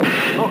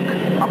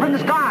in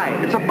the sky.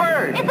 It's a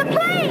bird. It's a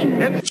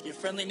plane. It's your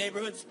friendly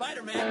neighborhood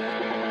Spider-Man.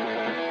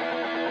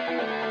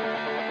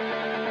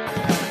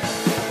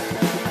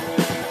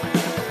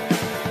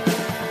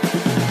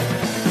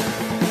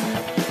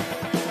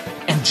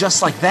 And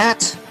just like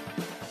that,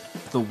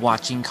 the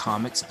Watching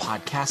Comics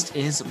podcast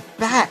is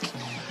back,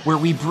 where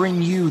we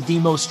bring you the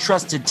most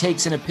trusted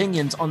takes and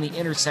opinions on the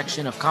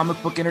intersection of comic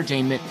book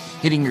entertainment,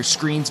 hitting your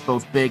screens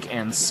both big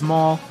and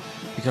small,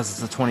 because it's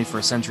the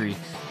 21st century,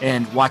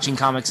 and watching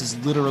comics is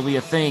literally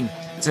a thing.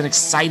 It's an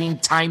exciting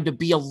time to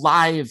be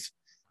alive.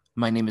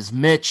 My name is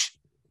Mitch.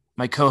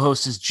 My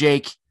co-host is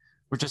Jake.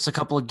 We're just a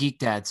couple of geek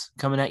dads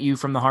coming at you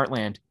from the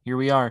heartland. Here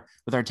we are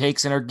with our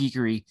takes and our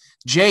geekery.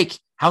 Jake,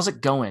 how's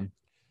it going?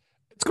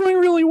 It's going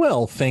really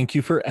well. Thank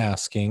you for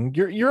asking.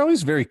 You're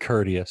always very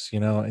courteous,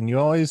 and you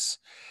always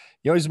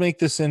make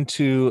this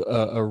into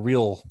a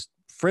real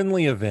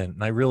friendly event,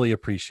 and I really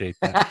appreciate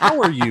that. How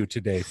are you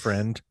today,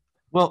 friend?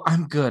 Well,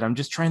 I'm good. I'm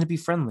just trying to be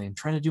friendly. I'm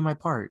trying to do my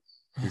part.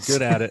 You're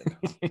good at it.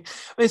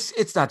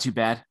 It's not too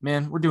bad,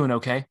 man. We're doing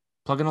okay.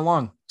 Plugging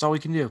along. That's all we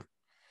can do.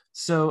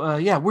 So,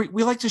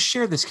 we like to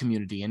share this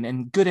community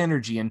and good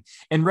energy and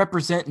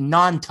represent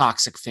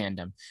non-toxic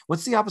fandom.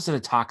 What's the opposite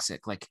of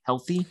toxic? Like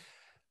healthy?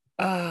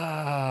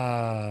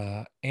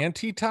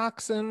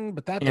 Antitoxin,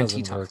 but that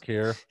doesn't work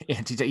here.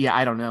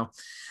 I don't know.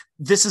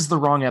 This is the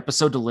wrong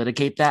episode to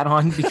litigate that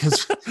on,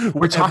 because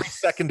we're talking. Every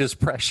second is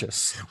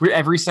precious.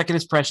 Every second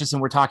is precious,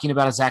 and we're talking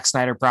about a Zack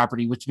Snyder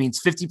property, which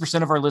means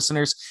 50% of our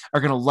listeners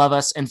are going to love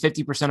us and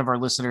 50% of our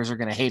listeners are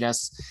going to hate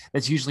us.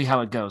 That's usually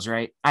how it goes,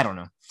 right? I don't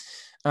know.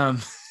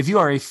 If you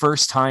are a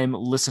first-time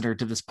listener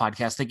to this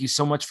podcast, thank you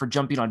so much for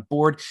jumping on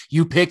board.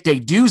 You picked a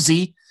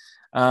doozy.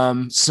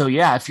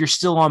 If you're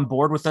still on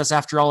board with us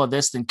after all of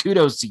this, then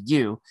kudos to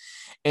you.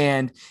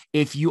 And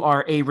if you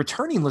are a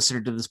returning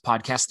listener to this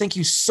podcast, thank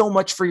you so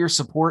much for your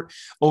support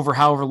over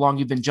however long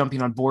you've been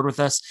jumping on board with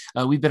us.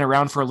 We've been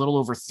around for a little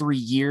over 3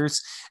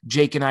 years.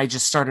 Jake and I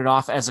just started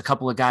off as a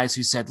couple of guys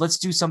who said, let's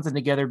do something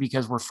together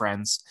because we're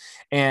friends.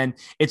 And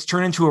it's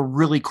turned into a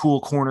really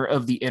cool corner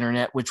of the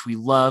internet, which we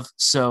love.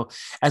 So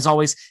as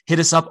always, hit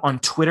us up on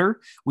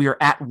Twitter. We are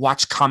at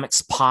Watch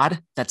Comics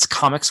Pod. That's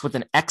comics with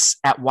an X,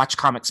 at Watch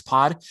Comics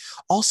Pod.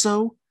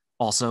 Also,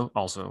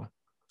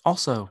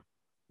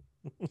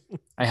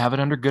 I have it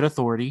under good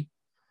authority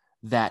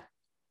that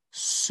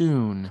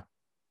soon,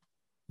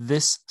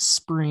 this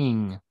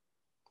spring,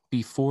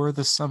 before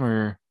the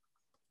summer,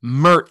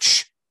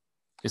 merch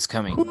is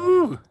coming.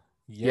 Ooh,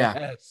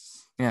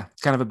 yes. Yeah,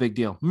 it's kind of a big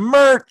deal.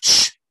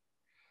 Merch!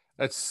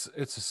 It's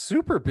a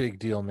super big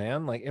deal,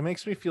 man. Like, it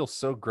makes me feel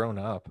so grown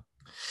up.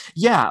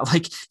 Yeah,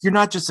 like, you're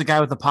not just a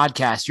guy with a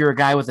podcast. You're a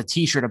guy with a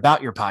t-shirt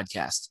about your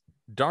podcast.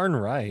 Darn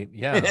right,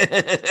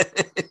 yeah.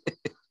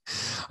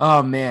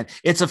 Oh man,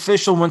 it's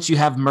official once you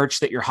have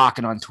merch that you're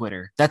hawking on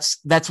Twitter.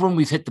 That's when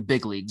we've hit the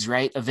big leagues,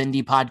 right? Of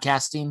indie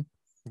podcasting.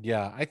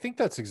 Yeah, I think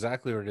that's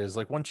exactly what it is.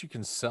 Like, once you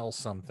can sell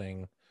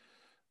something,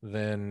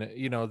 then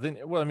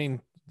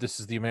this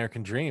is the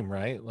American dream,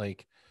 right?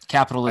 Like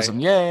capitalism,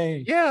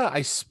 yay. Yeah,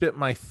 I spit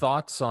my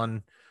thoughts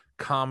on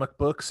comic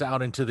books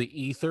out into the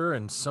ether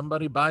and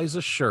somebody buys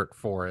a shirt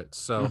for it.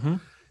 So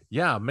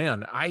yeah,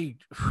 man,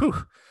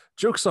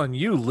 joke's on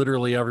you,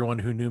 literally everyone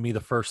who knew me the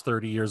first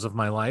 30 years of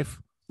my life.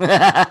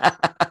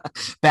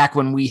 Back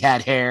when we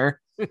had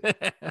hair.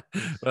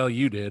 Well,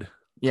 you did.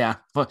 Yeah,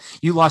 but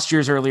you lost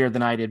yours earlier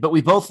than I did, but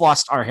we both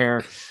lost our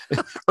hair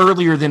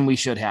earlier than we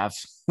should have.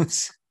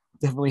 That's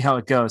definitely how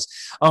it goes.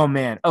 Oh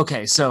man.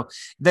 Okay, so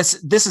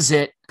this is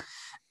it.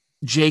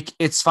 Jake,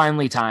 it's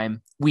finally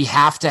time. We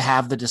have to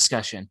have the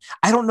discussion.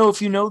 I don't know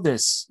if you know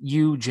this,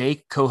 you,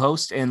 Jake,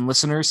 co-host and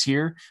listeners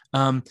here,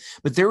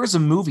 but there was a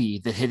movie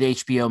that hit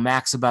HBO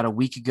Max about a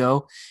week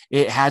ago.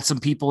 It had some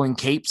people in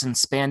capes and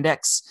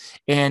spandex,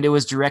 and it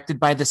was directed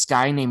by this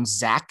guy named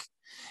Zack.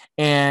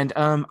 And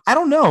I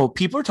don't know,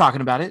 people are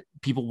talking about it.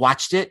 People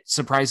watched it,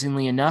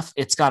 surprisingly enough.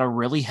 It's got a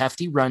really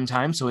hefty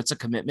runtime, so it's a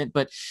commitment,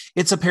 but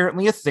it's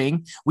apparently a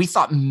thing. We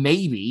thought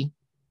maybe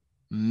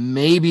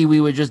we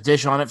would just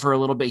dish on it for a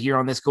little bit here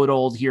on this good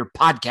old here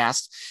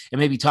podcast and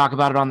maybe talk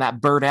about it on that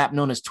bird app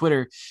known as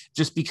Twitter,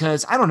 just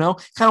because, I don't know,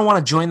 kind of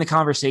want to join the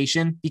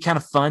conversation, be kind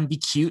of fun, be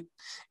cute,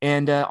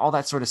 and all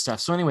that sort of stuff.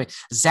 So anyway,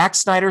 Zack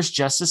Snyder's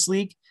Justice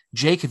League.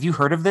 Jake, have you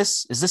heard of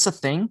this? Is this a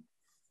thing?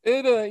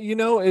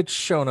 It's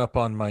shown up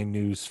on my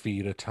news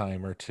feed a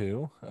time or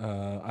two.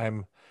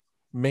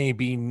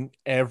 Maybe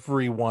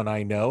everyone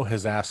I know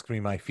has asked me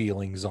my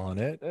feelings on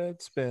it.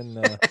 It's been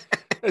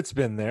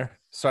there.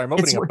 Sorry, I'm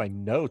opening up my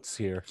notes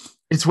here.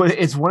 It's one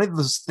of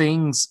those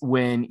things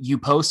when you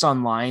post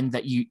online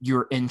that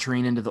you're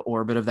entering into the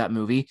orbit of that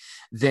movie,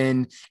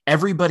 then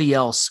everybody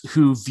else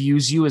who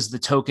views you as the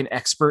token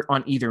expert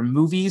on either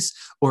movies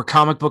or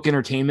comic book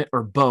entertainment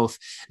or both,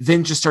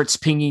 then just starts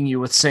pinging you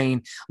with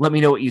saying, let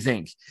me know what you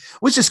think,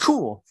 which is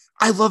cool.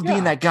 I love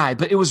being that guy,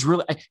 but it was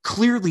really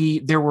clearly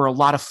there were a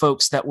lot of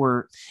folks that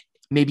were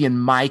maybe in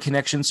my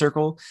connection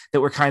circle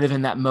that were kind of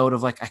in that mode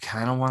of like, I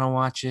kind of want to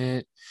watch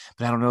it,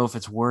 but I don't know if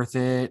it's worth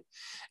it.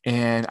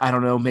 And I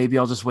don't know, maybe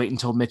I'll just wait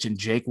until Mitch and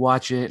Jake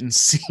watch it and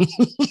see.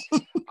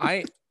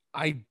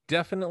 I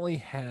definitely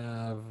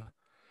have.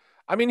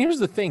 I mean, here's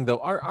the thing though.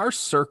 Our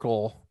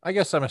circle, I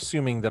guess I'm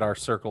assuming that our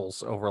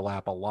circles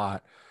overlap a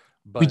lot,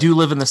 We but do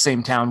live in the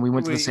same town. We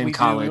went to the same we do.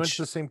 We went to college.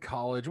 the same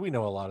college. We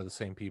know a lot of the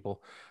same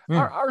people. Yeah.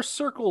 Our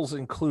circles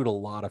include a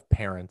lot of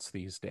parents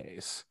these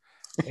days.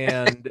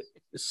 And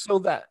so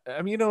that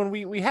I mean, and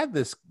we had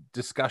this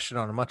discussion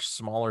on a much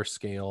smaller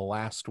scale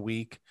last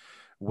week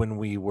when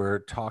we were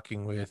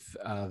talking with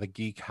the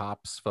Geek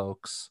Hops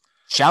folks.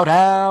 Shout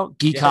out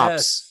Geek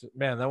Hops. Yes,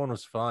 man, that one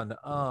was fun.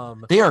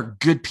 They are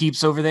good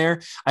peeps over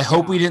there. I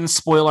hope we Yeah. didn't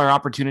spoil our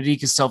opportunity,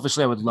 because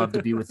selfishly I would love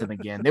to be with them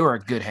again. They were a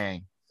good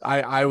hang.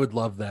 I would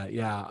love that.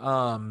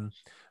 Yeah.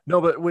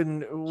 No, but when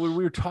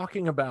we were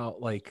talking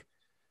about like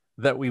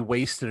that we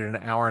wasted an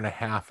hour and a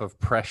half of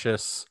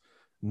precious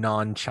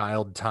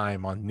non-child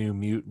time on New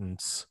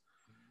Mutants,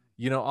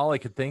 all I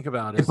could think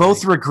about I is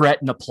both like,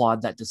 regret and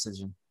applaud that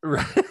decision.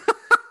 right.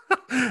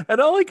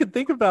 And all I could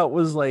think about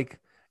was like,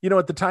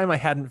 at the time I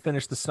hadn't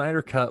finished the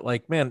Snyder cut.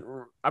 Like, man,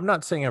 I'm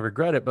not saying I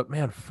regret it, but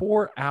man,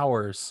 4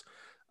 hours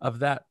of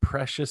that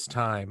precious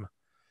time.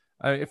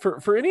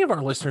 For any of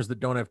our listeners that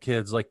don't have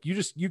kids, like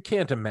you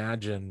can't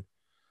imagine.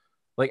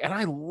 Like, and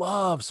I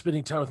love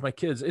spending time with my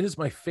kids. It is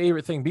my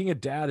favorite thing. Being a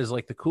dad is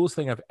like the coolest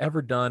thing I've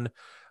ever done.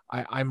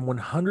 I'm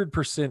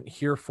 100%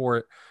 here for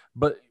it.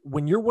 But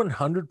when you're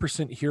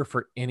 100% here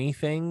for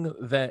anything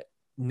that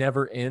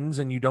never ends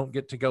and you don't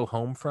get to go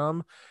home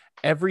from,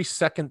 every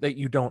second that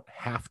you don't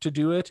have to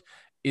do it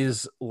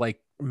is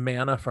like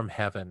manna from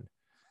heaven.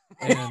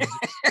 And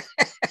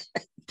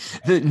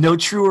No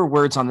truer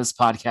words on this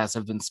podcast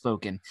have been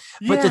spoken.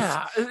 But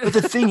yeah. but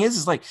the thing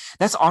is like,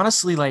 that's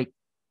honestly like,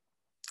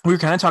 we were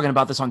kind of talking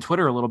about this on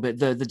Twitter a little bit,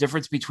 the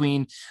difference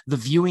between the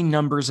viewing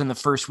numbers in the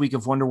first week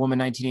of Wonder Woman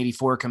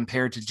 1984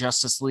 compared to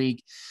Justice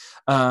League,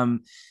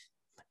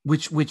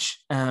 which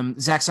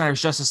Zack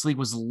Snyder's Justice League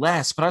was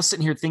less. But I was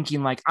sitting here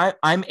thinking like,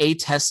 I'm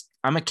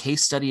a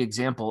case study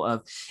example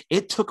of,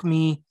 it took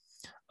me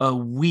a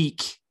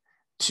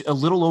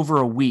little over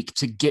a week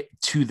to get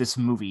to this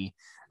movie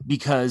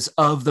because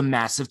of the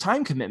massive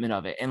time commitment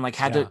of it, and like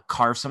had to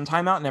carve some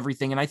time out and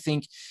everything. And I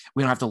think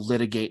we don't have to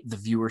litigate the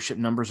viewership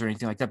numbers or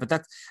anything like that, but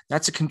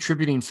that's a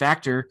contributing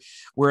factor.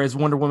 Whereas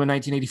Wonder Woman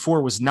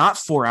 1984 was not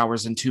 4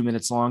 hours and 2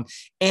 minutes long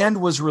and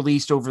was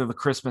released over the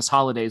Christmas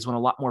holidays when a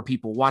lot more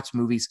people watch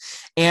movies,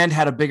 and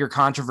had a bigger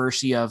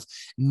controversy of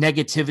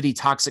negativity,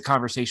 toxic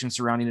conversation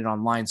surrounding it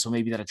online. So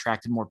maybe that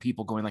attracted more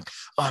people going like,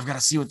 oh, I've got to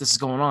see what this is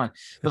going on.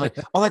 But like,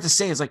 all I have to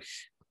say is like,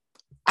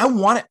 I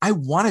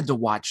wanted to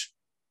watch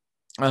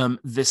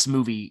this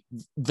movie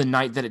the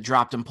night that it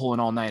dropped and pull an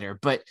all-nighter,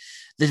 but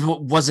this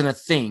wasn't a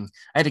thing.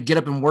 I had to get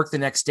up and work the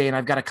next day, and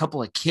I've got a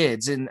couple of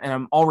kids, and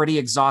I'm already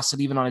exhausted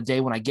even on a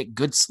day when I get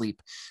good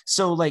sleep.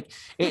 So like,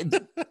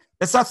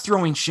 that's not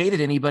throwing shade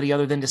at anybody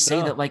other than to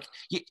say that like,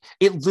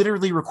 it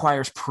literally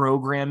requires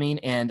programming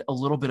and a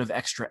little bit of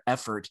extra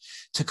effort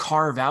to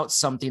carve out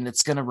something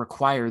that's going to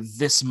require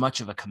this much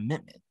of a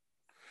commitment.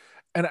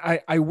 And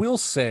I will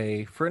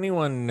say, for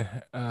anyone,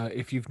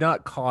 if you've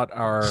not caught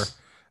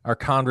our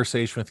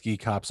conversation with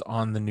Geek Hops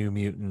on the New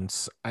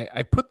Mutants,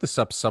 I put this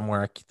up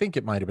somewhere. I think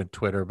it might have been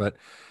Twitter, but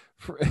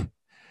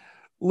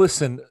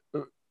listen,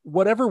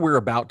 whatever we're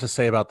about to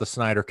say about the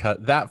Snyder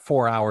Cut, that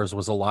 4 hours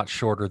was a lot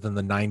shorter than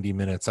the 90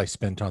 minutes I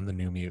spent on the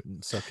New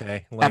Mutants.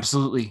 Okay.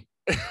 Absolutely.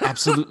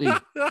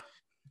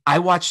 I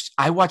watched.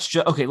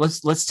 Okay.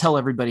 Let's tell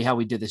everybody how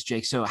we did this,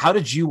 Jake. So how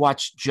did you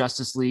watch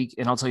Justice League?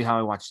 And I'll tell you how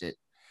I watched it.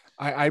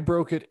 I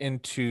broke it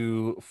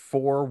into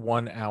 4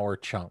 1-hour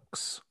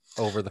chunks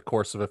over the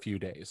course of a few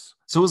days.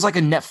 So it was like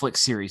a Netflix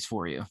series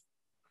for you.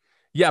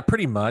 Yeah,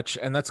 pretty much.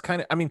 And that's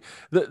kind of, I mean,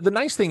 the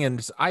nice thing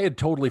is I had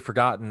totally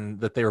forgotten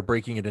that they were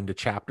breaking it into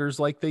chapters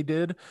like they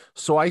did.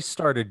 So I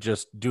started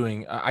just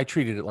I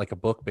treated it like a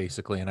book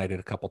basically. And I did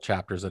a couple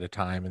chapters at a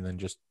time and then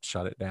just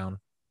shut it down.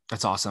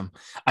 That's awesome.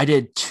 I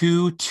did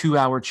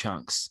 2-hour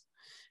chunks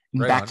in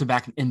back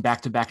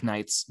to back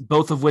nights,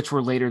 both of which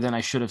were later than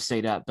I should have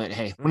stayed up. But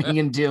hey, what are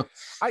you gonna do?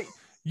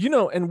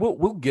 And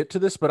we'll get to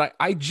this, but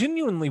I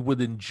genuinely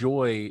would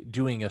enjoy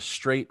doing a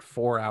straight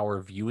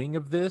 4-hour viewing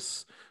of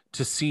this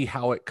to see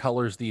how it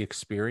colors the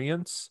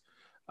experience.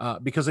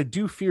 Because I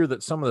do fear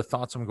that some of the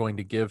thoughts I'm going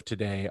to give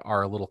today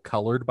are a little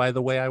colored by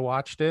the way I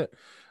watched it.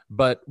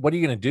 But what are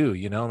you going to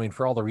do? I mean,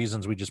 for all the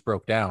reasons we just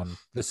broke down,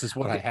 this is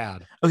what I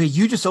had. Okay.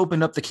 You just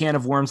opened up the can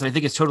of worms, and I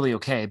think it's totally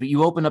okay, but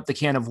you opened up the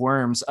can of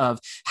worms of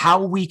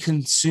how we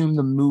consume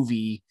the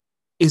movie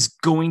is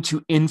going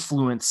to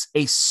influence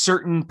a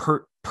certain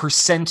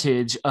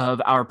percentage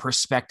of our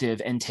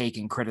perspective and take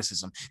and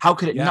criticism. How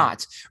could it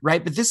not?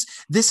 Right. But this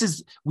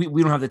is, we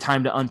don't have the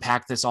time to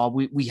unpack this all.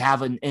 We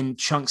have in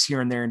chunks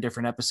here and there in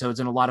different episodes,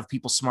 and a lot of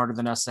people smarter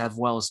than us have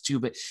well as too,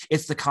 but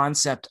it's the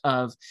concept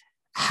of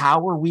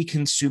how are we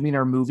consuming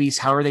our movies?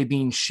 How are they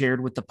being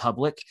shared with the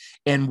public?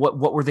 And what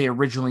were they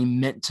originally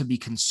meant to be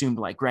consumed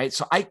like? Right.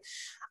 So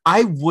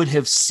I would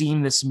have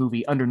seen this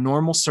movie under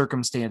normal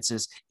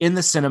circumstances in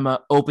the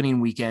cinema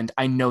opening weekend.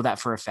 I know that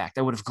for a fact.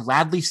 I would have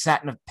gladly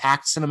sat in a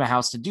packed cinema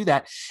house to do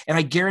that. And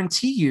I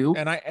guarantee you.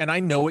 And I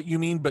know what you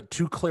mean, but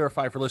to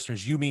clarify for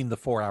listeners, you mean the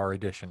 4-hour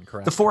edition,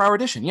 correct? The 4-hour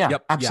edition. Yeah,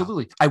 yep,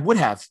 absolutely. Yeah. I would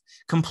have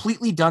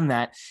completely done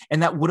that.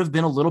 And that would have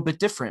been a little bit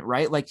different,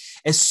 right? Like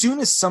as soon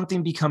as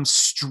something becomes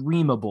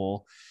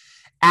streamable,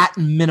 at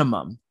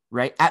minimum,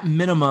 right? At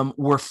minimum,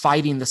 we're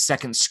fighting the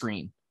second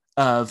screen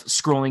of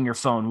scrolling your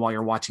phone while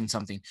you're watching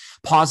something,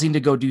 pausing to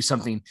go do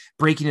something,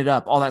 breaking it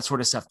up, all that sort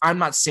of stuff. I'm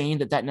not saying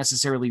that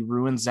necessarily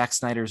ruins Zack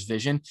Snyder's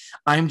vision.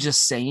 I'm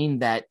just saying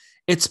that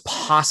it's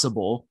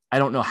possible. I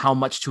don't know how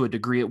much to a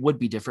degree it would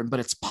be different, but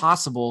it's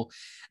possible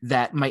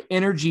that my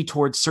energy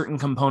towards certain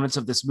components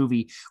of this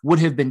movie would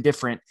have been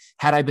different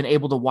had I been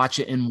able to watch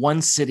it in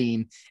one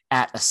sitting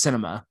at a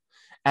cinema,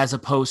 as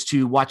opposed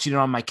to watching it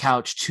on my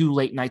couch 2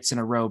 late nights in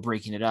a row,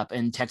 breaking it up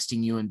and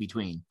texting you in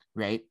between.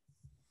 Right.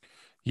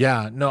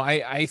 Yeah, no,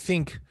 I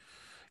think,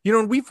 you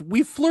know,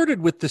 we've flirted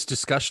with this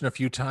discussion a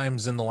few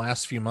times in the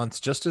last few months,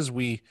 just as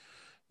we,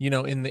 you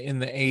know, in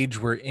the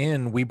age we're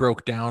in, we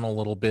broke down a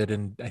little bit.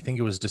 And I think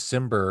it was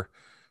December,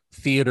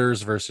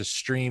 theaters versus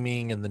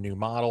streaming and the new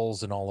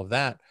models and all of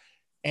that.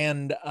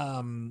 And,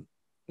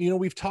 you know,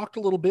 we've talked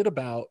a little bit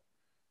about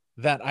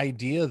that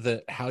idea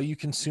that how you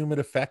consume it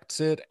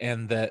affects it.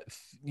 And that,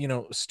 you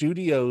know,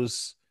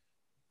 studios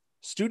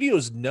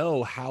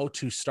know how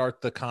to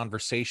start the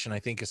conversation, I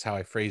think is how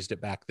I phrased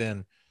it back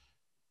then,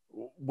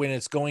 when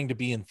it's going to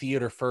be in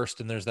theater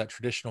first and there's that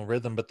traditional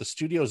rhythm, but the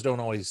studios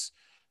don't always,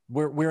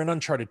 we're in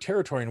uncharted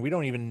territory and we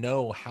don't even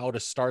know how to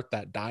start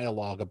that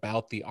dialogue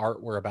about the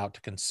art we're about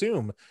to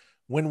consume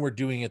when we're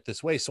doing it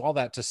this way. So all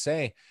that to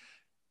say,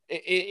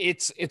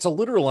 it's a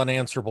literal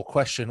unanswerable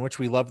question, which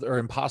we love, or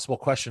impossible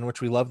question, which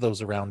we love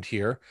those around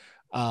here.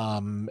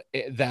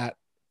 That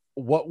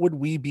what would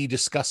we be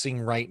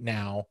discussing right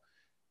now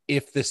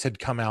if this had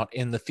come out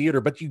in the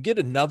theater? But you get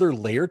another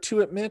layer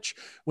to it, Mitch,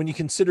 when you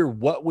consider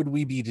what would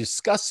we be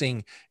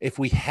discussing if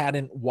we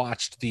hadn't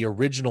watched the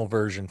original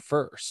version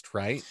first,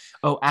 right?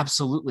 Oh,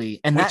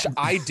 absolutely. And which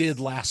I did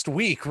last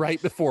week,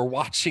 right before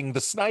watching the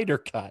Snyder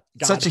cut.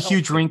 Such a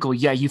huge wrinkle.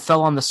 Yeah, you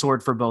fell on the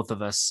sword for both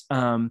of us.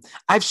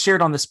 I've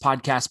shared on this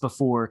podcast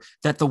before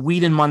that the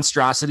Whedon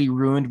monstrosity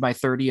ruined my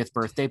 30th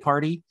birthday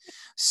party.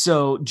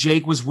 So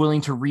Jake was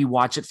willing to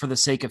rewatch it for the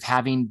sake of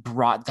having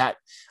brought that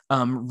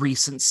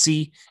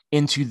recency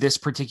into this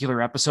particular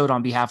episode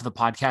on behalf of the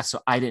podcast,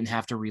 so I didn't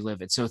have to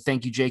relive it. So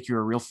thank you, Jake. You're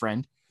a real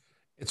friend.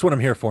 It's what I'm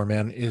here for,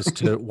 man, is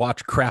to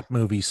watch crap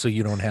movies so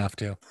you don't have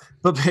to.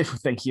 But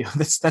thank you.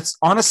 That's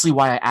honestly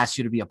why I asked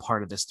you to be a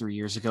part of this 3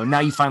 years ago. Now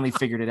you finally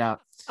figured it out.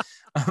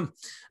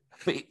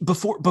 But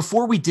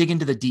before we dig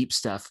into the deep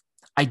stuff,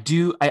 I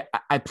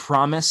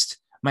promised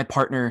my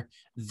partner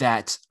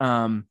that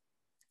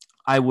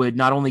I would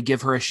not only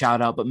give her a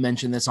shout out, but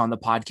mention this on the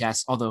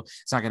podcast, although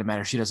it's not going to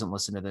matter. She doesn't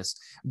listen to this,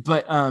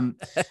 but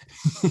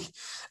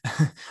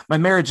my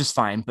marriage is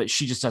fine, but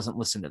she just doesn't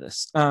listen to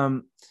this.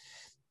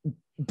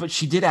 But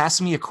she did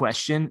ask me a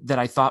question that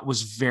I thought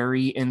was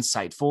very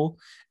insightful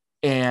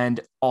and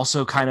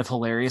also kind of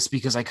hilarious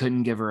because I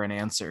couldn't give her an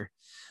answer.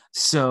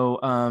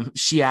 So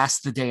she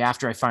asked the day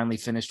after I finally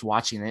finished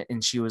watching it,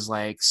 and she was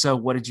like, "So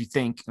what did you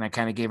think?" And I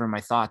kind of gave her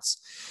my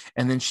thoughts.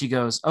 And then she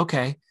goes,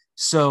 "Okay,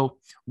 so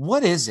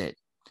what is it?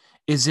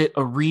 Is it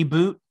a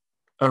reboot,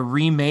 a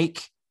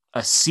remake,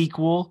 a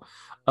sequel,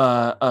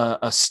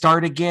 a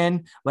start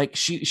again?" Like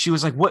she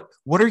was like,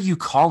 what are you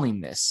calling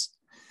this?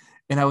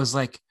 And I was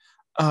like,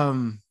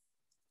 damn,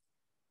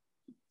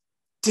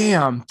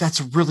 that's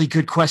a really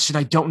good question.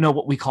 I don't know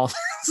what we call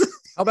this.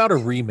 How about a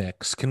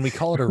remix? Can we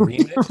call it a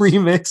remix?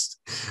 Remix,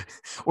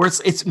 or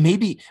it's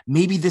maybe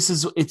this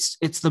is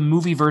it's the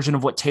movie version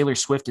of what Taylor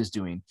Swift is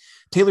doing.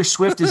 Taylor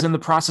Swift is in the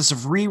process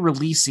of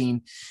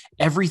re-releasing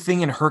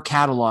everything in her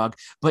catalog,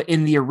 but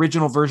in the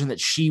original version that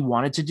she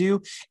wanted to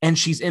do, and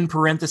she's in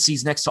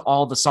parentheses next to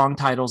all the song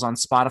titles on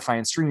Spotify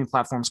and streaming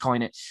platforms,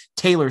 calling it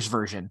Taylor's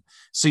version.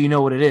 So you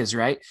know what it is,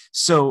 right?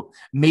 So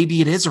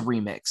maybe it is a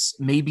remix.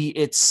 Maybe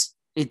it's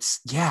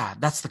yeah,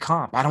 that's the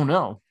comp. I don't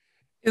know.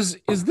 Is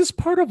this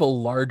part of a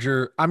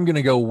larger, I'm going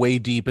to go way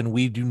deep, and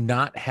we do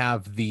not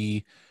have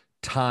the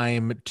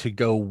time to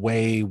go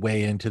way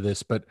into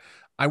this, but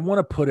I want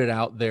to put it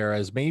out there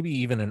as maybe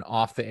even an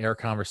off the air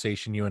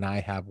conversation you and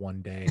I have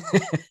one day.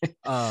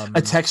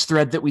 A text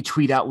thread that we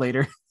tweet out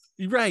later.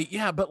 Right.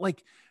 Yeah. But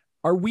like,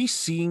 are we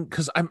seeing,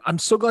 because I'm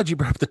so glad you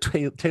brought up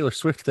the Taylor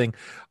Swift thing.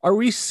 Are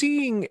we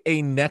seeing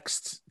a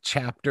next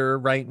chapter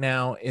right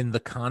now in the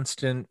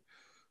constant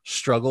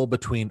struggle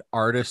between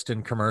artist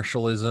and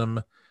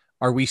commercialism?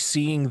 Are we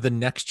seeing the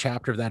next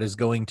chapter of that is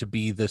going to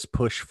be this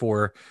push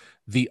for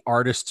the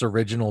artist's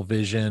original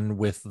vision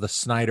with the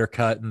Snyder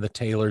cut and the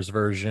Taylor's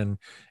version?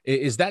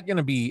 Is that going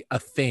to be a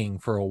thing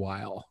for a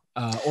while?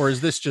 Or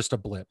is this just a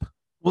blip?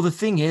 Well, the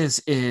thing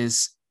is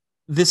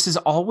this has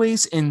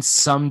always in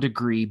some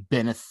degree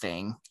been a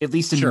thing, at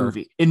least Sure.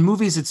 in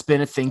movies it's been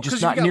a thing, just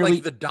Because you've not got nearly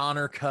like the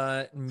Donner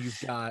cut, and you've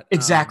got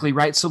exactly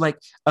right. So like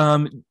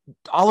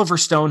Oliver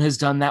Stone has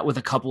done that with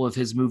a couple of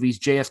his movies.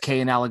 JFK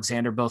and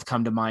Alexander both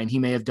come to mind. He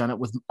may have done it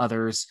with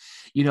others.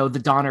 You know, the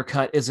Donner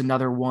cut is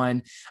another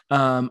one.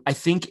 I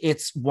think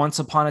it's Once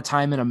Upon a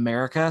Time in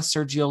America.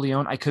 Sergio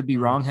Leone, I could be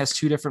wrong, has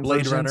two different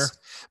Blade versions. Runner.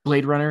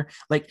 Blade Runner,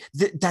 like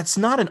that's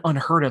not an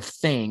unheard of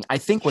thing. I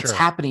think what's Sure.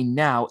 happening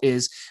now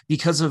is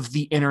because of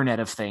the Internet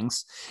of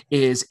Things,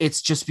 is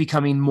it's just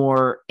becoming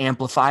more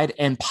amplified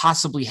and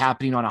possibly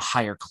happening on a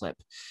higher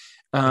clip.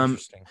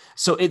 Interesting.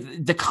 So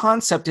the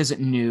concept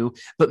isn't new,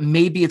 but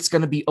maybe it's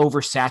going to be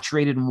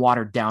oversaturated and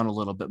watered down a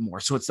little bit more.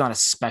 So it's not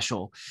as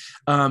special.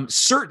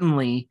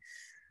 Certainly,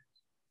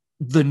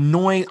 the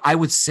noise, I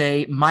would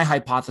say, my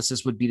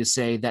hypothesis would be to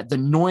say that the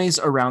noise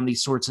around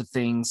these sorts of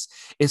things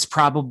is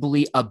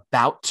probably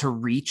about to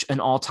reach an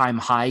all-time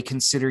high,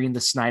 considering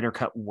the Snyder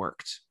cut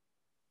worked.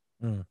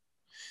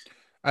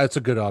 That's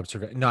a good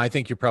observation. No, I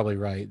think you're probably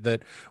right.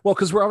 That well,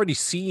 because we're already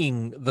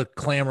seeing the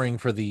clamoring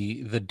for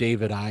the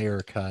David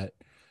Ayer cut.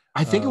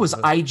 I think it was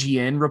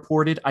IGN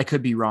reported. I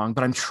could be wrong,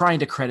 but I'm trying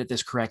to credit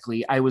this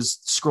correctly. I was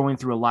scrolling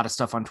through a lot of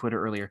stuff on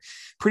Twitter earlier.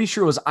 Pretty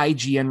sure it was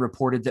IGN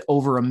reported that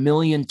over 1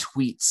 million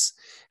tweets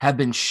have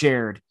been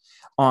shared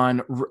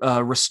on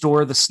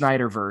Restore the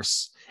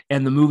Snyderverse,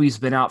 and the movie's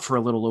been out for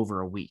a little over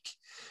a week.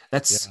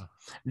 That's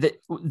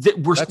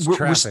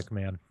traffic,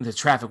 man. The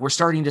traffic. We're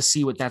starting to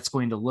see what that's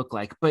going to look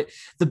like. But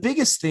the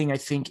biggest thing I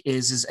think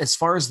is as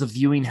far as the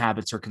viewing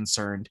habits are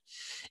concerned,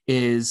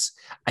 is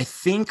I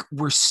think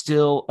we're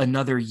still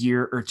another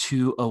year or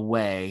two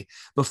away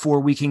before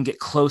we can get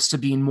close to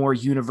being more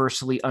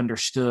universally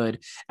understood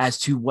as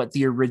to what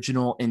the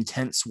original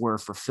intents were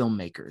for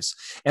filmmakers.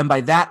 And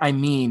by that, I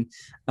mean,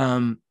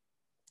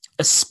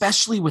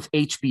 especially with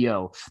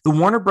HBO, the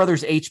Warner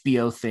Brothers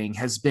HBO thing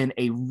has been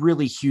a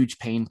really huge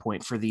pain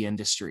point for the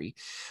industry.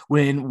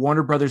 When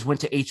Warner Brothers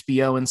went to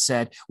HBO and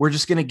said, we're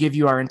just going to give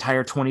you our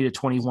entire 20 to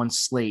 21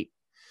 slate,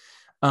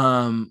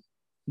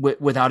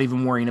 without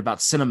even worrying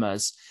about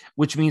cinemas,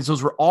 which means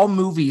those were all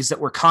movies that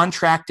were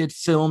contracted,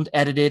 filmed,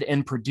 edited,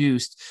 and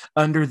produced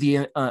under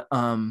the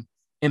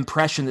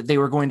impression that they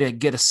were going to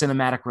get a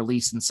cinematic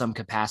release in some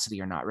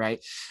capacity or not,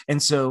 right?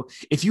 And so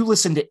if you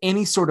listen to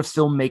any sort of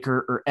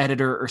filmmaker or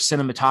editor or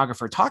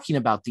cinematographer talking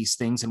about these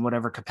things in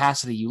whatever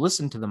capacity you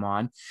listen to them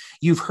on,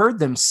 you've heard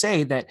them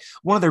say that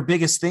one of their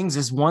biggest things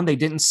is, one, they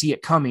didn't see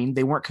it coming,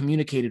 they weren't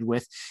communicated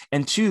with,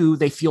 and two,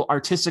 they feel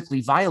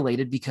artistically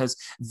violated because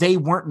they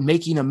weren't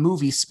making a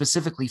movie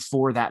specifically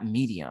for that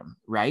medium,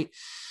 right?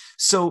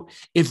 So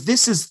if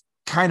this is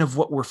kind of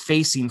what we're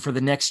facing for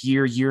the next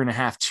year and a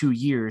half, 2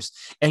 years,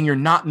 and you're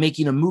not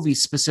making a movie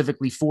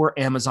specifically for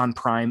Amazon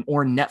Prime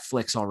or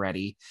Netflix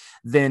already,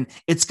 then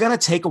it's going to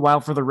take a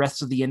while for the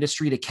rest of the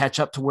industry to catch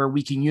up to where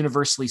we can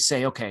universally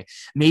say, okay,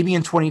 maybe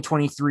in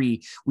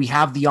 2023, we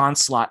have the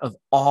onslaught of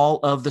all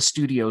of the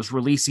studios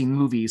releasing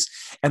movies,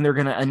 and they're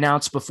going to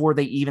announce before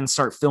they even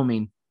start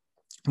filming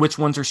which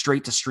ones are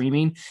straight to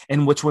streaming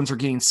and which ones are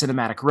getting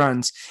cinematic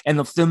runs. And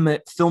the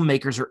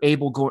filmmakers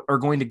are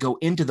going to go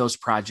into those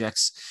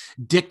projects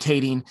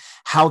dictating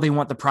how they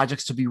want the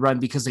projects to be run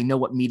because they know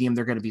what medium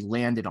they're going to be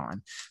landed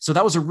on. So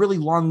that was a really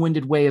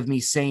long-winded way of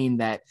me saying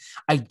that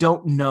I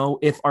don't know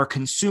if our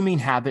consuming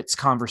habits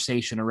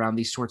conversation around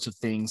these sorts of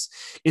things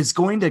is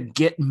going to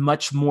get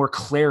much more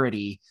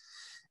clarity,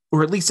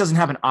 or at least doesn't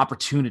have an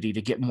opportunity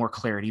to get more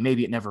clarity.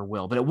 Maybe it never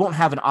will, but it won't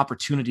have an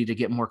opportunity to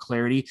get more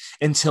clarity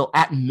until,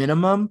 at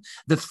minimum,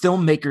 the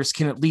filmmakers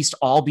can at least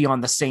all be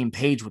on the same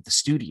page with the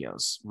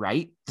studios,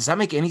 right? Does that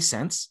make any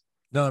sense?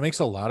 No, it makes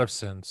a lot of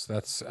sense.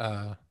 That's,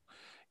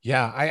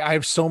 yeah, I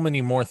have so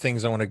many more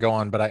things I want to go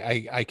on, but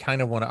I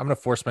kind of want to, I'm going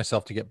to force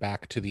myself to get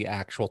back to the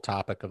actual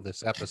topic of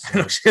this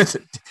episode.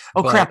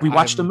 Oh, crap. We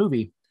watched a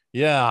movie.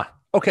 Yeah.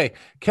 Okay.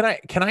 Can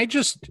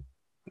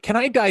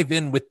I dive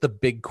in with the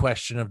big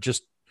question of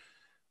just,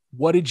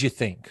 what did you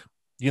think,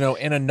 in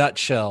a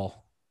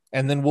nutshell,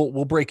 and then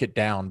we'll break it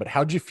down, but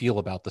how'd you feel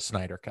about the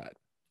Snyder cut?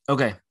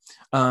 Okay.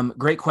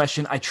 Great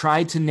question. I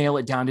tried to nail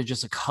it down to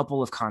just a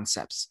couple of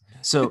concepts.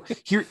 So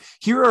here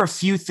are a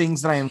few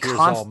things that I am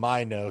all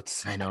my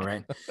notes. I know,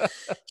 right?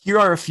 Here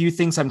are a few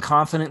things I'm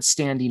confident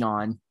standing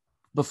on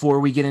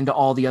before we get into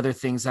all the other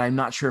things that I'm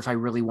not sure if I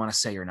really want to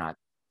say or not.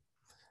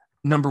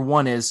 Number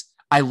one is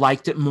I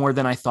liked it more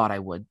than I thought I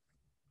would.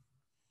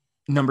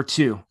 Number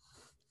two,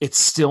 it's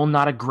still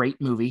not a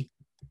great movie.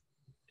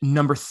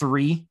 Number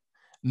three,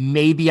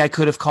 maybe I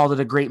could have called it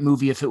a great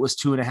movie if it was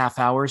 2.5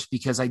 hours,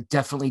 because I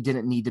definitely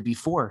didn't need to be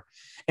 4.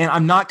 And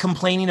I'm not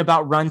complaining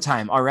about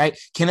runtime. All right.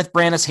 Kenneth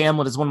Branagh's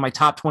Hamlet is one of my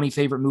top 20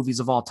 favorite movies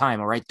of all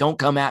time. All right. Don't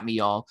come at me,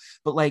 y'all.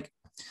 But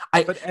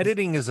but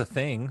editing is a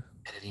thing.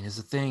 Editing is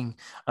a thing.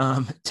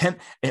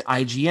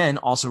 IGN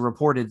also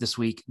reported this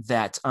week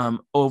that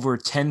over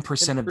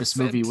 10% of this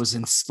movie was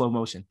in slow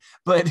motion,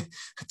 but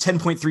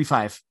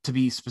 10.35 to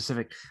be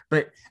specific.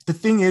 But the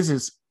thing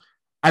is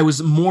I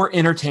was more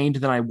entertained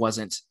than I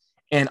wasn't.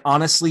 And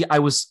honestly, I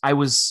was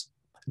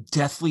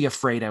deathly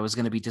afraid I was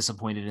going to be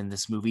disappointed in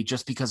this movie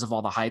just because of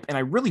all the hype, and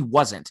I really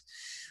wasn't.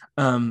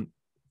 Um,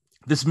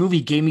 this movie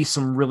gave me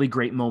some really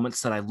great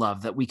moments that I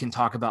love that we can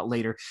talk about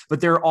later,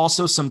 but there are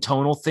also some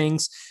tonal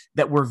things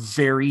that were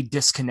very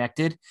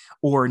disconnected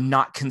or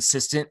not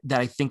consistent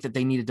that I think that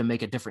they needed to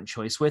make a different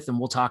choice with. And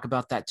we'll talk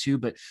about that too,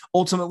 but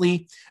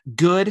ultimately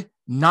good,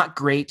 not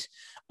great.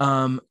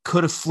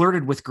 Could have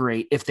flirted with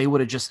great if they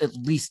would have just at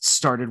least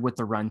started with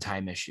the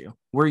runtime issue.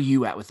 Where are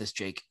you at with this,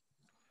 Jake?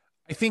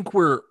 I think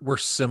we're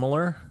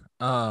similar.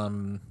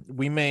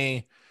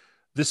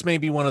 This may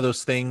be one of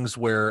those things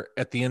where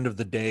at the end of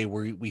the day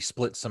we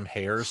split some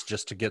hairs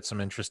just to get some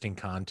interesting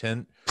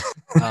content.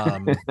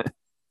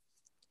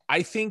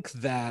 I think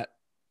that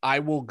I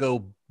will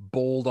go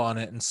bold on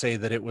it and say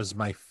that it was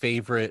my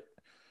favorite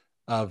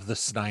of the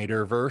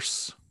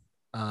Snyderverse.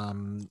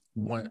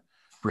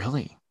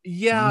 Really?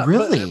 Yeah,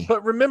 Really?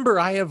 but remember,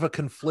 I have a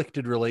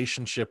conflicted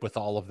relationship with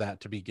all of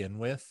that to begin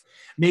with.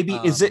 Maybe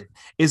is it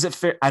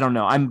fair? I don't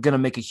know. I'm going to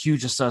make a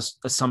huge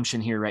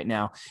assumption here right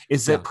now.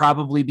 Is that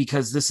probably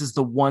because this is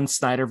the one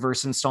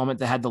Snyderverse installment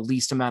that had the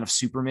least amount of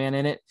Superman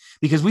in it?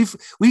 Because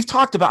we've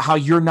talked about how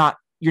you're not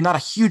a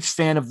huge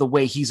fan of the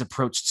way he's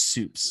approached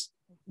Supes.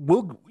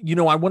 Well,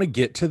 I want to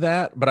get to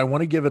that, but I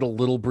want to give it a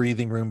little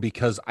breathing room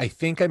because I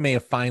think I may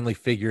have finally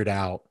figured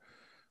out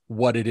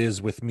what it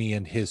is with me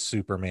and his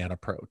Superman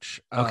approach.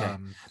 Okay.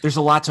 There's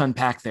a lot to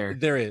unpack there.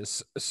 There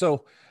is.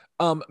 So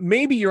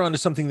maybe you're onto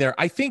something there.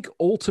 I think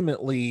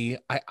ultimately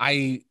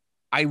I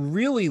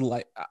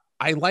really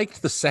I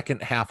liked the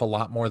second half a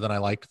lot more than I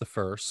liked the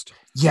first.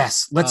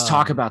 Yes. Let's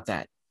talk about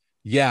that.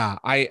 Yeah.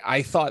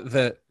 I thought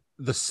that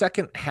the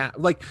second half,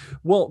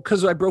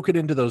 because I broke it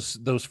into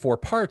those 4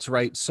 parts,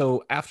 right?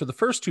 So after the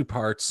first 2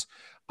 parts,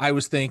 I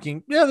was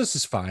thinking, yeah, this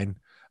is fine.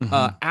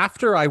 Mm-hmm.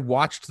 After I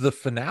watched the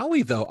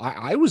finale, though,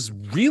 I was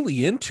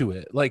really into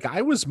it. Like,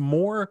 I was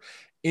more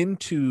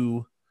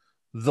into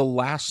the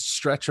last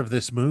stretch of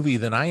this movie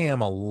than I am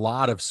a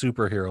lot of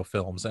superhero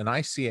films, and I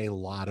see a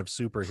lot of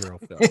superhero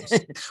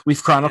films.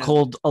 We've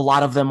chronicled a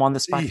lot of them on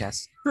this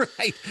podcast.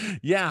 Right.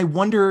 Yeah.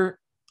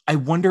 I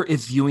wonder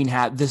if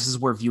this is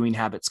where viewing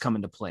habits come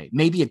into play.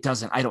 Maybe it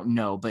doesn't. I don't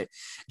know. But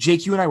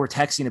Jake, you and I were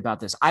texting about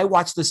this. I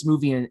watched this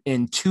movie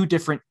in 2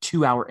 different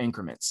 2-hour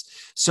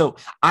increments. So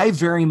I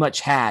very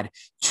much had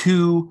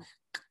 2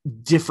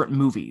 different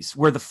movies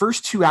where the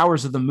first 2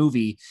 hours of the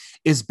movie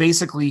is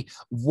basically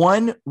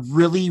one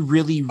really,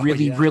 really,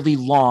 really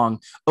long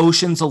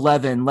Ocean's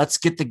 11, let's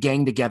get the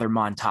gang together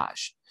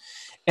montage.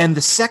 And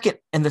the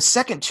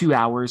second 2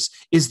 hours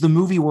is the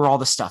movie where all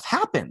the stuff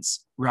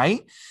happens,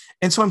 right?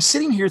 And so I'm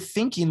sitting here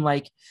thinking,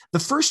 like, the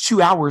first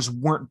 2 hours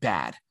weren't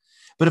bad,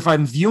 but if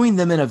I'm viewing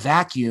them in a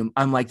vacuum,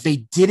 I'm like, they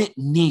didn't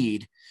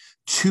need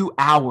 2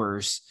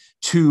 hours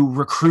to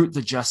recruit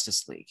the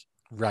Justice League.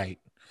 Right.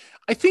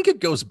 I think it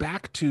goes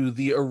back to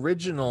the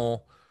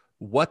original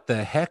what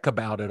the heck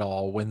about it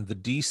all when the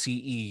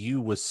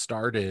DCEU was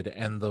started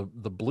and the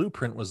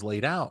blueprint was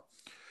laid out.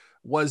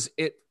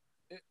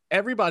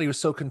 Everybody was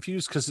so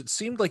confused because it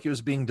seemed like it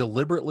was being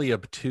deliberately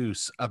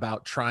obtuse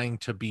about trying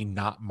to be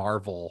not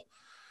Marvel,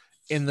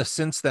 in the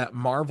sense that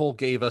Marvel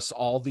gave us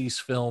all these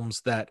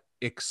films that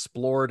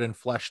explored and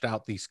fleshed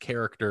out these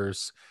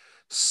characters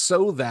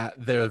so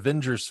that the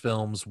Avengers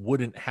films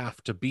wouldn't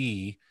have to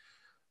be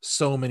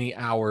so many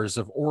hours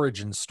of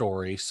origin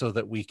story, so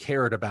that we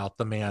cared about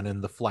the man in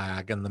the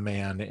flag and the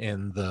man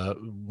in the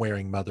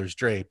wearing mother's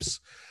drapes.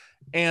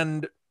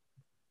 And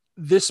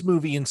this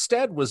movie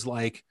instead was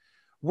like,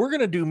 we're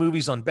going to do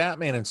movies on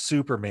Batman and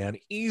Superman,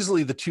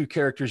 easily the 2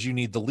 characters you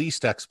need the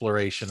least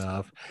exploration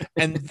of.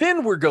 And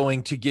then we're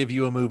going to give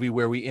you a movie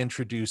where we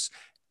introduce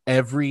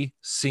every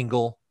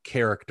single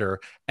character,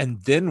 and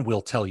then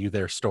we'll tell you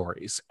their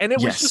stories. And it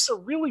was just a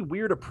really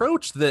weird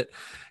approach that,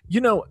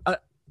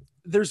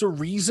 there's a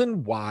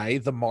reason why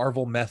the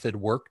Marvel method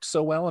worked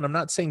so well. And I'm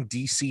not saying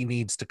DC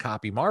needs to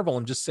copy Marvel.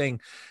 I'm just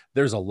saying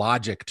there's a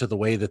logic to the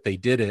way that they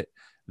did it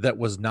that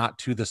was not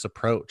to this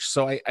approach.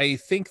 So I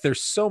think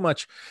there's so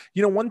much,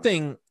 one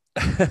thing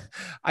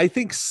I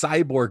think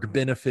Cyborg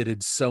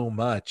benefited so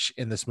much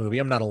in this movie.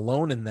 I'm not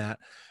alone in that.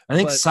 I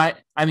think,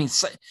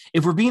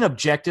 if we're being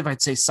objective,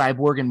 I'd say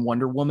Cyborg and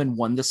Wonder Woman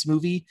won this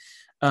movie.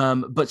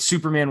 But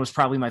Superman was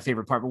probably my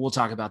favorite part, but we'll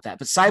talk about that.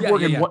 But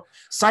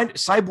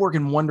Cyborg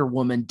and Wonder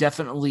Woman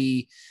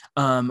definitely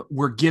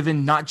were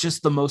given not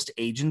just the most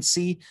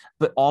agency,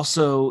 but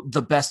also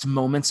the best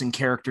moments and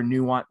character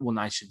nuance. Well,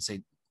 I should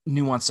say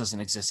nuance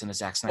doesn't exist in a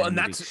Zack Snyder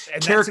movie.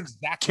 That's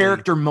exactly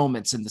character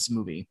moments in this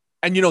movie.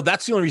 And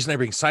that's the only reason I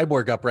bring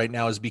Cyborg up right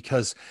now is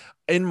because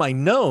in my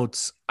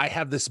notes I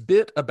have this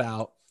bit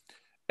about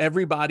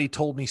everybody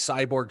told me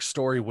Cyborg's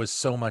story was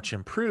so much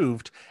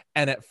improved.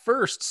 And at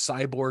first,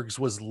 Cyborg's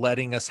was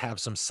letting us have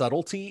some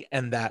subtlety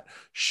and that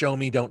show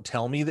me, don't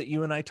tell me that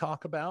you and I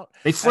talk about.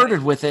 They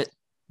flirted with it.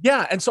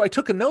 Yeah, and so I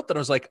took a note that I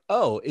was like,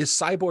 oh, is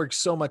Cyborg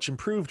so much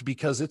improved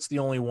because it's the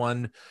only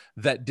one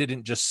that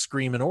didn't just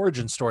scream an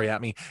origin story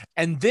at me?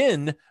 And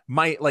then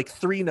my like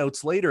 3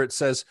 notes later, it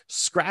says,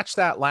 scratch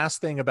that last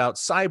thing about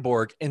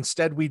Cyborg.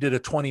 Instead, we did a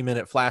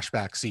 20-minute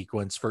flashback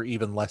sequence for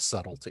even less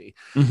subtlety.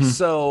 Mm-hmm.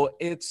 So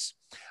it's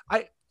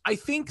I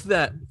think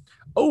that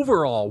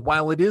overall,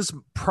 while it is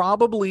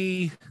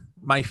probably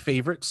my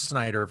favorite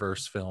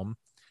Snyderverse film,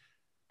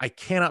 I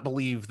cannot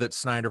believe that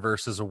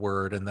Snyderverse is a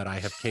word and that I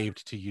have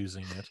caved to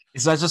using it.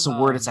 It's not just a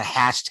word; it's a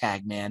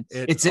hashtag, man.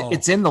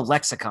 It's in the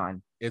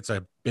lexicon. It's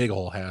a big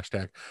old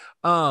hashtag.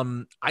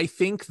 I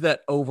think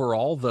that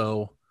overall,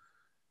 though,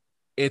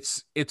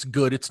 it's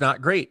good. It's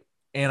not great,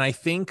 and I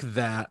think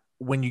that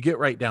when you get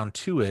right down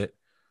to it,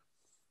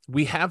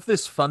 we have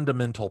this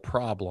fundamental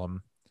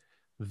problem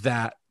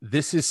that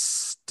this is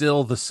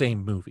still the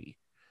same movie.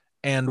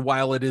 And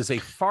while it is a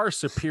far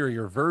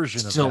superior version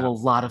still of that, a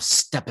lot of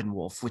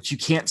Steppenwolf, which you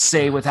can't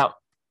say without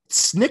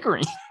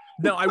snickering.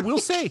 No, I will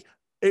say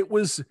it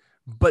was,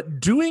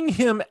 but doing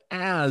him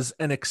as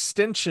an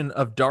extension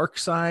of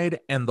Darkseid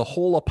and the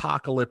whole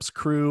Apocalypse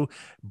crew,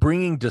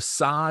 bringing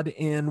Desaad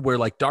in where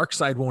like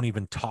Darkseid won't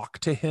even talk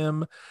to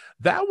him,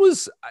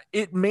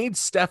 it made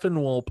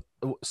Steppenwolf,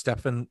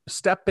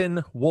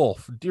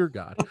 dear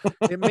God,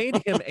 it made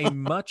him a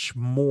much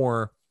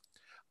more,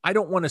 I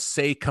don't want to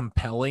say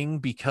compelling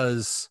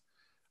because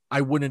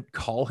I wouldn't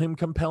call him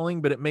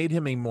compelling, but it made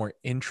him a more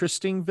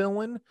interesting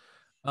villain.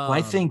 Well,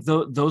 I think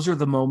those are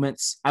the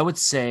moments I would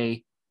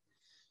say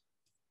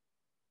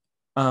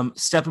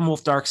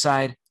Steppenwolf,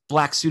 Darkseid,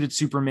 Black Suited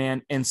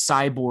Superman, and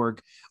Cyborg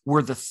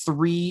were the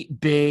 3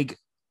 big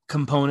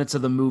components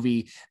of the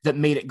movie that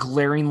made it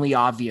glaringly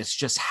obvious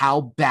just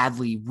how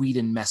badly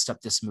Whedon messed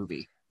up this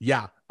movie.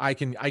 Yeah, I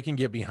can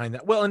get behind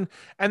that. Well,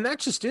 and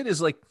that's just it,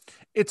 is like,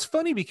 it's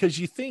funny because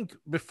you think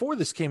before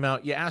this came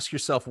out, you ask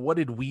yourself, what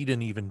did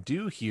Whedon even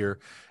do here?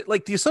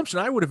 Like the assumption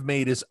I would have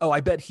made is, oh,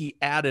 I bet he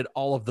added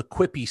all of the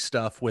quippy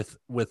stuff with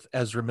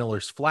Ezra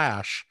Miller's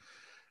Flash.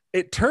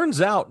 It turns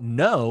out,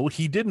 no,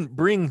 he didn't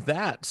bring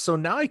that. So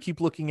now I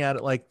keep looking at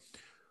it like,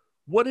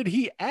 what did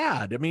he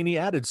add? I mean, he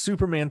added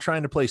Superman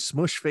trying to play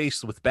smush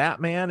face with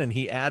Batman, and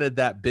he added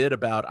that bit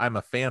about I'm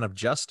a fan of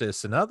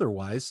Justlice and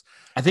otherwise.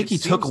 I think he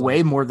took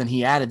away more than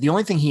he added. The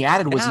only thing he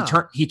added was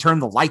he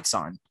turned the lights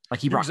on. Like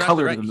he brought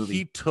color to the movie.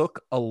 He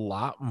took a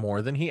lot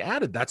more than he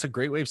added. That's a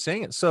great way of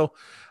saying it. So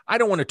I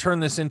don't want to turn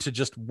this into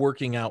just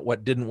working out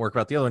what didn't work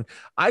about the other one.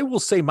 I will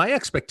say my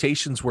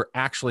expectations were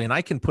actually, and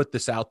I can put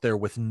this out there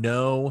with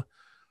no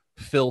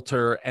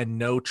filter and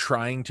no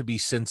trying to be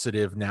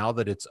sensitive now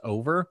that it's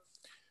over.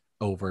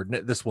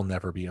 This will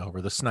never be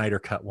over. The Snyder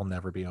cut will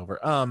never be over.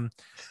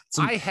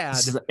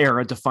 This is an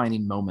era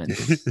defining moment.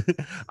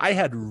 I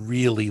had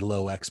really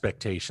low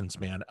expectations,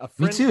 man. A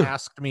friend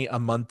asked me a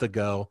month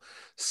ago,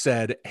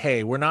 said,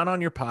 hey, we're not on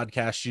your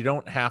podcast. You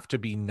don't have to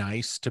be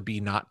nice to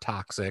be not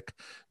toxic.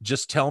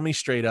 Just tell me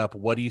straight up,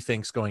 what do you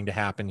think's going to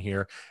happen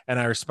here? And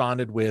I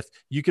responded with,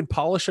 you can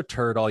polish a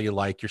turd all you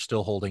like. You're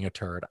still holding a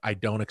turd. I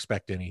don't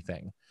expect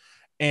anything.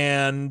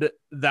 And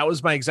that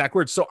was my exact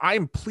words. So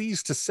I'm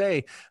pleased to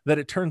say that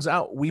it turns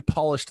out we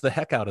polished the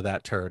heck out of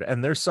that turd.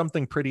 And there's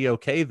something pretty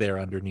okay there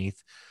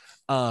underneath.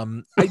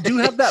 I do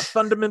have that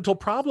fundamental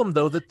problem,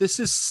 though, that this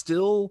is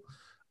still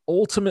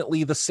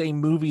ultimately the same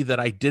movie that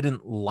I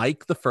didn't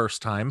like the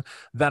first time.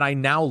 That I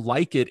now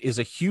like it is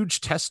a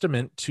huge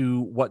testament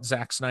to what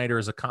Zack Snyder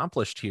has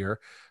accomplished here.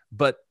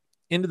 But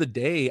end of the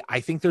day,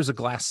 I think there's a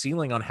glass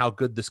ceiling on how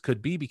good this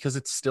could be because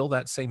it's still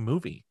that same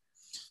movie.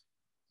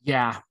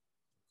 Yeah.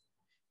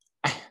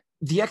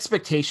 The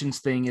expectations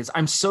thing is,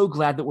 I'm so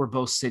glad that we're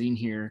both sitting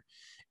here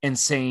and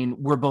saying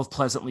we're both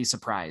pleasantly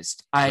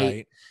surprised.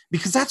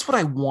 Because that's what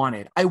I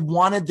wanted. I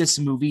wanted this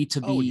movie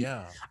to be,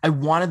 I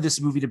wanted this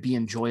movie to be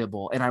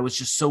enjoyable. And I was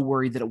just so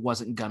worried that it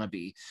wasn't gonna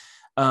be.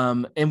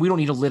 And we don't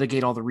need to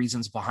litigate all the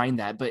reasons behind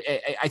that, but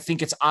I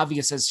think it's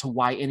obvious as to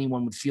why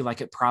anyone would feel like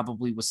it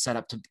probably was set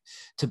up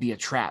to be a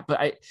trap.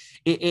 But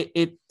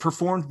it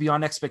performed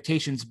beyond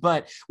expectations,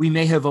 but we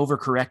may have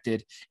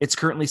overcorrected. It's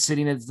currently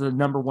sitting as the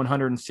number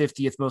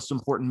 150th most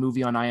important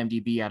movie on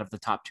IMDb out of the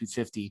top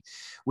 250,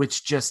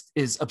 which just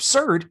is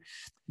absurd.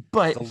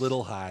 But it's a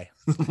little high.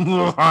 A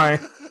little high.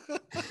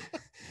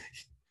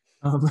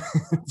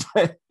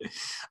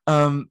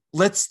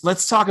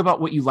 Let's talk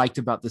about what you liked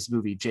about this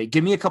movie, Jay.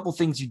 Give me a couple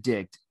things you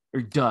digged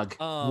or dug.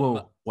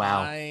 Whoa,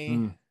 wow.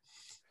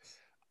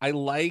 I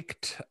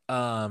liked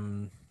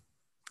the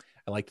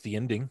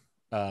ending.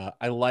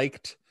 I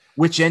liked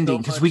which ending,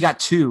 because we got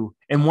 2,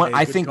 and one.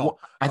 I think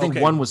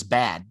one was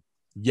bad.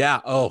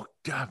 Yeah. Oh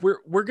God,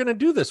 we're gonna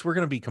do this. We're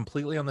gonna be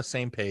completely on the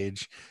same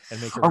page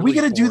and make. Are we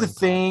gonna do the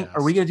thing?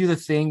 Are we gonna do the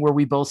thing where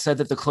we both said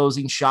that the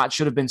closing shot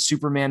should have been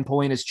Superman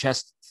pulling his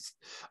chest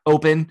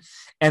open,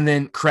 and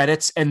then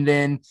credits, and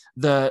then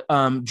the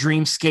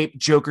dreamscape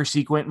Joker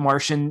sequence,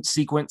 Martian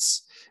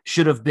sequence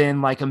should have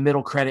been like a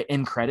middle credit,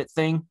 end credit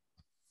thing?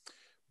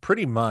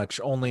 Pretty much.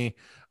 Only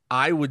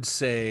I would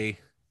say,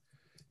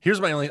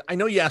 here's my only. I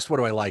know you asked what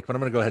do I like, but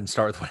I'm gonna go ahead and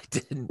start with what I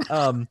didn't.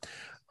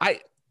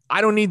 I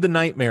don't need the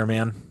nightmare,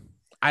 man.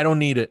 I don't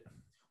need it.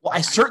 Well,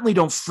 I certainly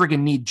don't friggin'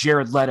 need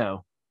Jared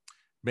Leto.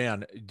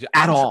 Man,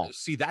 at all.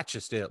 See, that's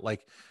just it.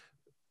 Like,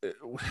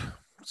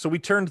 so we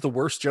turned the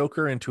worst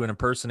Joker into an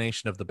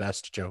impersonation of the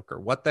best Joker.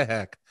 What the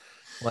heck?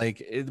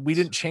 Like, we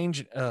didn't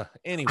change.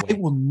 Anyway,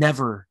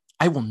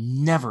 I will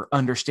never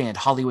understand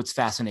Hollywood's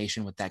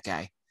fascination with that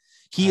guy.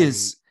 He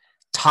is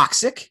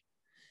toxic.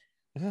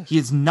 He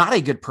is not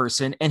a good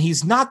person, and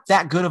he's not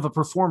that good of a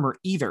performer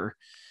either.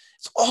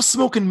 It's all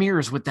smoke and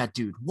mirrors with that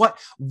dude. What?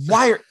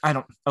 Why? I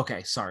don't.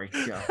 Okay, sorry.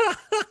 Go.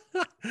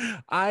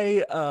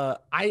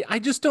 I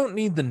just don't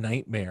need the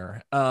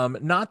nightmare.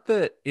 Not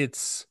that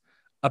it's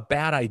a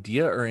bad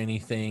idea or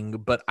anything,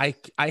 but I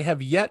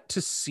have yet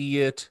to see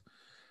it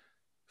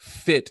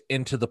fit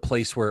into the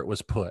place where it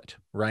was put,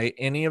 right?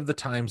 Any of the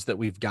times that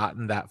we've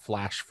gotten that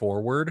flash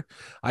forward,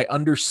 I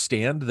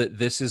understand that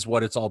this is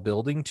what it's all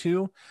building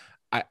to.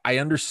 I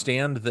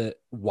understand that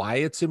why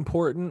it's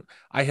important.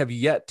 I have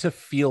yet to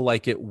feel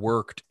like it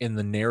worked in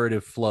the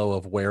narrative flow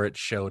of where it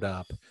showed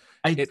up.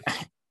 I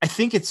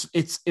think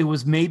it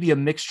was maybe a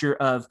mixture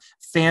of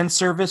fan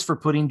service for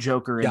putting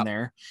Joker in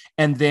there,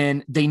 and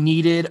then they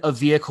needed a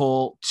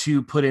vehicle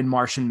to put in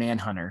Martian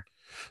Manhunter.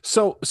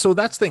 So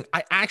that's the thing.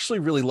 I actually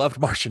really loved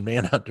Martian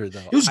Manhunter,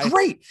 though. It was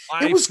great.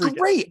 It was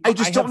great. I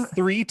have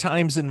 3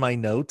 times in my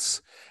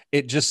notes.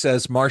 It just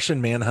says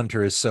Martian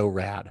Manhunter is so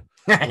rad.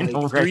 I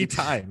know, right? 3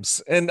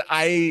 times, and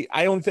I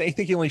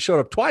think he only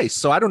showed up twice,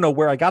 so I don't know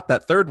where I got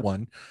that third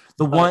one.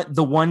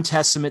 The one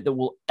testament that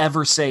we'll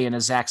ever say in a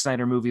Zack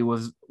Snyder movie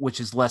was, which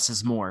is less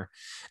is more.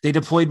 They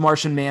deployed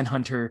Martian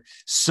Manhunter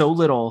so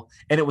little,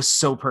 and it was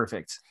so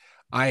perfect.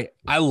 I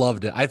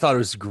loved it. I thought it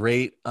was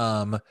great.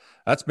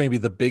 That's maybe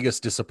the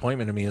biggest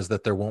disappointment to me, is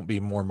that there won't be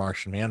more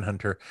Martian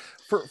Manhunter.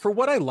 For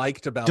what I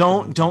liked about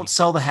don't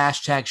sell the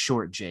hashtag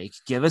short, Jake.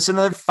 Give us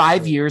another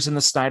 5 years, and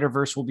the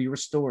Snyderverse will be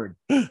restored.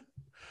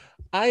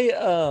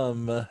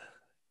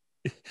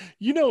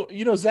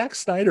 Zack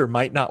Snyder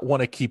might not want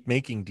to keep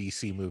making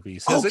DC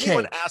movies. Has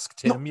anyone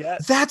asked him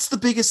yet? That's the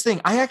biggest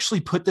thing. I actually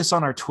put this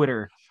on our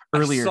Twitter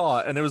earlier. I saw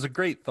it, and it was a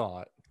great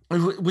thought.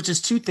 Which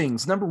is 2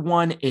 things. Number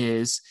one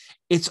is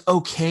it's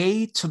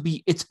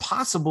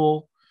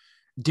possible,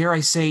 dare I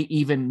say,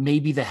 even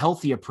maybe the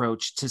healthy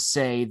approach to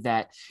say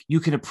that you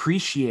can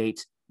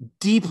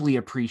deeply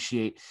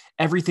appreciate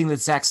everything that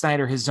Zack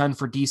Snyder has done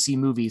for DC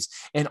movies,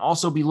 and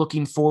also be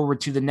looking forward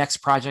to the next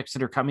projects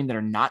that are coming that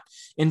are not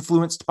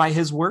influenced by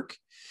his work.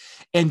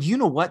 And you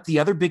know what? The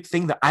other big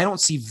thing that I don't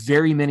see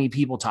very many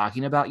people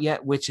talking about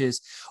yet, which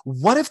is,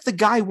 what if the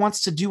guy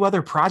wants to do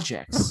other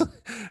projects?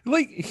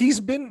 Like,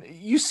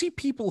 you see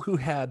people who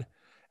had,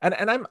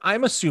 and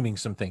I'm assuming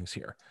some things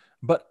here,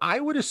 but I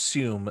would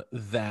assume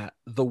that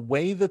the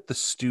way that the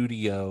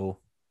studio,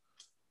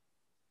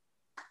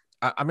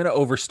 I'm going to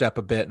overstep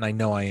a bit, and I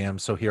know I am,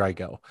 so here I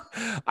go.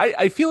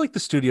 I feel like the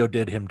studio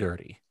did him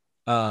dirty.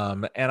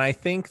 And I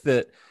think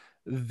that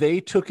they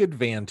took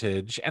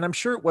advantage, and I'm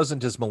sure it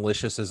wasn't as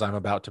malicious as I'm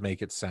about to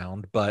make it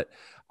sound, but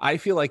I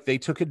feel like they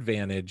took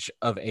advantage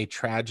of a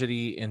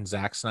tragedy in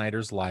Zack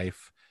Snyder's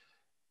life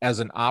as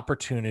an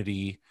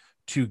opportunity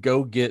to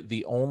go get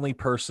the only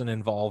person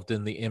involved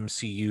in the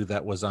MCU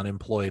that was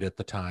unemployed at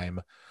the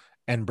time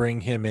and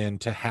bring him in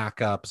to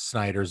hack up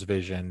Snyder's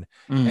vision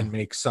and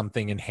make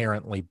something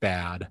inherently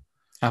bad.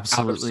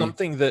 Absolutely. Out of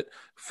something that,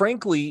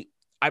 frankly,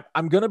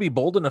 I'm going to be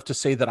bold enough to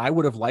say that I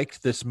would have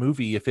liked this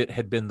movie if it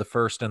had been the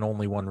first and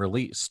only one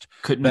released.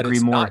 Couldn't agree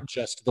more. Not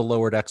just the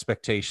lowered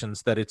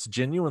expectations, that it's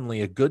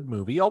genuinely a good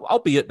movie,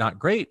 albeit not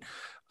great.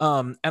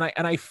 And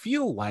I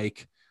feel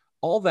like,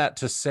 all that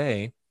to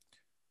say,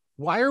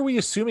 why are we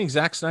assuming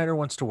Zack Snyder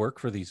wants to work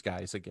for these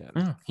guys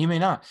again? He may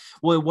not.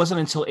 Well, it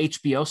wasn't until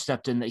HBO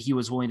stepped in that he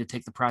was willing to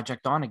take the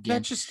project on again.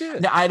 That's just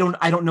it. I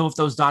don't know if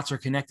those dots are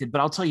connected, but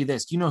I'll tell you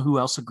this. Do you know who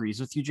else agrees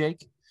with you,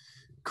 Jake?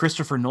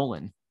 Christopher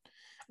Nolan.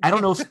 I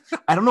don't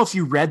know if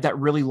you read that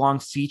really long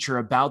feature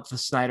about the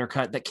Snyder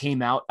Cut that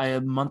came out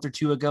a month or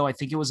 2 ago. I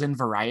think it was in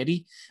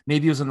Variety.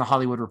 Maybe it was in the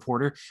Hollywood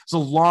Reporter. It's a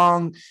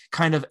long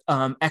kind of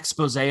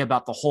expose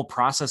about the whole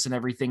process and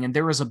everything. And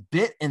there was a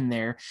bit in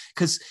there,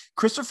 because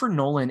Christopher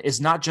Nolan is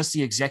not just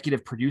the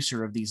executive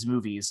producer of these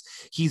movies.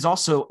 He's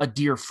also a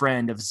dear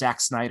friend of Zack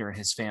Snyder and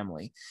his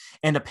family.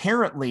 And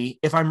apparently,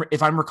 if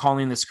I'm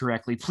recalling this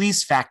correctly,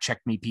 please fact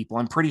check me, people.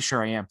 I'm pretty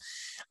sure I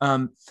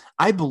am.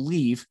 I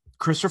believe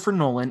Christopher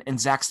Nolan and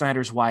Zack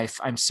Snyder's wife,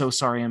 I'm so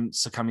sorry I'm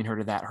succumbing her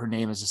to that. Her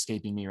name is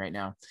escaping me right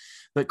now.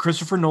 But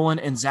Christopher Nolan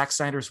and Zack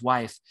Snyder's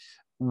wife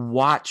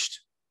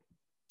watched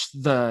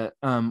the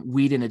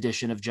Whedon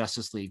edition of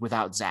Justice League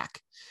without Zack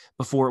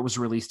before it was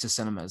released to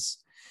cinemas.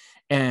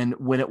 And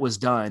when it was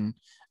done,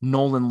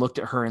 Nolan looked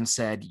at her and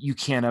said, "You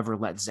can't ever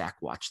let Zack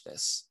watch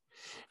this."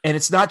 And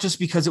it's not just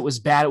because it was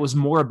bad. It was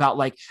more about,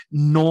 like,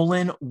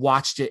 Nolan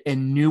watched it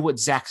and knew what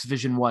Zack's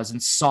vision was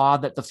and saw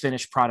that the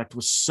finished product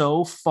was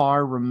so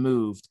far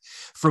removed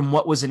from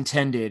what was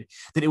intended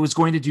that it was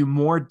going to do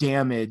more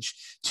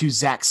damage to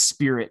Zack's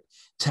spirit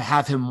to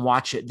have him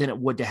watch it than it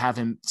would to have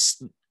him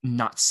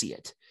not see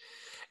it.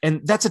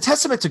 And that's a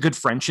testament to good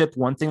friendship.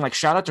 One thing, like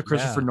shout out to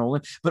Christopher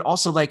Nolan, but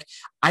also like,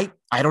 I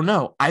don't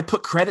know. I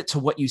put credit to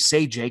what you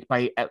say, Jake,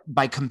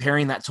 by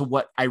comparing that to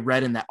what I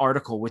read in that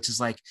article, which is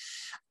like,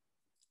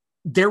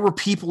 there were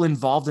people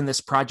involved in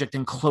this project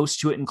and close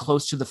to it and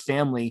close to the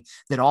family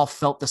that all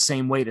felt the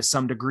same way to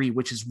some degree,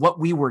 which is what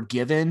we were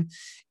given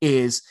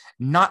is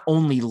not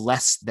only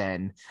less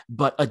than,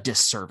 but a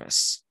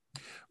disservice.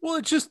 Well,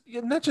 it's just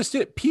not just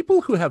it. People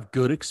who have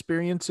good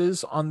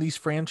experiences on these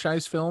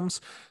franchise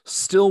films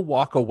still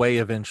walk away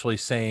eventually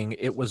saying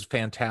it was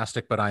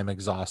fantastic, but I'm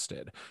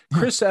exhausted.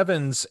 Chris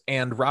Evans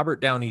and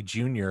Robert Downey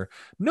Jr.,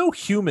 no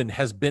human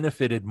has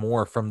benefited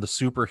more from the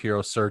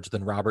superhero surge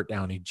than Robert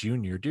Downey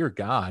Jr. Dear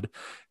God,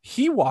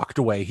 he walked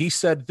away. He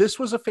said, this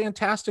was a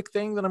fantastic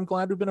thing that I'm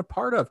glad to have been a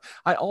part of.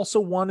 I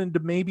also wanted to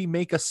maybe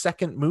make a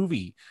second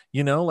movie,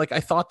 like I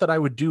thought that I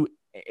would do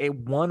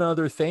one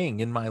other thing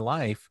in my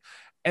life.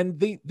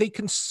 And they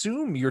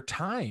consume your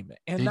time,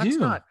 and that's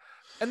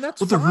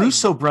the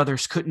Russo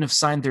brothers couldn't have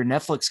signed their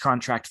Netflix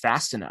contract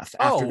fast enough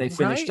after they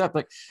finished up.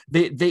 Like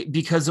they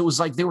because it was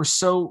like they were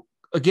so,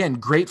 again,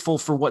 grateful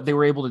for what they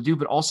were able to do,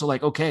 but also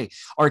like, okay,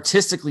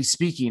 artistically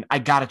speaking, I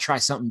got to try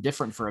something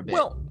different for a bit.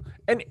 Well,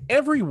 and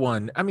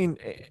everyone, I mean,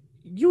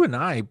 you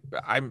and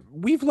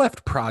we've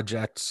left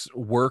projects,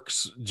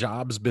 works,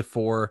 jobs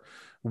before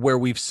where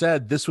we've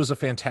said this was a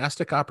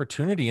fantastic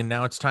opportunity and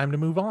now it's time to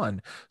move on.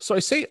 So I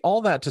say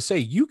all that to say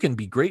you can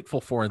be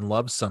grateful for and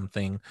love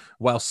something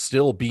while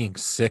still being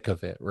sick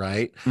of it,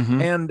 right?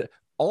 Mm-hmm. And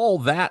all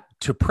that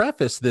to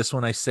preface this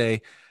when I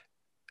say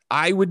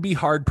I would be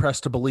hard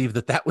pressed to believe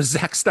that was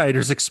Zack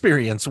Snyder's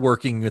experience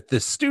working with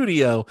this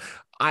studio.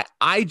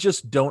 I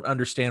just don't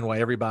understand why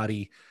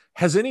everybody...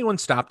 Has anyone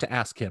stopped to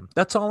ask him?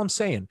 That's all I'm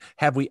saying.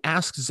 Have we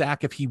asked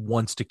Zack if he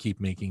wants to keep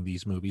making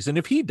these movies? And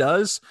if he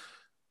does,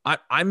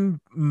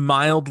 I'm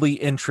mildly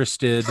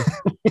interested.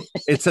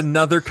 It's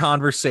another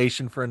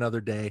conversation for another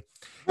day.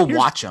 We'll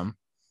watch them.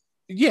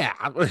 Yeah,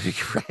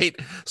 right.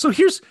 So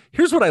here's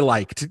what I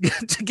liked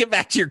to get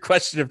back to your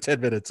question of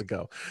 10 minutes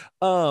ago.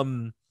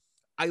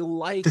 I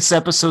like this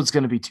episode's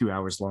going to be 2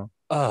 hours long.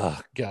 Oh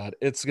God,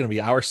 it's going to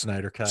be our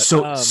Snyder cut.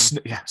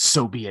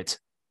 So be it.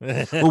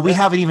 Well, we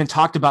haven't even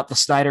talked about the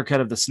Snyder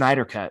cut of the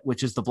Snyder cut,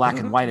 which is the black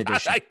and white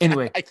edition.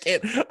 Anyway, I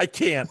can't.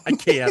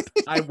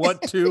 I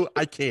want to.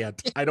 I can't.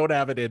 I don't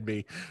have it in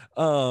me.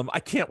 I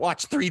can't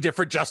watch 3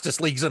 different Justice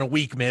Leagues in a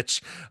week,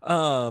 Mitch.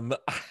 I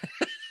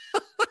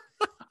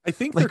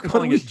think they're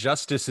calling it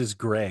Justice is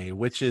Gray,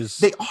 which is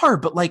they are,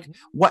 but like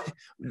what?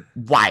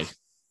 Why?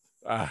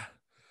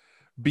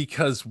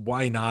 Because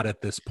why not at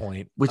this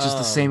point? Which is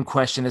the same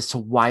question as to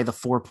why the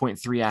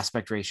 4.3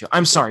 aspect ratio.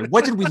 I'm sorry.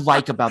 What did we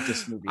like about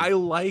this movie? I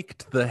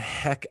liked the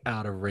heck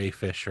out of Ray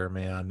Fisher,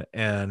 man.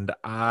 And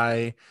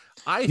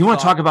you want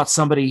to talk about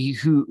somebody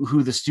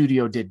who the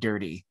studio did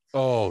dirty.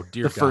 Oh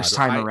dear God. First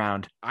time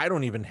around. I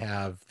don't even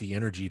have the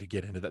energy to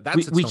get into that.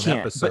 That's its own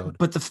episode.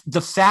 But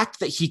the fact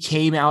that he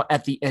came out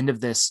at the end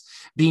of this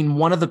being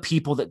one of the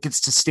people that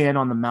gets to stand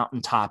on the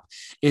mountaintop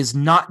is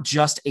not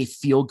just a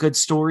feel-good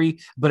story,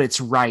 but it's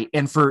right.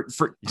 And for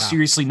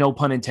seriously, no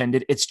pun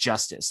intended, it's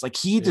justice. Like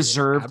he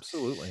deserved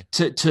absolutely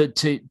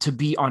to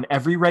be on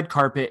every red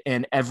carpet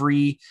and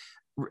every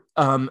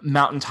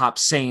mountaintop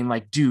saying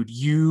like, dude,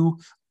 you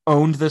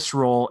owned this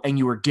role and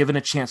you were given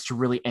a chance to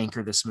really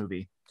anchor this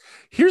movie.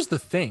 Here's the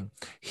thing.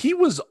 He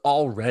was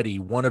already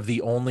one of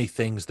the only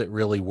things that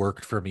really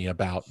worked for me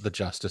about the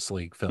Justice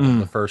League film,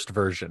 the first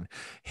version.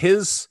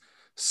 His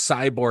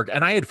cyborg,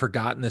 and I had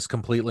forgotten this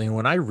completely. And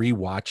when I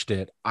rewatched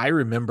it, I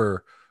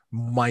remember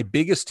my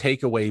biggest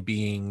takeaway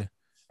being,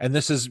 and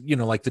this is,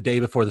 like the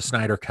day before the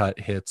Snyder cut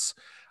hits,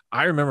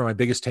 I remember my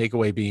biggest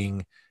takeaway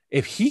being,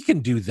 if he can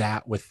do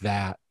that with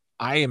that,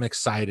 I am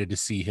excited to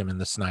see him in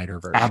the Snyder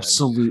version.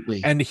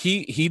 Absolutely. And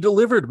he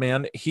delivered,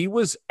 man. He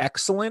was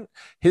excellent.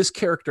 His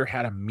character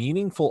had a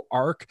meaningful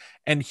arc.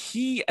 And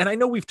I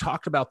know we've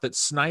talked about that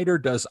Snyder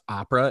does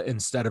opera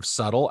instead of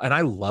subtle. And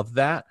I love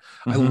that.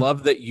 I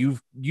love that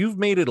you've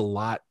made it a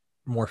lot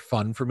more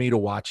fun for me to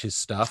watch his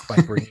stuff by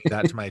bringing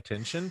that to my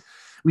attention.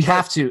 We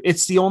have to.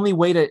 It's the only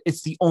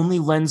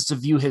lens to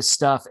view his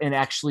stuff and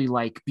actually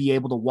like be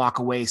able to walk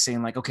away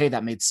saying like, okay,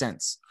 that made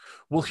sense.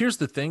 Well, here's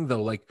the thing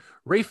though, like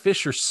Ray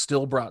Fisher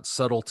still brought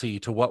subtlety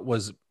to what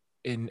was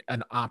in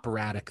an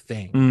operatic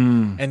thing.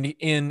 And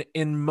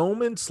in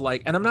moments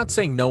like, and I'm not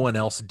saying no one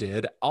else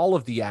did, all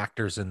of the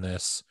actors in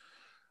this,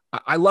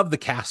 I love the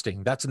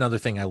casting. That's another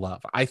thing I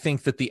love. I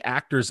think that the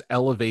actors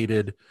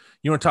elevated,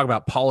 you want to talk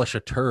about polish a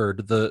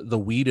turd, the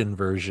Whedon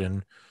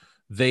version.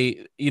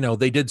 They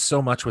did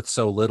so much with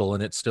so little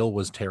and it still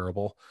was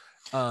terrible.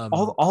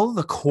 All of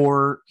the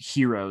core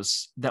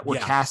heroes that were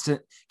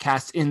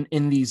cast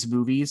in these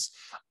movies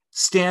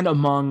stand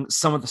among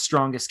some of the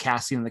strongest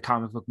casting in the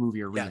comic book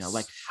movie arena. Yes.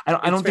 Like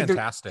I don't think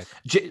fantastic.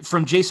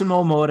 From Jason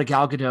Momoa to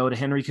Gal Gadot to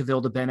Henry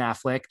Cavill to Ben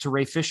Affleck to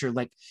Ray Fisher.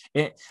 Like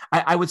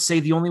I would say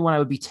the only one I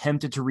would be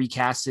tempted to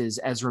recast is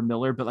Ezra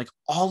Miller, but like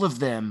all of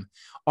them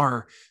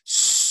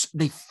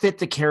they fit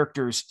the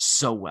characters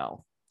so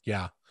well.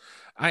 Yeah.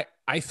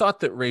 I thought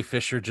that Ray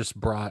Fisher just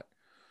brought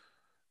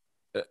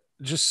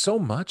just so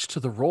much to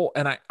the role.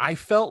 And I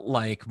felt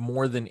like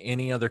more than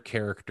any other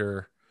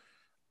character,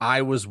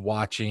 I was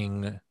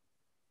watching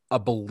a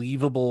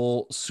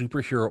believable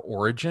superhero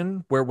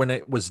origin where when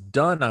it was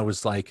done, I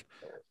was like,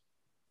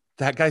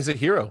 that guy's a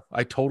hero.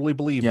 I totally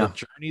believe the Yeah.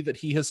 journey that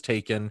he has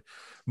taken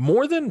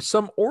more than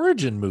some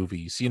origin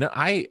movies. You know,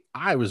 I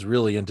was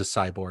really into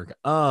Cyborg.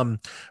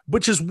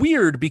 Which is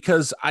weird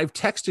because I've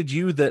texted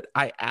you that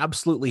I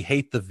absolutely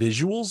hate the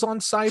visuals on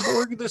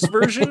Cyborg this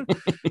version.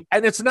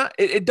 And it's not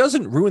it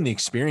doesn't ruin the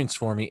experience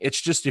for me.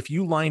 It's just if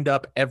you lined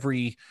up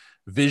every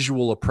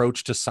visual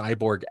approach to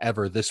Cyborg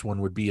ever, this one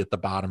would be at the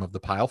bottom of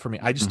the pile for me.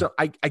 I just don't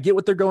I get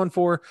what they're going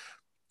for.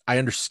 I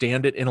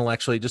understand it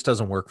intellectually. It just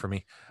doesn't work for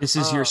me. This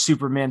is your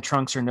Superman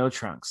trunks or no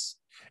trunks.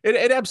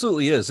 It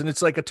absolutely is. And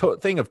it's like a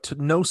thing of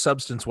no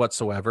substance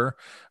whatsoever.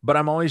 But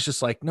I'm always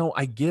just like, no,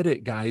 I get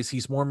it, guys.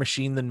 He's more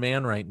machine than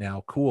man right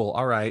now. Cool.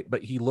 All right.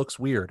 But he looks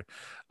weird.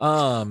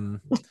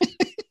 Um,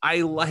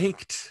 I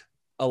liked,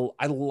 I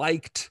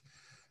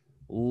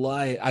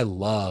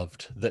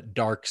loved that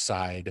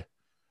Darkseid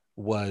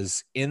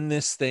was in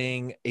this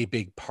thing, a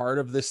big part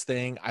of this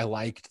thing. I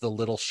liked the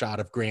little shot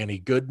of Granny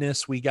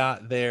Goodness we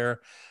got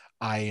there.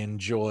 I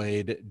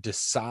enjoyed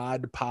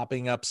Desaad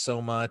popping up so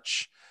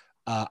much.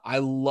 I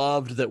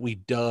loved that we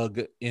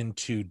dug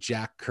into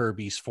Jack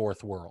Kirby's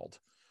Fourth World.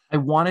 I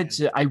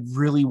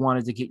really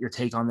wanted to get your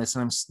take on this.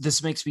 And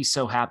this makes me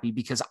so happy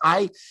because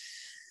I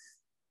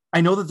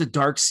know that the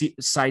dark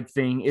side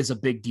thing is a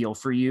big deal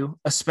for you,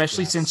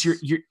 especially since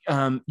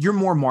you're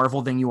more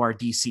Marvel than you are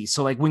DC.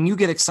 So like when you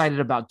get excited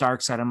about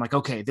Darkseid, I'm like,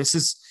 okay, this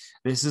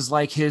is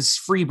like his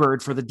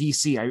Freebird for the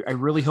DC. I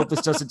really hope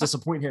this doesn't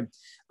disappoint him.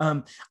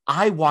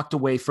 I walked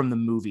away from the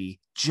movie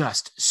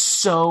just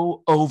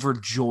so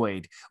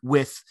overjoyed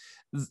with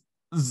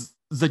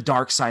the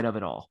dark side of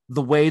it all,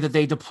 the way that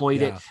they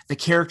deployed it, the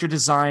character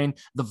design,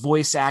 the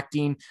voice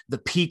acting, the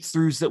peek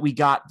throughs that we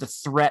got, the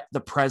threat,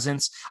 the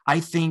presence. I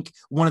think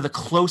one of the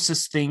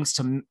closest things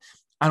to,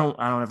 I don't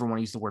ever want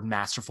to use the word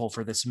masterful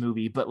for this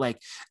movie, but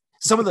like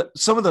some of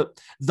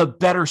the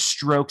better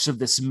strokes of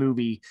this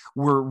movie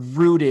were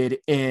rooted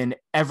in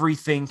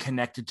everything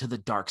connected to the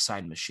dark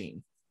side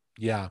machine.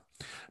 Yeah,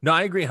 no,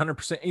 I agree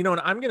 100%. You know,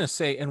 and I'm going to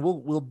say, and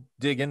we'll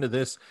dig into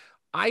this.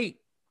 I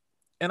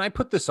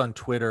put this on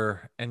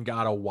Twitter and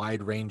got a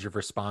wide range of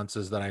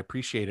responses that I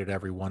appreciated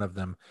every one of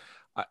them.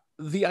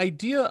 The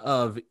idea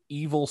of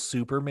evil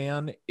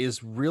Superman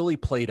is really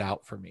played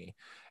out for me.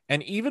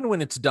 And even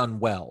when it's done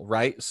well,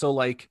 right? So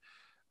like,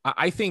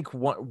 I think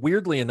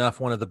weirdly enough,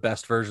 one of the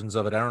best versions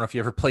of it, I don't know if you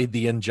ever played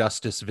the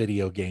Injustice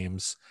video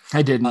games.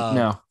 I didn't,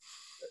 no.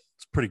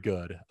 It's pretty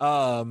good.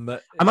 I'm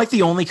like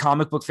the only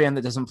comic book fan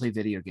that doesn't play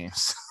video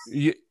games.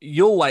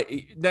 You'll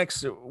like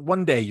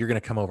one day you're going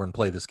to come over and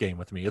play this game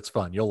with me. It's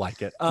fun. You'll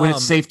like it. When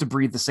it's safe to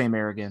breathe the same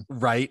air again.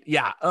 Right.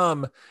 Yeah.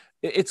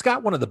 It's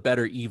got one of the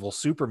better evil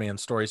Superman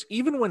stories.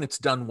 Even when it's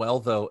done well,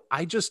 though,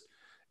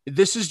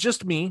 this is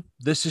just me.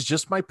 This is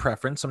just my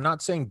preference. I'm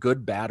not saying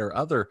good, bad, or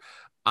other.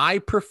 I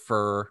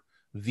prefer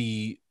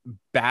the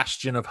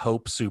Bastion of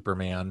Hope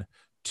Superman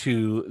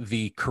to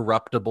the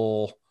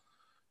corruptible,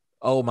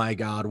 oh my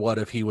God, what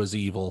if he was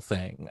evil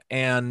thing.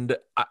 And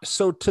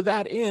so to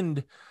that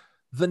end,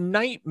 the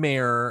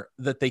nightmare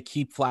that they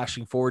keep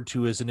flashing forward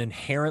to is an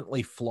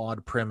inherently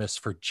flawed premise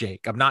for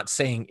Jake. I'm not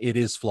saying it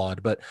is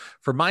flawed, but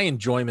for my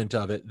enjoyment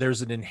of it,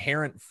 there's an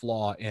inherent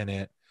flaw in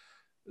it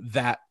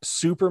that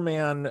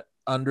Superman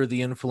under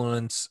the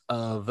influence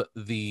of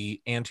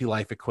the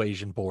anti-life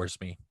equation bores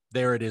me.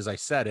 There it is. I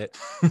said it.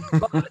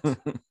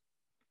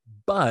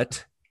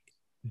 But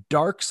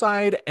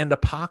Darkseid and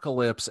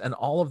Apocalypse and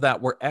all of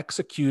that were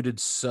executed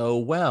so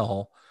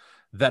well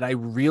that I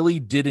really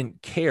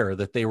didn't care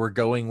that they were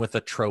going with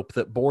a trope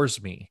that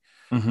bores me.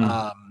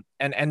 Mm-hmm.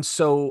 And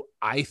so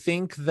I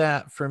think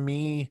that for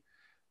me,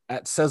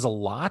 it says a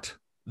lot.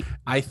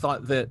 I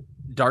thought that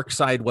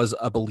Darkseid was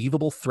a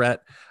believable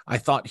threat. I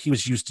thought he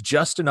was used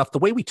just enough. The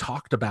way we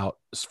talked about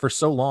for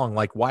so long,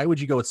 like, why would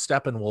you go with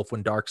Steppenwolf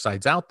when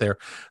Darkseid's out there?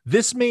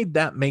 This made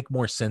that make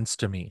more sense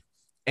to me.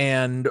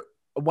 And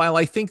while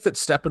I think that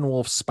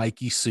Steppenwolf's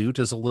spiky suit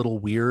is a little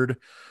weird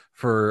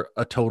for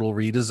a total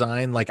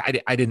redesign, like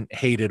I didn't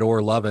hate it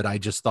or love it. I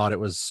just thought it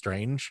was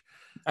strange.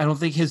 I don't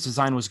think his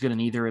design was good in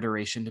either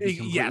iteration, to be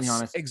completely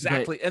honest.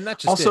 Exactly. But and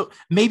that's also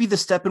maybe the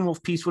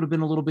Steppenwolf piece would have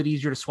been a little bit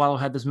easier to swallow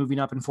had this movie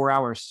not been 4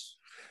 hours.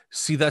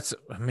 See, that's,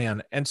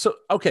 man. And so,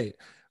 okay,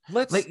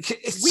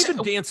 we've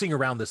been dancing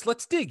around this.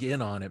 Let's dig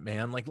in on it,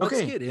 man. Like, let's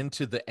get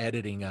into the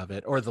editing of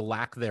it, or the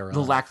lack thereof.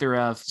 The lack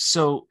thereof.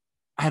 So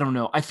I don't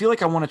know. I feel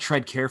like I want to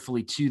tread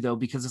carefully too, though,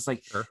 because it's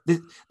like,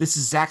 this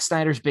is Zack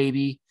Snyder's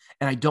baby.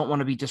 And I don't want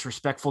to be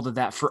disrespectful to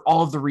that for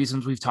all of the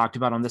reasons we've talked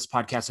about on this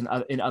podcast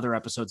and in other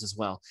episodes as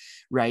well.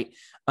 Right.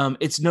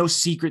 It's no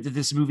secret that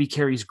this movie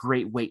carries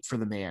great weight for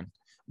the man.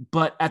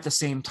 But at the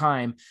same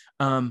time,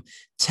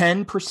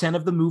 10%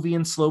 of the movie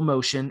in slow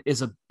motion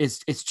is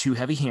too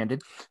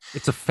heavy-handed.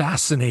 It's a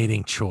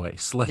fascinating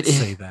choice. Let's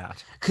say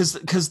that.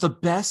 Because the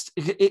best,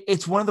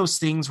 it's one of those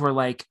things where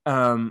like,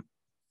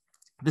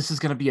 this is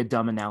going to be a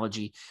dumb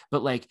analogy,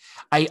 but like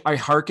I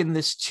hearken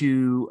this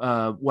to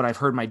what I've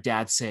heard my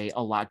dad say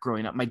a lot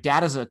growing up. My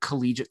dad is a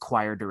collegiate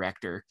choir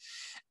director.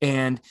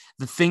 And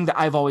the thing that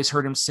I've always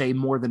heard him say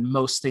more than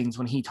most things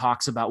when he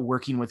talks about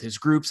working with his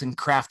groups and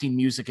crafting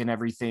music and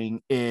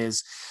everything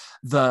is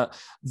the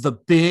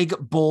big,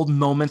 bold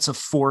moments of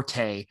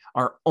forte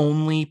are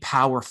only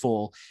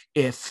powerful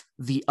if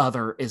the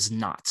other is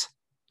not.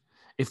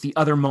 If the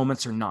other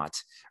moments are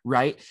not,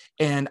 right?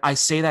 And I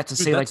say that to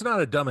say that's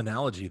not a dumb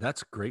analogy.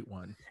 That's a great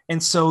one.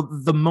 And so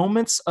the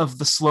moments of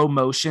the slow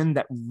motion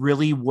that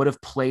really would have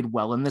played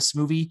well in this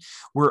movie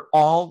were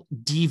all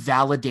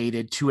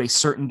devalidated to a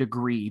certain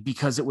degree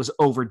because it was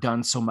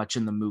overdone so much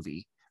in the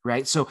movie.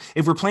 Right. So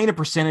if we're playing a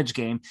percentage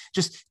game,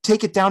 just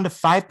take it down to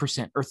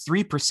 5% or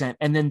 3%.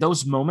 And then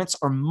those moments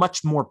are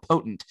much more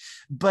potent.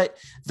 But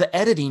the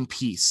editing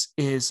piece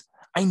is,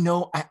 I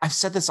know I've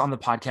said this on the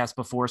podcast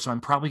before, so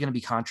I'm probably going to be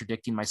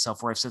contradicting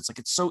myself where I've said it's like,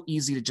 it's so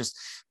easy to just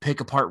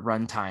pick apart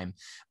runtime,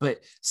 but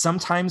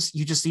sometimes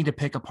you just need to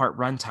pick apart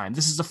runtime.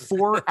 This is a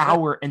 4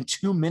 hour and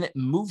 2 minute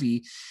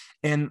movie.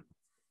 And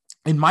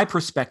in my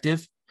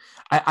perspective,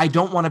 I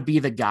don't want to be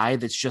the guy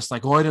that's just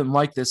like, oh, I didn't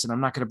like this and I'm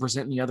not going to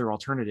present any other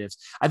alternatives.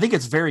 I think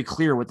it's very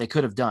clear what they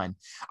could have done.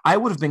 I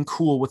would have been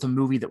cool with a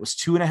movie that was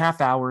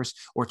 2.5 hours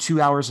or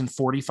 2 hours and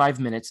 45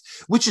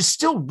 minutes, which is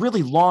still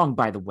really long,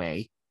 by the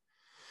way.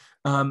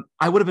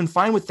 I would have been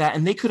fine with that.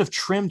 And they could have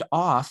trimmed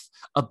off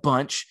a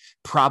bunch,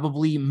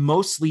 probably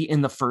mostly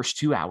in the first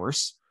 2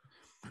 hours,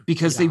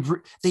 because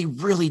they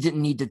really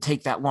didn't need to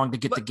take that long to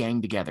get the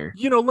gang together.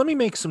 Let me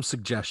make some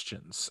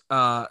suggestions.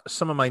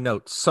 Some of my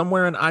notes.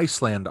 Somewhere in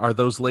Iceland, are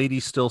those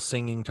ladies still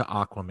singing to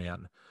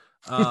Aquaman?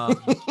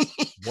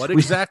 What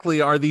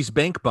exactly are these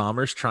bank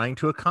bombers trying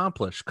to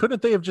accomplish?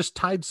 Couldn't they have just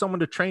tied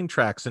someone to train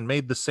tracks and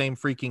made the same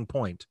freaking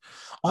point?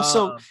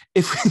 Also,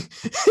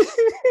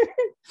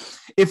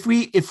 if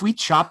we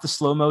chop the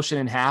slow motion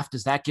in half,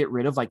 does that get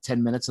rid of like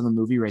 10 minutes of the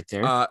movie right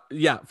there?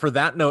 Yeah. For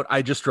that note,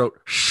 I just wrote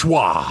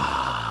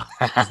schwa.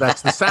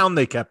 That's the sound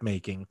they kept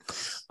making.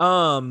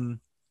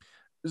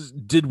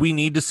 Did we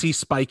need to see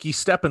Spiky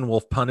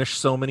Steppenwolf punish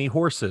so many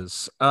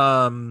horses?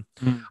 I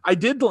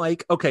did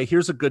okay,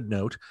 here's a good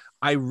note.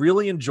 I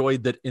really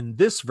enjoyed that in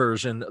this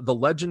version, the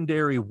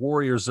legendary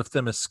warriors of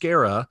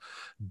Themyscira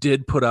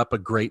did put up a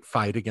great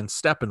fight against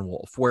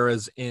Steppenwolf,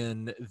 whereas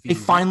in they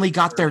finally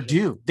got their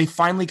due. They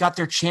finally got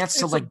their chance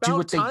to do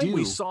what they do.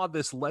 We saw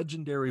this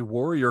legendary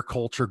warrior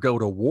culture go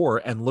to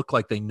war and look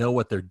like they know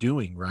what they're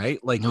doing,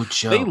 right? Like, no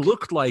joke. They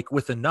looked like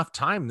with enough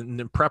time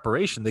in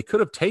preparation, they could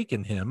have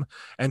taken him,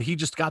 and he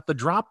just got the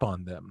drop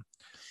on them.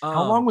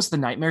 How long was the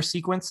nightmare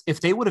sequence? If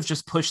they would have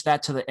just pushed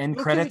that to the end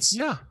credits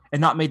and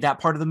not made that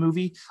part of the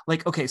movie,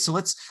 so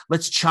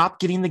let's chop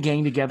getting the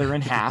gang together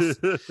in half.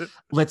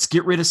 Let's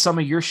get rid of some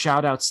of your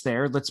shout outs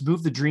there. Let's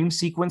move the dream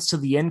sequence to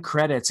the end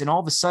credits. And all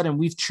of a sudden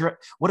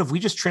what have we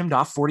just trimmed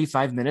off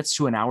 45 minutes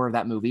to an hour of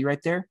that movie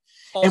right there?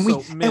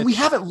 Also, and we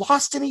haven't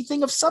lost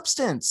anything of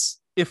substance.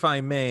 If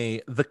I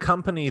may, the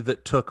company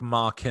that took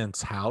Ma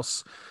Kent's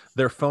house,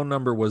 their phone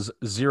number was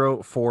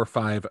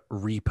 045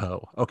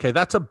 Repo. Okay,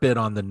 that's a bit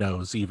on the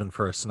nose, even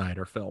for a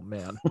Snyder film,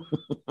 man.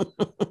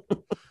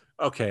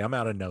 Okay, I'm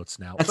out of notes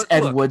now. That's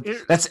Ed Wood.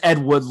 That's Ed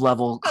Wood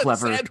level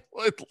clever. Ed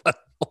Wood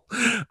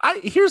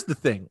level. Here's the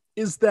thing: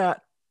 is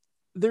that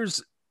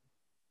there's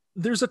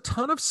a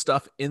ton of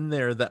stuff in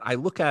there that I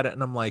look at it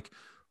and I'm like,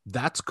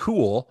 that's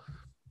cool.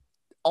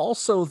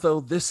 Also, though,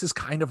 this is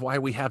kind of why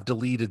we have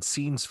deleted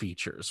scenes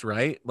features,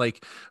 right?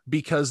 Like,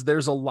 because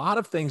there's a lot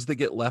of things that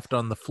get left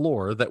on the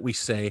floor that we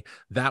say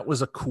that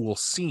was a cool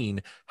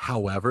scene.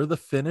 However, the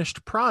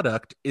finished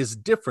product is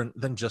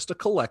different than just a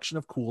collection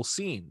of cool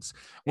scenes.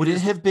 Would it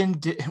have been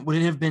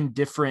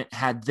different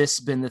had this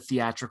been the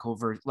theatrical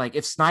version? Like,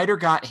 if Snyder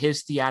got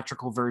his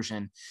theatrical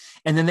version,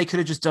 and then they could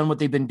have just done what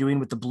they've been doing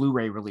with the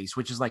Blu-ray release,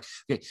 which is like,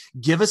 okay,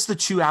 give us the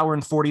 2 hour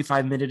and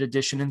 45 minute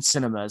edition in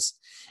cinemas,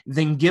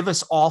 then give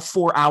us all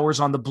 4 hours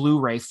on the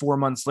Blu-ray 4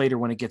 months later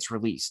when it gets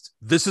released.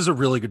 This is a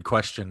really good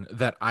question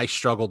that I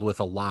struggled with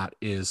a lot,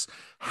 is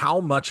how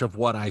much of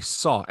what I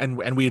saw,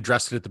 and we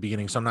addressed it at the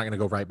beginning, so I'm not going to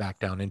go right back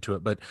down into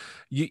it, but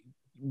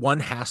one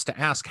has to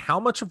ask how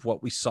much of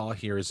what we saw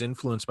here is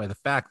influenced by the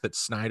fact that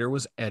Snyder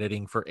was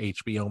editing for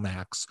HBO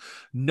Max,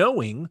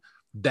 knowing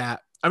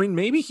that, I mean,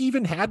 maybe he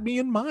even had me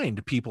in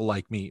mind, people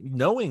like me,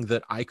 knowing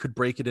that I could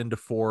break it into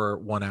 4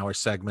 1 hour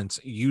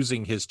segments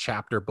using his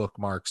chapter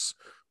bookmarks.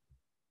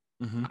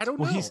 Mm-hmm. I don't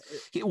know.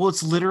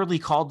 It's literally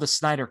called the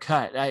Snyder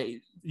Cut.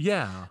 I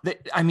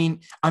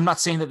mean, I'm not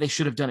saying that they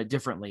should have done it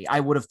differently. I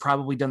would have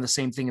probably done the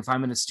same thing if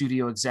I'm in a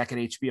studio exec at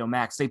HBO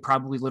Max. They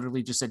probably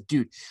literally just said,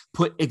 dude,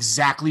 put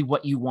exactly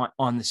what you want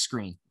on the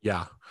screen.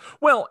 Yeah.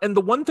 Well, and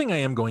the one thing I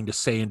am going to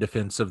say in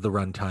defense of the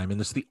runtime, and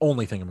this is the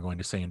only thing I'm going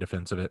to say in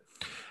defense of it,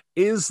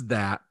 is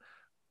that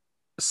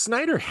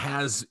Snyder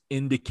has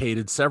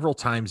indicated several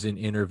times in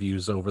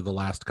interviews over the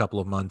last couple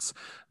of months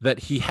that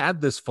he had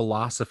this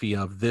philosophy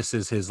of this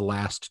is his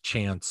last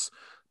chance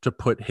to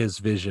put his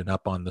vision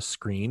up on the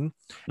screen,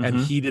 and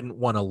he didn't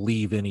want to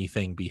leave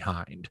anything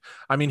behind.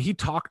 I mean, he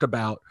talked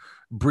about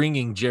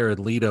bringing Jared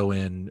Leto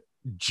in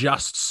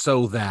just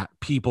so that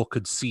people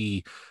could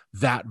see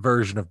that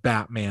version of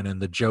Batman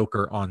and the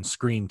Joker on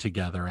screen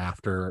together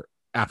after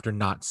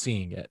not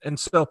seeing it. And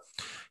so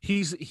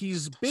he's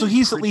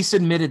at least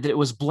admitted that it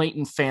was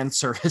blatant fan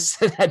service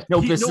that had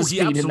no business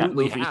being in that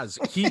movie. Has.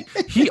 He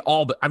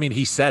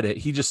he said it.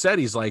 He just said,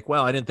 he's like,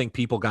 well, I didn't think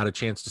people got a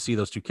chance to see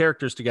those two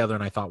characters together,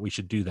 and I thought we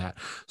should do that.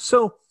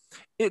 So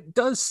it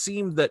does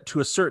seem that to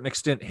a certain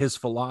extent his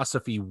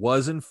philosophy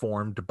was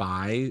informed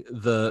by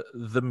the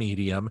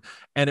medium,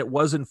 and it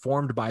was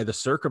informed by the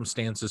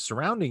circumstances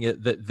surrounding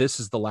it, that this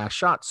is the last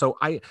shot. So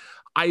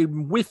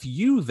I'm with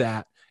you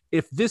that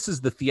if this is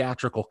the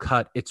theatrical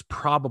cut, it's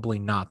probably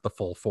not the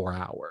full 4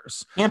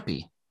 hours. Can't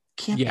be.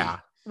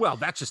 Well,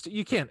 that's just,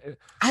 you can't.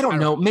 I don't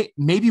know.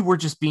 Maybe we're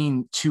just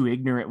being too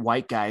ignorant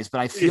white guys, but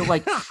I feel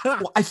like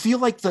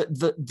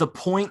the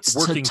points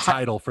working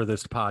title for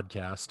this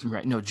podcast,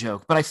 right? No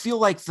joke. But I feel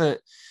like the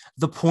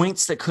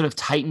points that could have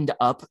tightened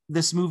up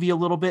this movie a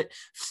little bit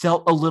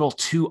felt a little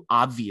too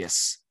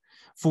obvious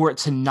for it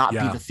to not be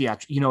the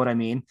theatrical. You know what I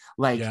mean?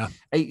 Like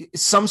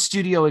some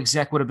studio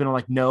exec would have been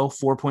like, no,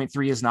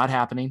 4.3 is not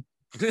happening.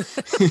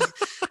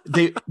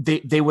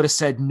 they would have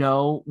said,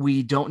 no,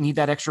 we don't need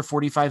that extra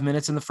 45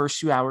 minutes in the first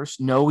 2 hours.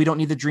 No, we don't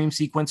need the dream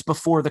sequence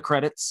before the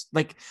credits.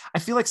 Like, I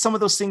feel like some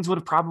of those things would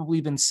have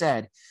probably been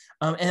said.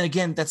 And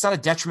again, that's not a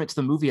detriment to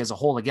the movie as a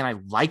whole. Again, I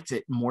liked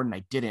it more than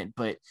I didn't,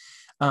 but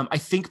I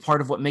think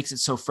part of what makes it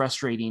so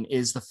frustrating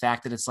is the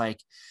fact that it's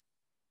like,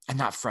 and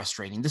not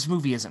frustrating. This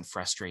movie isn't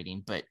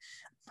frustrating, but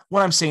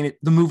what I'm saying,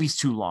 the movie's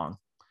too long.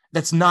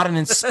 That's not an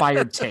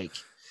inspired take.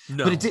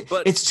 No,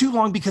 but it's too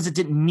long because it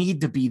didn't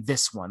need to be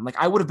this one. Like,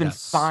 I would have been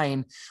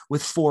fine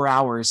with 4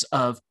 hours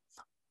of,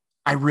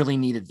 I really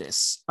needed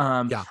this.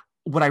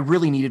 What I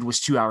really needed was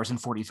 2 hours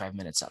and 45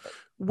 minutes of it.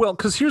 Well,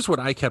 because here's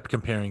what I kept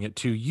comparing it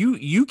to.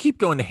 You keep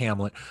going to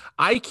Hamlet.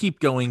 I keep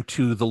going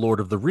to The Lord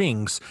of the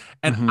Rings.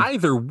 And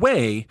either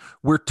way,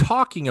 we're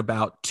talking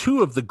about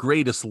two of the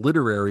greatest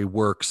literary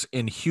works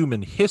in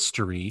human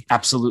history.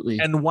 Absolutely.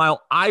 And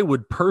while I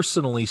would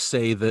personally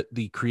say that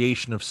the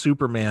creation of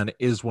Superman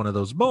is one of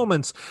those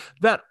moments,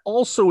 that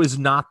also is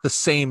not the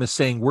same as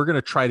saying we're going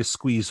to try to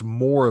squeeze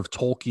more of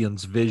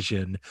Tolkien's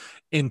vision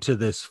into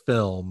this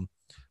film.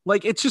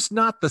 Like, it's just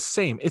not the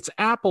same. It's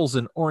apples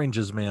and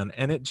oranges, man.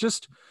 And it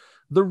just,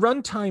 the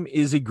runtime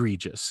is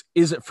egregious.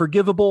 Is it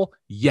forgivable?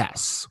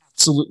 Yes.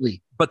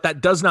 Absolutely. But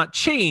that does not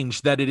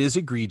change that it is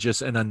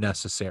egregious and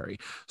unnecessary.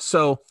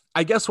 So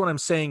I guess what I'm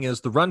saying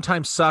is the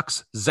runtime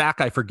sucks. Zack,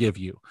 I forgive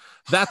you.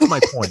 That's my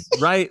point,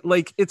 right?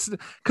 Like, it's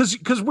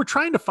because we're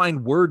trying to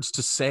find words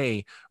to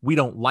say we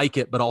don't like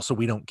it, but also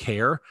we don't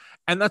care.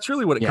 And that's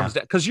really what it comes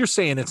to, because you're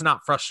saying it's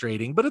not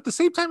frustrating, but at the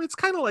same time, it's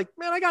kind of like,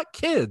 man, I got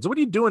kids. What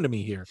are you doing to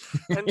me here?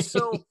 And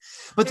so,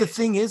 but the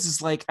thing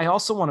is like, I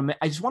just want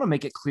to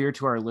make it clear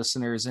to our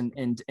listeners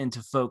and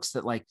to folks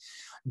that like,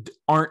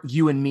 aren't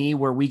you and me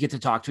where we get to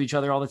talk to each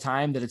other all the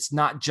time, that it's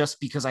not just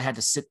because I had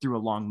to sit through a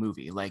long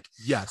movie. Like,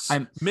 yes,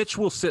 Mitch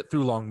will sit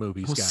through long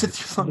movies,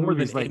 guys, more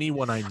than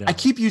anyone I know. I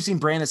keep using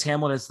Brandis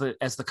Hamlet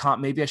as the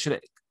comp. Maybe I should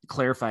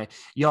clarify,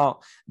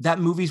 y'all, that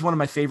movie's one of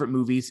my favorite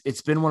movies.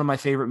 It's been one of my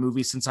favorite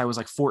movies since I was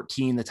like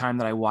 14, the time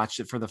that I watched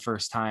it for the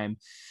first time.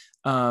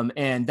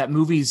 And that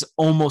movie's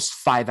almost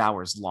 5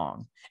 hours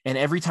long. And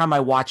every time I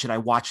watch it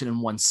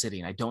in one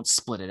sitting. I don't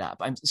split it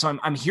up.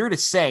 I'm here to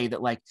say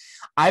that like,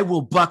 I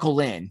will buckle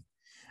in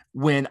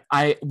when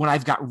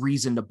I've got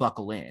reason to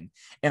buckle in.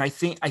 And I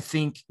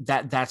think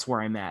that's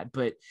where I'm at.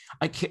 But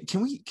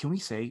can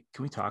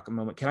we talk a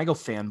moment? Can I go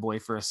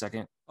fanboy for a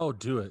second? Oh,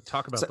 do it.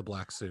 Talk about the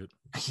black suit.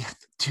 Yeah,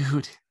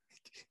 dude.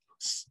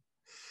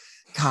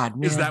 God,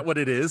 man. Is that what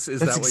it is?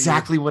 That's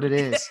exactly what it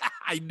is.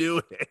 I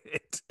knew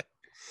it.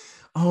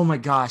 Oh my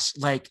gosh.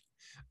 Like,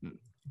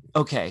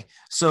 okay.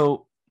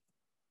 So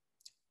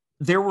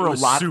there were a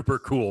lot super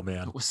cool,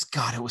 man. It was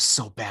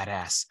so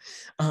badass.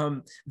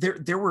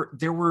 There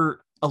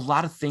were a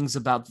lot of things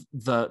about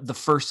the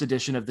first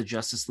edition of the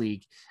Justice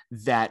League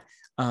that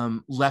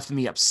left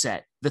me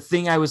upset. The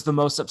thing I was the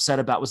most upset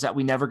about was that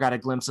we never got a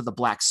glimpse of the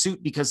black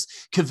suit because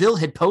Cavill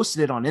had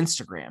posted it on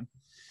Instagram.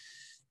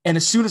 And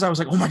as soon as I was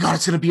like, oh my God,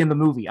 it's going to be in the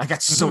movie, I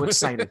got so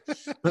excited.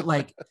 But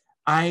like,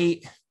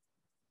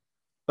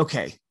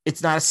 okay,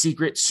 it's not a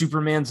secret.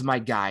 Superman's my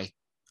guy.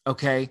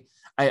 Okay.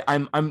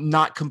 I'm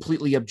not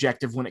completely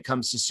objective when it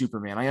comes to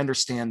Superman. I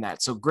understand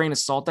that. So grain of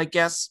salt, I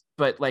guess.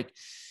 But like,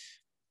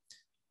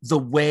 the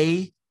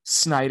way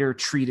Snyder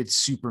treated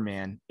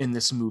Superman in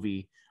this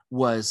movie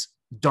was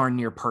darn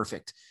near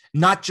perfect.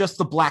 Not just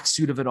the black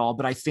suit of it all,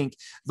 but I think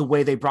the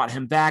way they brought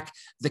him back,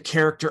 the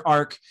character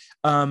arc,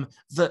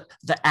 the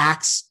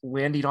axe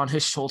landing on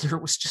his shoulder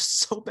was just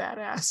so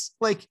badass.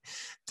 Like,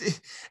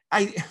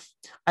 I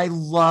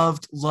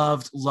loved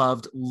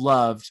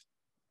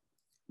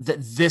that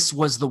this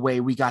was the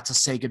way we got to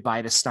say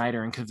goodbye to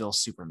Snyder and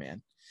Cavill's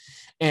Superman.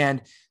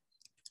 And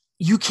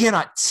you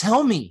cannot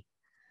tell me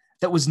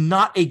that was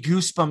not a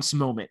Goosebumps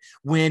moment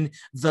when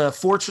the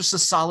Fortress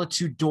of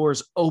Solitude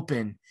doors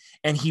open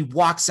and he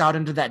walks out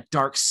into that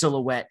dark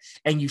silhouette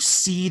and you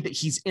see that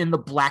he's in the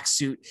black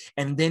suit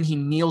and then he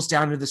kneels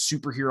down to the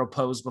superhero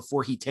pose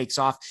before he takes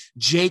off.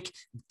 Jake,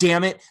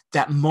 damn it,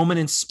 that moment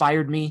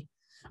inspired me.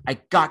 I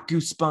got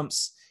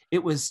goosebumps.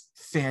 It was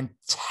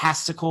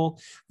fantastical.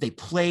 They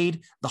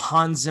played the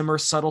Hans Zimmer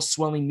subtle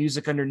swelling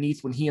music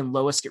underneath when he and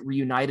Lois get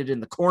reunited in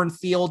the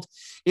cornfield.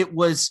 It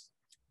was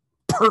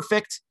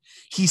perfect.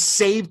 He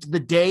saved the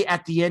day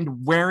at the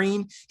end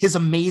wearing his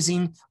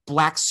amazing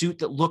black suit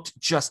that looked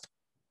just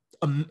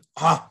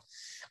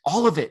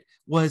all of it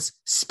was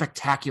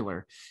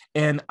spectacular.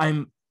 And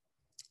I'm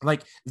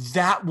like,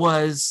 that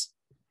was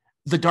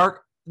the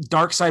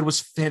Dark Side was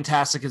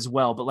fantastic as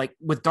well. But like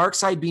with Dark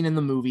Side being in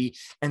the movie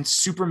and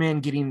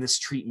Superman getting this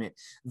treatment,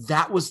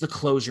 that was the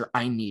closure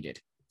I needed.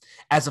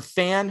 As a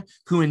fan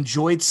who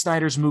enjoyed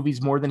Snyder's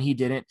movies more than he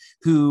didn't,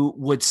 who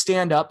would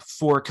stand up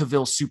for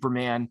Cavill's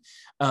Superman,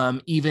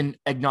 even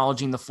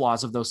acknowledging the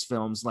flaws of those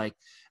films, like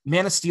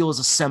Man of Steel is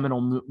a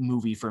seminal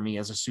movie for me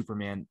as a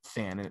Superman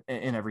fan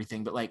and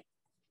everything. But like,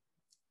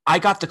 I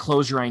got the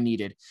closure I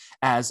needed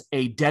as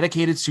a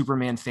dedicated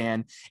Superman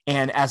fan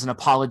and as an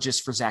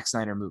apologist for Zack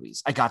Snyder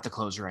movies. I got the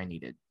closure I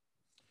needed.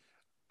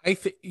 I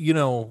think, you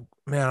know,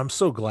 man, I'm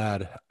so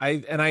glad.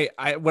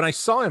 I when I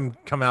saw him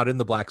come out in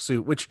the black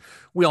suit, which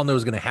we all know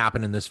is going to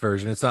happen in this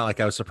version, it's not like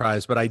I was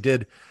surprised, but I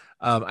did.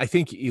 I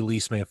think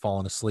Elise may have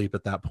fallen asleep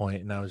at that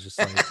point, and I was just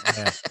like,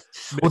 man,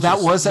 well, that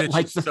was at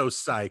like so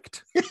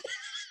psyched.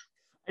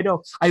 I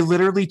know. I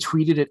literally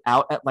tweeted it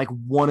out at like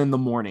 1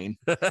 a.m.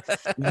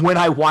 when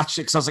I watched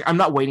it, because I was like, I'm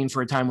not waiting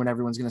for a time when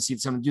everyone's going to see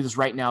this. I'm going to do this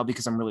right now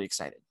because I'm really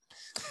excited.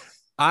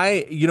 Can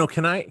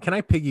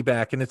I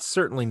piggyback? And it's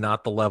certainly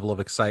not the level of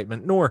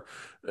excitement, nor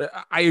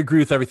I agree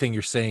with everything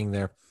you're saying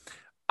there.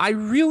 I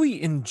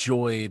really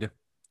enjoyed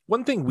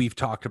one thing we've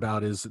talked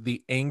about is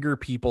the anger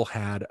people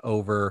had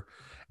over,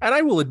 and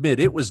I will admit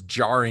it was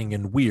jarring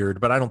and weird,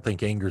 but I don't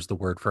think anger is the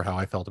word for how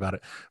I felt about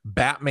it.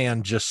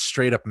 Batman just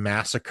straight up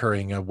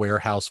massacring a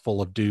warehouse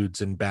full of dudes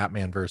in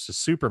Batman versus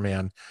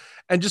Superman,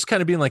 and just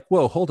kind of being like,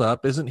 whoa, hold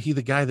up. Isn't he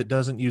the guy that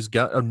doesn't use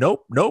guns?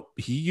 Oh, nope.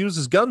 He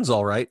uses guns.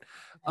 All right.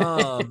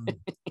 And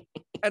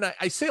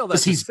I say all that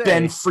because he's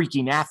Ben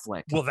freaking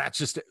Affleck. Well, that's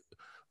just it.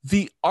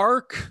 The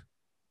arc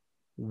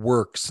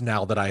works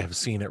now that I have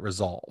seen it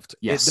resolved.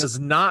 Yes. It does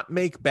not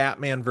make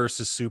Batman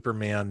versus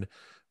Superman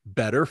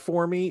better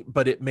for me,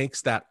 but it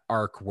makes that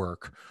arc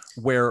work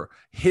where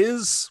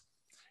his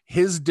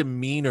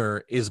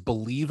demeanor is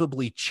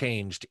believably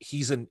changed.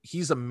 He's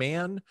a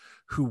man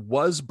who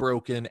was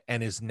broken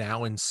and is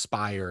now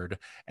inspired,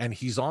 and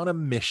he's on a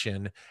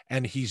mission,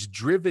 and he's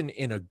driven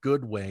in a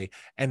good way.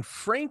 And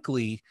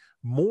frankly,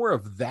 more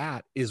of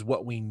that is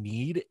what we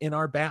need in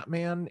our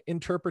Batman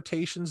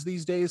interpretations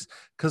these days,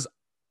 because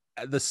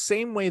the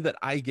same way that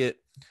I get,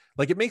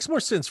 like, it makes more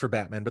sense for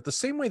Batman, but the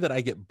same way that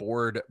I get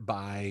bored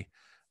by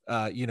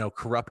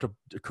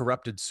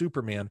corrupted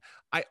Superman,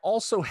 I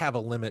also have a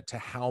limit to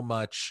how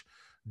much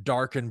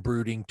dark and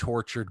brooding,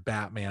 tortured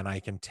Batman I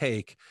can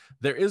take.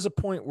 There is a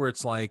point where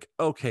it's like,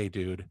 okay,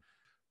 dude,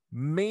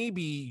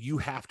 maybe you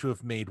have to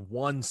have made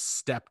one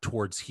step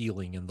towards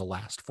healing in the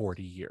last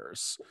 40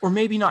 years. Or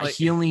maybe not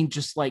healing,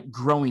 just like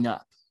growing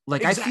up.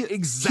 Like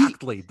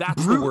exactly.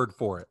 That's the word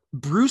for it.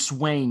 Bruce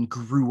Wayne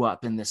grew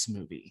up in this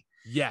movie.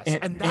 Yes,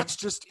 and that's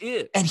just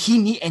it. And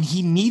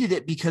he needed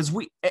it because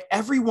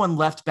everyone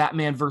left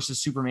Batman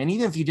versus Superman.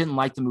 Even if you didn't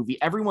like the movie,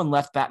 everyone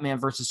left Batman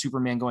versus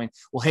Superman going,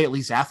 well, hey, at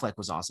least Affleck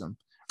was awesome,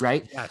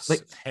 right? Yes,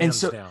 like, and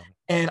so down.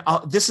 And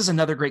this is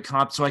another great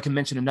comp, so I can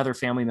mention another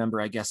family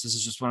member. I guess this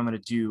is just what I'm going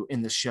to do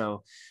in this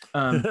show.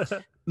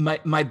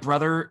 My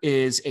brother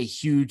is a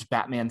huge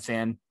Batman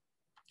fan.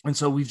 And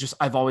so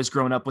I've always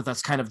grown up with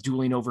us kind of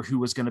dueling over who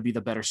was going to be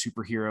the better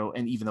superhero.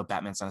 And even though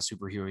Batman's not a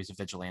superhero, he's a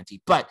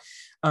vigilante, but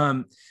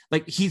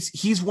like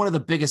he's one of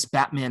the biggest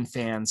Batman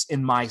fans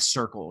in my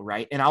circle.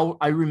 Right. And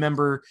I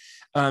remember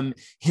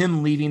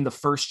him leaving the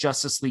first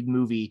Justice League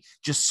movie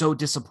just so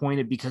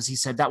disappointed because he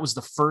said that was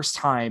the first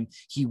time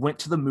he went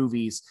to the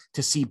movies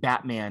to see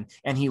Batman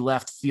and he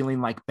left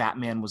feeling like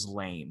Batman was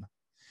lame.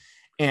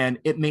 And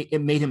it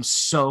made him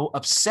so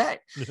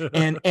upset.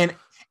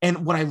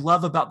 And what I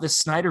love about this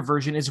Snyder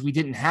version is we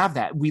didn't have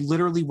that. We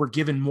literally were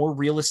given more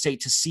real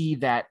estate to see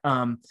that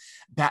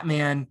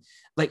Batman,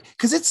 like,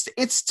 because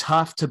it's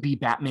tough to be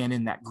Batman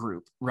in that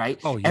group, right?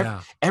 Oh,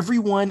 yeah.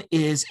 Everyone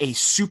is a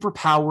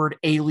superpowered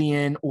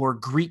alien or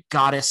Greek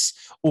goddess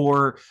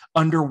or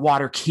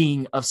underwater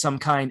king of some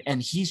kind,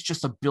 and he's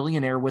just a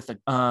billionaire with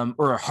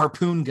a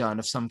harpoon gun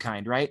of some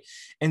kind, right?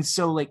 And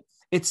so, like,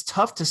 it's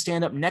tough to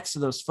stand up next to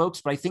those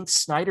folks, but I think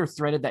Snyder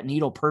threaded that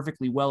needle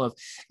perfectly well of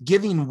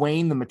giving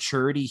Wayne the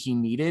maturity he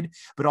needed,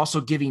 but also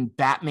giving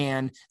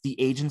Batman the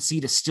agency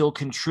to still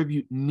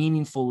contribute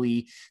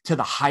meaningfully to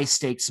the high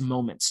stakes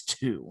moments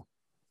too.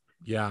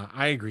 Yeah,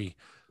 I agree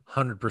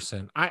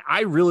 100%.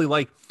 I really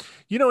like,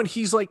 and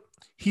he's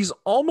he's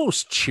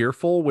almost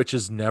cheerful, which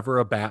is never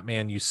a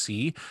Batman you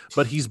see,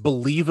 but he's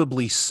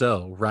believably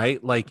so,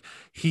 right? Like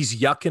he's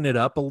yucking it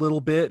up a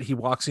little bit. He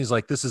walks and he's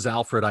like, this is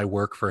Alfred, I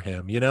work for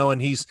him,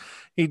 and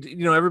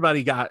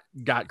everybody got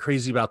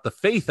crazy about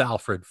the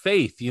Alfred,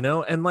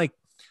 and like,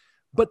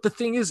 but the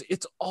thing is,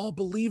 it's all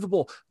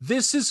believable.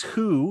 This is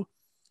who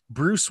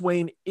Bruce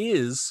Wayne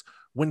is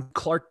when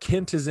Clark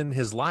Kent is in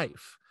his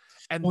life.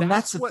 And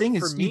that's the thing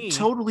is, you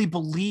totally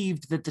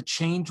believed that the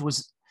change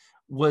was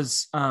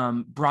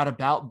brought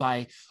about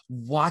by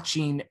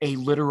watching a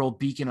literal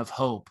beacon of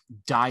hope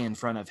die in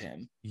front of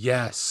him.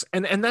 Yes.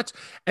 And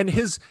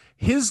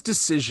his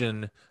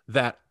decision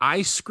that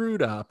I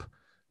screwed up,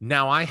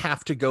 now I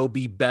have to go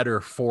be better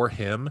for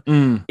him,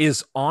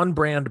 is on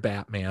brand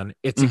Batman.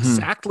 It's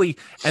exactly,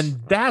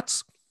 and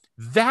that's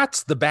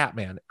the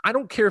Batman. I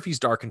don't care if he's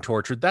dark and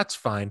tortured. That's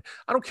fine.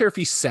 I don't care if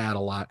he's sad a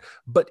lot,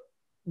 but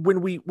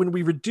when we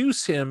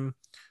reduce him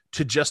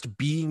to just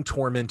being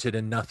tormented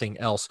and nothing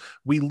else,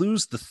 we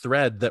lose the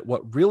thread that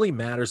what really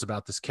matters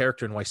about this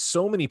character and why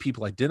so many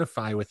people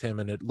identify with him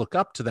and look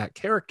up to that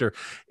character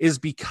is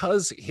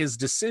because his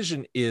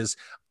decision is,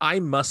 I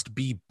must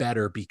be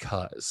better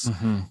because,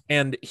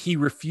 and he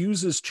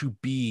refuses to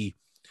be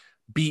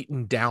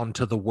beaten down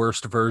to the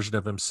worst version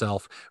of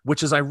himself,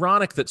 which is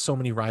ironic that so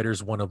many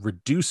writers want to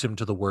reduce him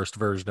to the worst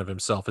version of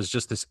himself as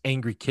just this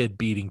angry kid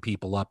beating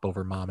people up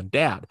over mom and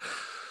dad.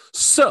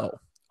 So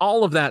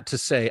all of that to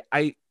say,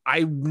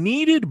 I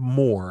needed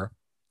more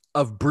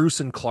of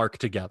Bruce and Clark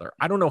together.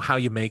 I don't know how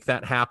you make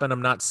that happen.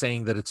 I'm not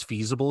saying that it's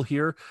feasible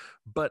here,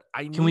 but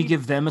can we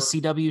give them a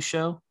CW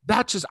show?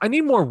 I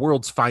need more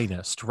World's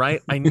Finest,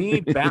 right? I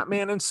need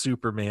Batman and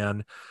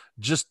Superman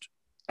just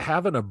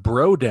having a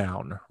bro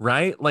down,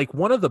 right? Like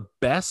one of the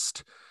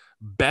best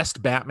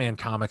Batman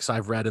comics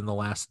I've read in the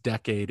last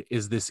decade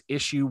is this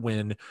issue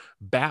when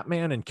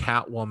Batman and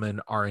Catwoman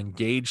are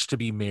engaged to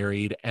be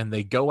married and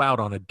they go out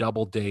on a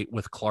double date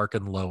with Clark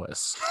and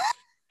Lois.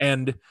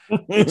 And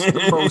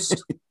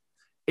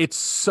it's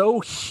so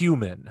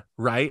human,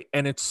 right?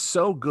 And it's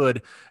so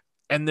good.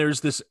 And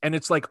there's this, and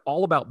it's like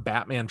all about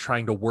Batman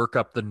trying to work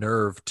up the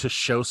nerve to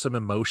show some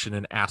emotion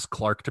and ask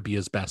Clark to be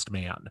his best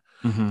man.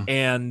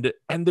 And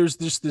there's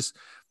this,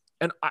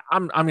 and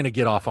I'm going to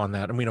get off on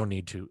that, and we don't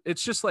need to.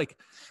 It's just like,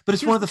 but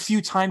it's one of the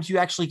few times you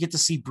actually get to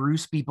see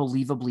Bruce be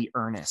believably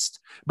earnest.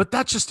 But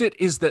that's just it.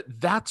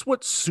 That's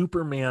what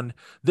Superman.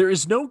 There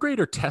is no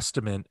greater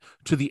testament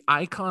to the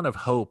icon of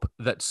hope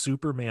that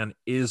Superman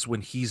is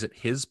when he's at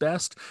his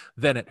best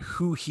than at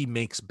who he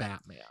makes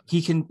Batman.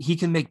 He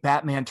can make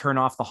Batman turn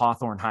off the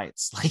Hawthorne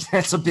Heights. Like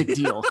that's a big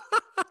deal.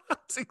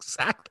 That's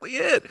exactly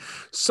it.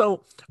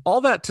 So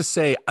all that to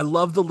say, I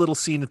love the little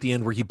scene at the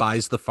end where he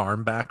buys the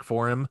farm back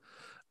for him.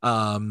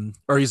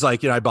 Or he's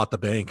like, I bought the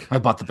bank.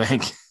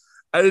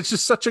 And it's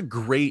just such a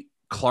great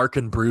Clark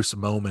and Bruce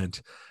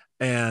moment.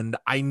 And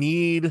I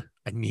need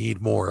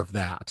more of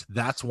that.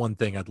 That's one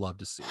thing I'd love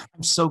to see.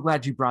 I'm so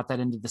glad you brought that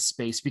into the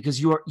space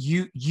because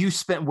you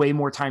spent way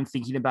more time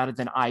thinking about it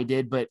than I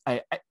did, but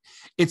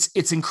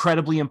it's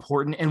incredibly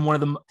important.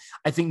 And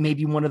I think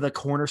maybe one of the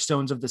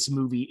cornerstones of this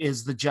movie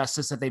is the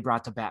justice that they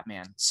brought to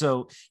Batman.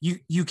 So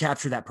you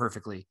capture that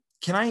perfectly.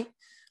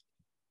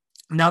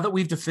 Now that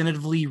we've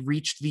definitively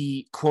reached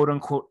the quote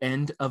unquote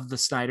end of the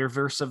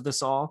Snyderverse of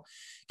this all,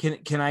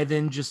 can I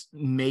then just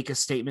make a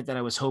statement that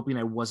I was hoping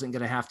I wasn't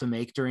going to have to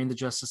make during the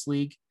Justice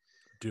League?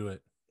 Do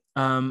it.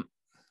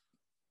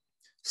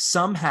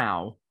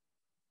 Somehow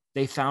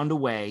they found a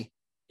way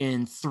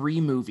in 3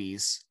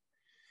 movies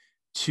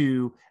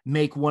to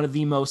make one of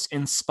the most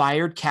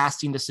inspired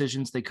casting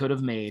decisions they could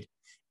have made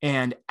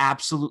and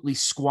absolutely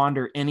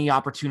squander any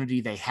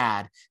opportunity they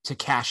had to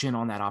cash in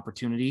on that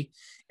opportunity.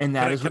 And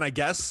can I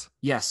guess?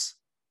 Yes.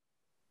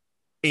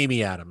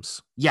 Amy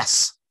Adams.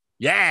 Yes.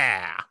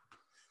 Yeah.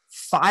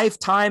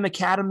 5-time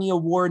Academy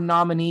Award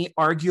nominee,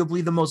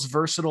 arguably the most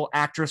versatile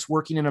actress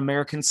working in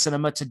American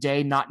cinema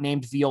today, not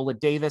named Viola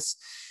Davis.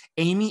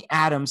 Amy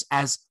Adams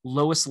as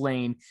Lois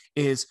Lane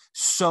is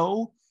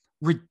so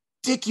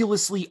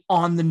ridiculously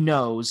on the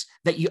nose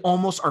that you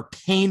almost are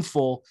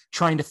painful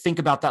trying to think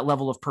about that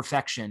level of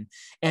perfection.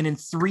 And in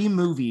 3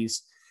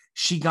 movies,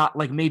 she got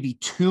like maybe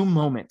 2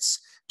 moments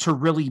to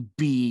really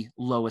be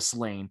Lois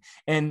Lane.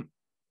 And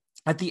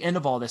at the end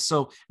of all this,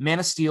 so Man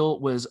of Steel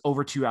was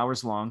over 2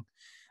 hours long.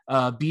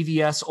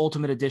 BVS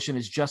Ultimate Edition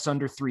is just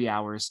under 3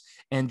 hours,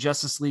 and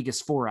Justice League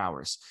is 4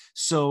 hours.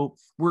 So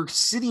we're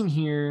sitting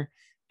here,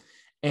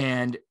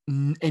 and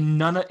in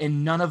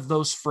none of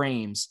those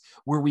frames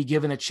were we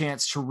given a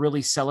chance to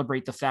really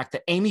celebrate the fact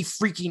that Amy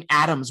freaking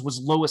Adams was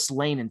Lois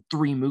Lane in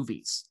 3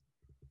 movies.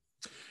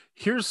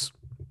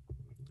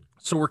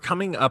 So we're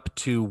coming up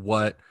to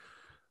what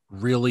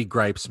really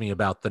gripes me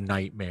about the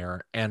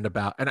Nightmare and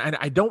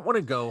I don't want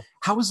to go.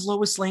 How is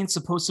Lois Lane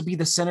supposed to be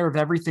the center of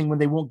everything when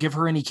they won't give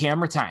her any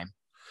camera time?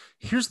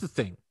 Here's the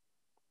thing.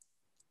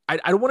 I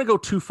don't want to go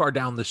too far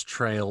down this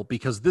trail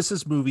because this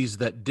is movies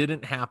that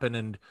didn't happen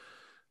and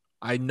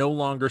I no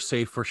longer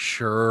say for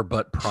sure,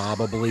 but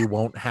probably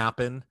won't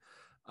happen.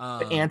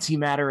 The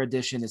antimatter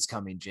edition is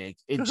coming, Jake.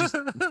 It just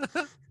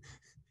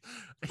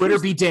Winner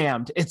be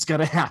damned, it's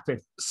gonna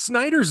happen.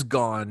 Snyder's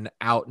gone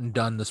out and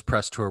done this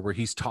press tour where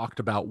he's talked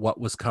about what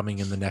was coming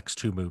in the next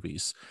 2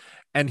 movies.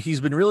 And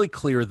he's been really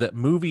clear that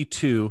movie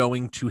 2 is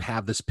going to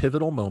have this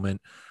pivotal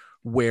moment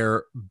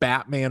where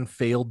Batman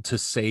failed to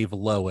save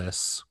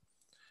Lois.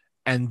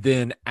 And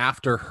then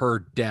after her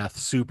death,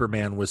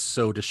 Superman was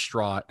so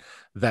distraught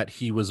that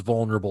he was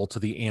vulnerable to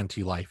the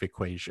anti-life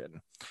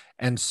equation.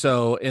 And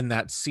so in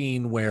that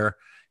scene where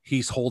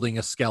he's holding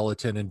a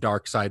skeleton and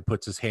Darkseid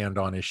puts his hand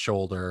on his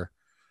shoulder,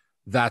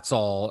 that's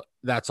all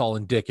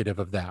indicative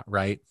of that,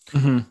 right?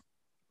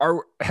 Mm-hmm.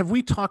 Have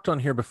we talked on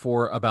here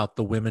before about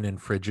the women in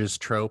fridges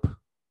trope?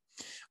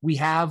 We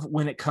have,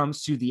 when it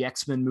comes to the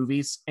X-Men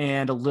movies,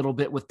 and a little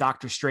bit with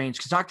Doctor Strange,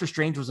 because Doctor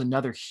Strange was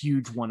another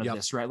huge one of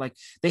this, right? Like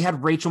they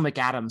had Rachel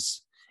McAdams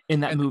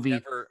in that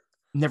movie,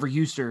 never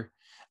used her.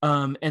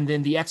 And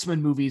then the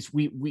X-Men movies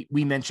we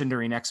mentioned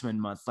during X-Men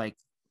month, like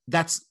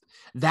that's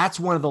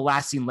one of the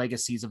lasting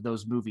legacies of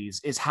those movies,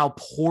 is how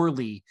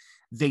poorly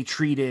they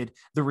treated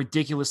the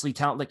ridiculously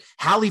talented, like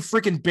Halle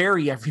freaking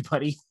Berry,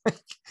 everybody.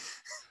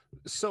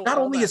 So not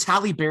only is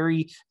Halle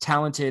Berry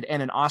talented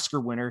and an Oscar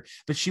winner,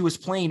 but she was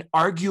playing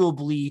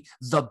arguably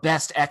the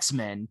best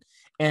X-Men.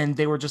 And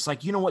they were just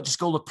like, you know what? Just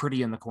go look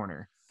pretty in the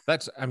corner.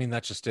 That's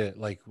just it.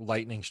 Like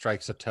lightning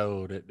strikes a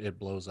toad, it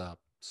blows up.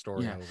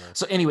 Story over.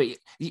 So anyway,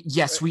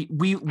 yes,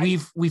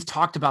 we've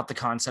talked about the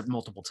concept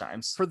multiple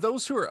times. For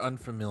those who are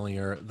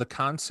unfamiliar, the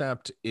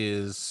concept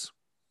is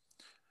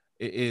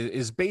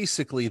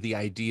basically the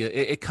idea.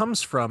 It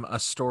comes from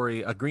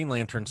a Green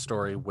Lantern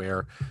story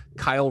where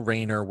Kyle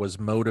Rayner was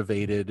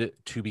motivated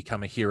to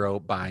become a hero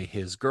by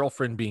his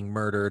girlfriend being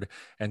murdered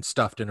and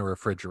stuffed in a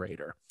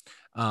refrigerator.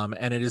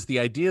 And it is the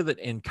idea that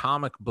in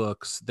comic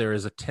books, there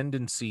is a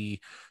tendency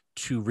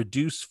to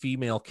reduce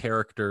female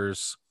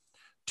characters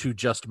to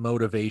just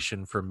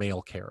motivation for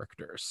male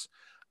characters.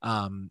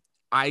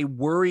 I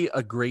worry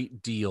a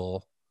great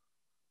deal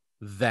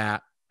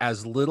that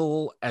as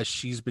little as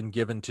she's been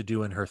given to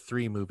do in her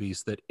 3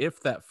 movies, that if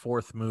that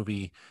 4th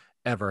movie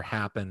ever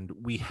happened,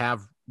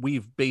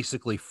 we've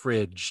basically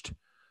fridged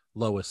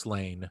Lois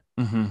Lane.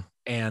 Mm-hmm.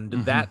 And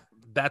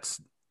that's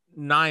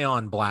nigh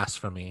on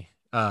blasphemy.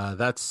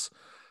 That's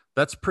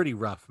pretty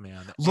rough,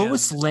 man.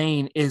 Lois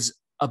Lane is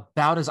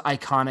about as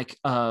iconic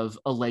of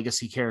a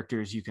legacy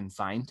character as you can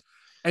find.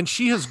 And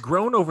she has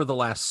grown over the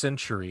last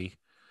century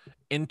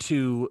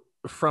into,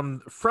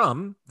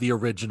 from the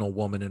original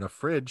woman in a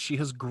fridge, she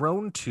has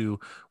grown to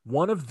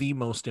one of the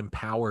most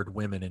empowered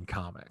women in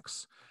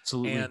comics.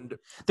 Absolutely. And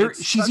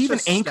she's even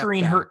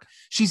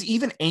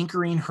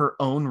anchoring her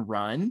own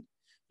run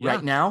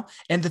right now.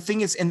 And the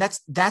thing is, and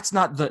that's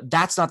not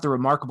the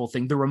remarkable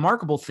thing. The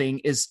remarkable thing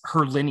is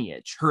her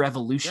lineage, her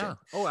evolution. Yeah.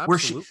 Oh,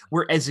 absolutely.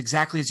 Where as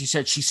exactly as you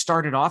said, she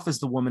started off as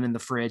the woman in the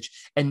fridge,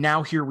 and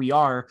now here we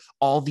are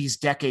all these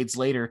decades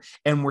later,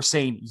 and we're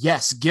saying,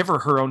 yes, give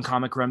her own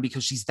comic run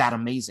because she's that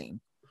amazing.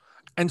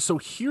 And so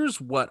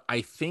here's what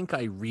I think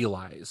I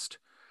realized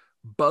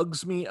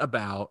bugs me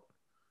about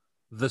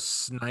the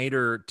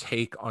Snyder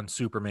take on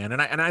Superman.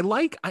 And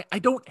I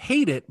don't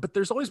hate it, but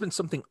there's always been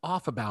something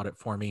off about it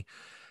for me.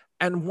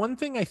 And one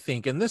thing I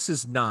think, and this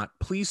is not,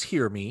 please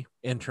hear me,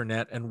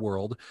 internet and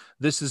world,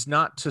 this is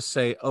not to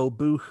say, oh,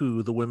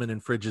 boo-hoo, the women in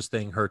fridges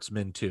thing hurts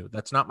men too.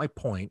 That's not my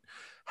point.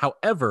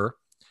 However,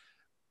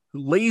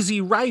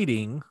 lazy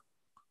writing,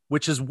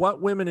 which is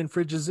what women in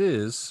fridges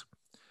is,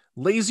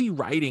 lazy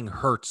writing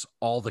hurts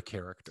all the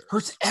characters.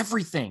 Hurts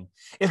everything.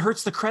 It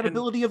hurts the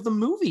credibility of the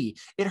movie.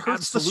 It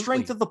hurts the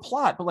strength of the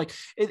plot. But like,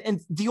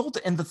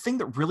 the thing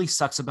that really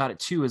sucks about it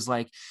too is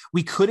like,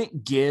 we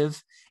couldn't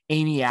give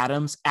Amy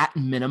Adams at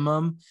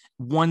minimum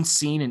one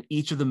scene in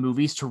each of the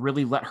movies to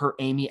really let her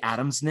Amy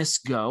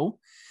Adamsness go.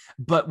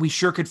 But we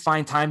sure could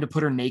find time to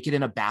put her naked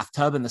in a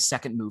bathtub in the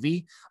second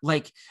movie.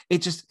 Like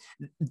it just,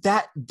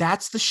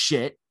 that's the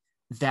shit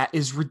that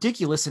is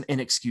ridiculous and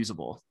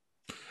inexcusable.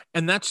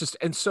 And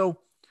so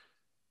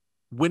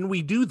when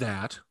we do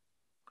that,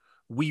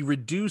 we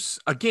reduce,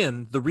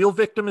 again, the real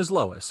victim is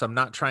Lois. I'm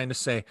not trying to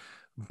say,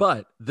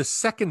 but the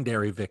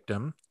secondary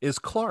victim is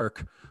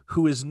Clark,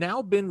 who has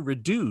now been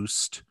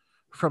reduced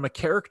from a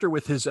character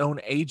with his own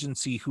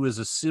agency, who is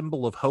a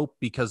symbol of hope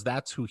because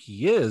that's who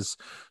he is,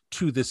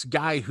 to this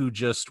guy who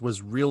just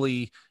was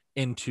really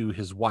into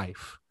his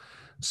wife.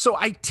 So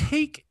I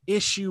take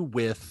issue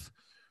with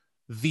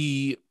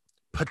the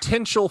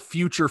potential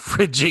future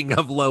fridging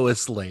of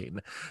Lois Lane.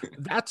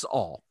 That's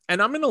all.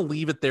 And I'm going to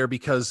leave it there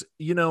because,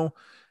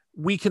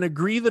 we can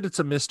agree that it's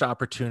a missed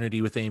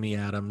opportunity with Amy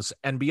Adams.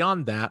 And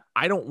beyond that,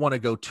 I don't want to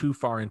go too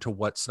far into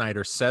what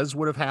Snyder says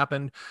would have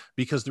happened,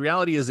 because the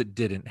reality is it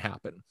didn't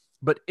happen.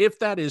 But if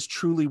that is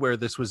truly where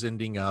this was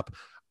ending up,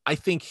 I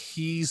think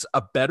he's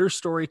a better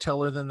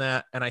storyteller than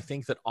that. And I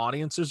think that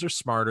audiences are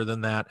smarter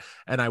than that.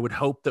 And I would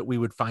hope that we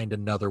would find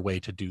another way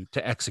to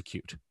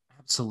execute.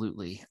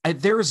 Absolutely.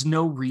 There is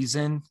no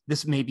reason,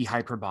 this may be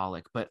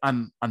hyperbolic, but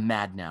I'm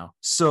mad now.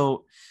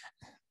 So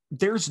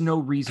there's no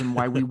reason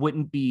why we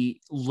wouldn't be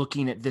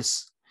looking at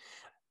this.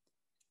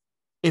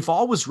 If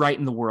all was right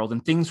in the world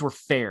and things were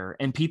fair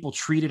and people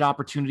treated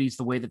opportunities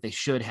the way that they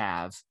should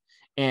have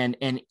and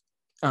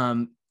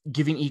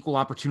giving equal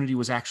opportunity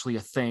was actually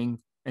a thing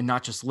and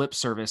not just lip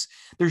service,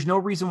 there's no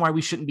reason why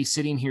we shouldn't be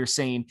sitting here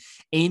saying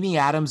Amy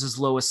Adams as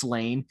Lois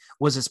Lane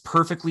was as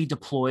perfectly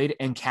deployed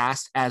and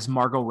cast as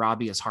Margot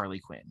Robbie as Harley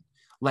Quinn.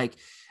 Like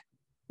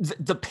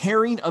the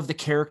pairing of the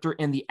character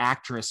and the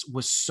actress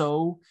was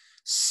so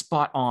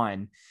spot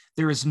on.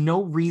 There is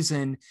no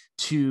reason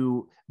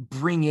to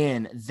bring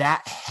in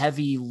that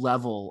heavy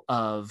level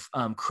of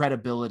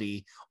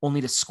credibility only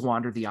to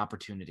squander the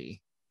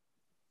opportunity.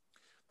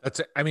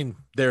 That's it. I mean,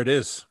 there it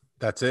is.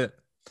 That's it.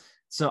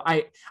 So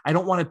I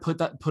don't want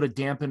to put a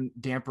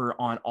damper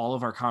on all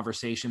of our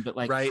conversation, but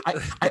like, right.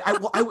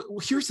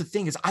 Here's the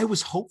thing is I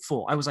was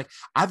hopeful. I was like,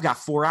 I've got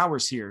 4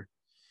 hours here.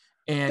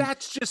 And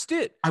that's just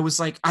it. I was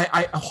like,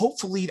 I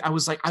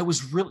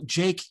was real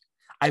Jake.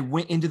 I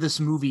went into this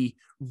movie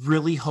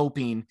really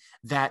hoping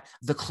that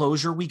the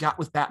closure we got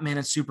with Batman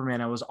and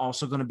Superman, I was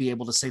also going to be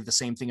able to say the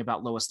same thing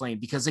about Lois Lane,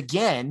 because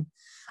again,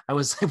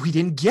 we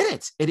didn't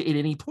get it at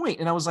any point.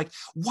 And I was like,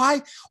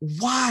 why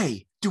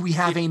do we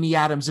have Amy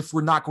Adams if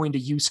we're not going to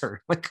use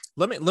her? Like,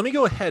 let me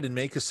go ahead and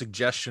make a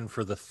suggestion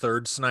for the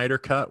third Snyder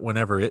cut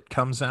whenever it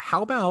comes out.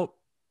 How about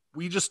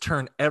we just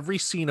turn every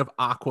scene of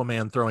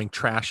Aquaman throwing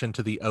trash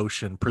into the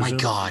ocean? My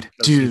God,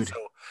 dude. He's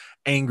so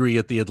angry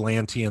at the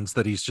Atlanteans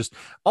that he's just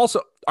also,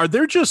 are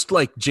there just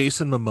like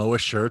Jason Momoa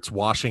shirts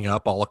washing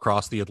up all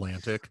across the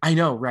Atlantic? I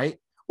know, right?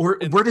 Or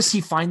where does he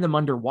find them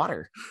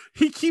underwater?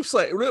 He keeps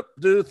like,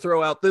 dude,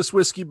 throw out this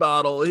whiskey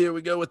bottle. Here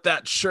we go with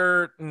that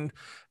shirt, and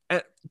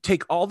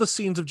take all the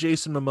scenes of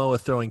Jason Momoa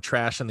throwing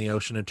trash in the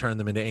ocean and turn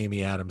them into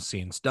Amy Adams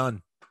scenes.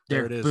 Done.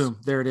 There it is. Boom.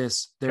 There it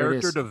is.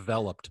 Character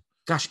developed.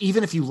 Gosh,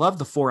 even if you love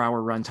the 4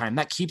 hour runtime,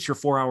 that keeps your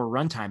 4 hour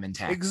runtime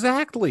intact.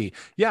 Exactly.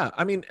 Yeah.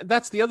 I mean,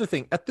 that's the other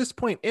thing. At this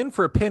point, in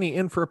for a penny,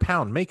 in for a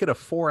pound. Make it a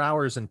 4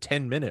 hours and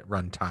 10-minute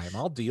runtime.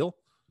 I'll deal.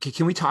 Okay,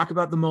 can we talk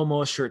about the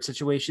Momoa shirt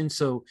situation?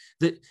 So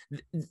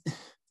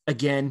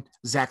again,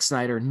 Zack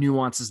Snyder,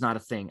 nuance is not a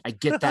thing. I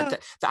get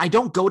that. I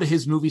don't go to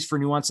his movies for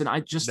nuance, and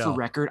for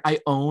record, I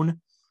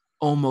own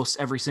almost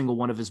every single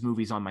one of his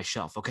movies on my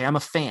shelf. Okay, I'm a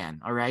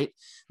fan. All right,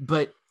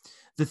 but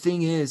the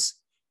thing is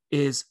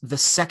the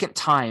second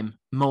time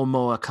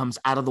Momoa comes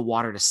out of the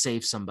water to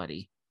save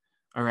somebody,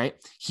 all right,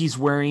 he's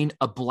wearing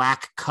a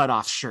black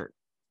cutoff shirt.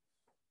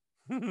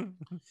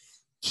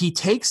 He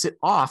takes it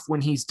off when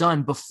he's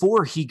done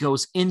before he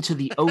goes into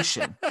the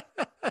ocean.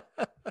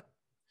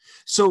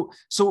 So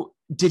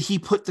did he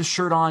put the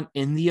shirt on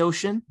in the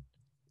ocean?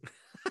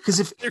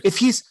 Because if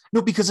he's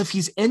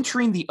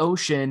entering the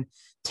ocean,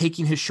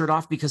 taking his shirt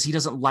off because he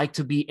doesn't like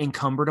to be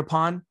encumbered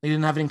upon, they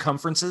didn't have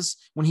encumbrances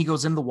when he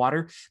goes in the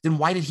water, then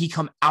why did he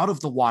come out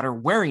of the water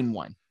wearing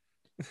one?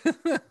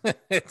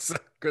 It's a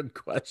good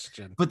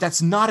question. But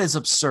that's not as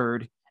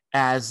absurd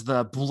as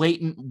the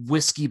blatant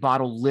whiskey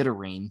bottle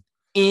littering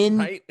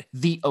in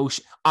the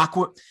ocean.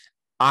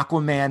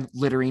 Aquaman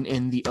littering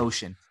in the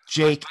ocean.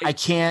 Jake, I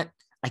can't.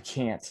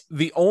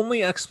 The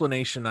only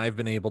explanation I've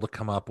been able to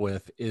come up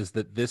with is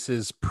that this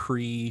is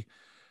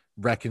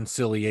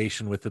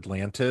pre-reconciliation with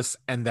Atlantis,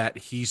 and that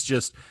he's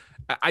just,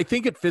 I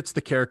think it fits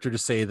the character to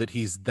say that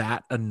he's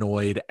that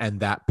annoyed and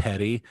that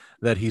petty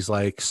that he's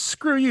like,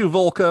 screw you,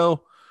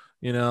 Volko,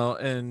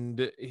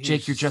 and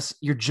Jake,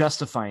 you're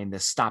justifying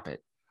this. Stop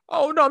it.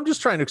 Oh no, I'm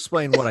just trying to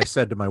explain what I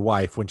said to my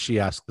wife when she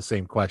asked the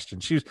same question.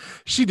 She's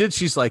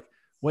like,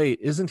 wait,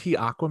 isn't he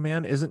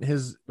Aquaman?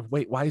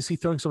 Why is he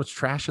throwing so much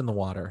trash in the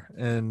water?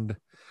 And,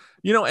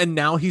 and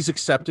now he's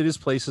accepted his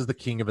place as the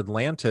king of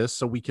Atlantis.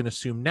 So we can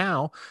assume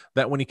now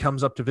that when he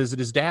comes up to visit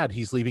his dad,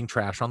 he's leaving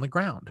trash on the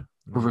ground.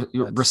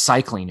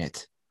 Recycling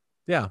it.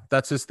 Yeah,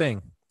 that's his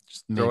thing.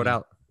 Just throw it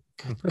out.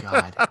 Good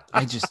God.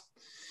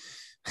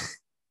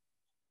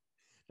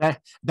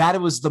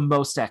 That was the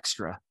most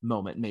extra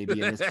moment,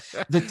 maybe. In this.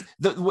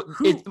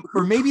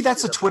 Or maybe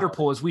that's a Twitter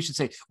poll, as we should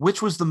say,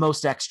 which was the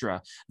most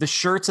extra, the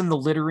shirts and the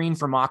littering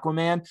from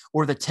Aquaman,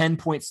 or the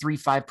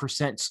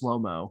 10.35%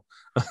 slow-mo?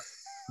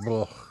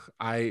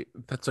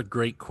 That's a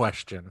great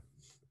question.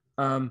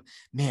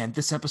 Man,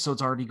 this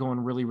episode's already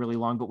going really, really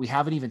long, but we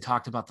haven't even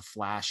talked about the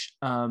Flash.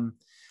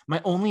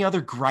 My only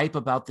other gripe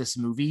about this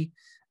movie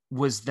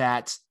was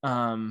that,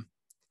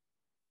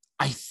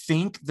 I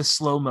think the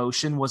slow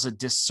motion was a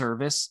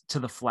disservice to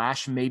the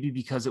Flash, maybe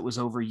because it was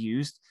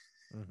overused.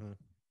 Mm-hmm.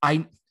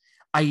 I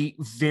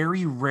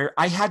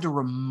had to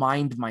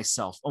remind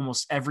myself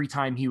almost every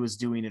time he was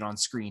doing it on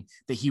screen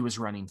that he was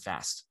running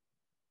fast.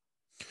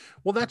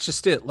 Well, that's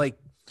just it. Like,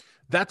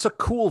 that's a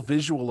cool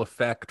visual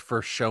effect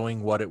for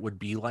showing what it would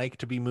be like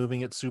to be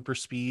moving at super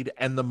speed.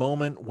 And the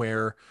moment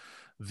where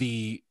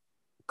the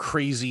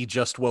crazy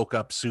just woke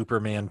up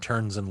Superman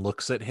turns and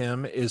looks at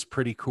him is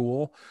pretty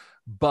cool.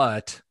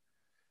 But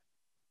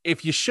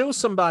if you show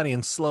somebody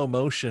in slow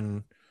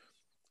motion,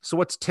 so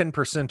what's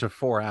 10% of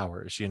 4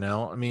 hours,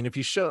 I mean, if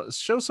you show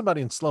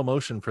somebody in slow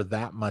motion for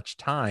that much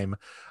time,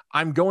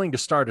 I'm going to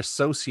start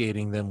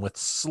associating them with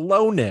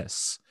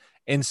slowness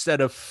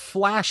instead of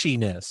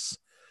flashiness.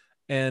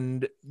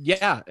 And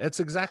yeah, that's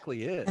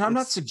exactly it. And I'm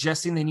not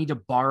suggesting they need to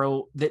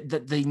borrow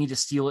that they need to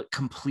steal it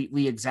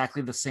completely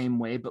exactly the same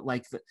way, but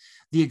like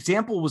the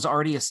example was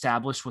already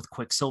established with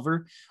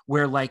Quicksilver,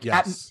 where like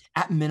yes.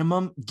 at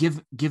minimum,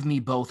 give me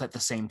both at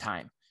the same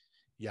time.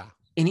 Yeah.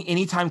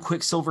 Anytime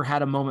Quicksilver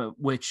had a moment,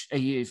 which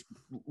if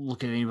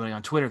look at anybody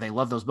on Twitter, they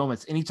love those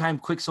moments. Anytime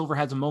Quicksilver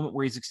has a moment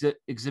where he's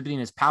exhibiting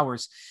his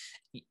powers,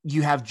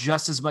 you have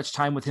just as much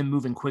time with him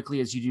moving quickly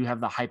as you do have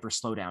the hyper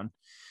slowdown.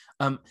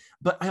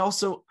 But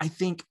I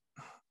think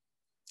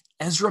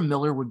Ezra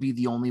Miller would be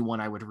the only one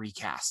I would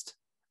recast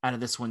out of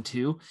this one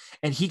too.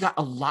 And he got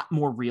a lot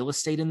more real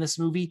estate in this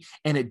movie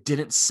and it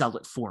didn't sell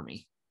it for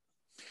me.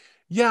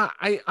 Yeah,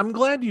 I'm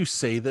glad you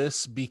say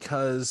this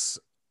because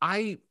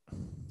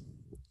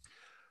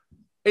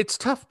it's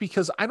tough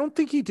because I don't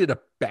think he did a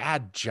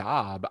bad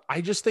job.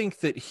 I just think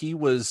that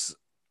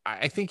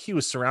I think he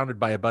was surrounded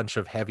by a bunch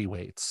of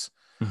heavyweights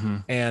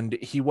and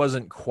he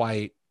wasn't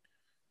quite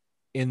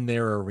in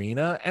their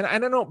arena. And I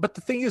don't know, but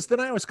the thing is, then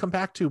I always come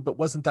back to, but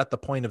wasn't that the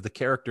point of the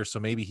character? So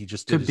maybe he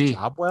just did his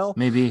job well.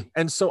 Maybe.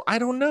 And so I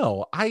don't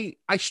know. I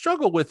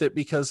struggle with it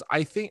because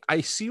I think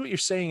I see what you're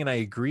saying and I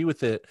agree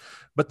with it,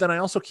 but then I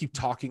also keep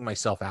talking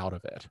myself out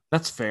of it.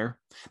 That's fair.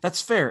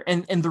 That's fair.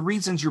 And the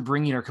reasons you're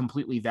bringing are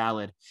completely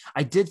valid.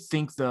 I did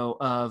think though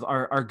of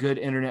our good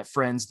internet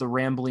friends, the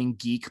Rambling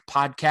Geek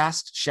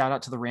podcast. Shout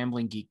out to the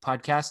Rambling Geek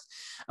podcast.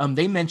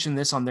 They mentioned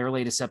this on their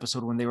latest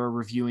episode when they were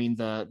reviewing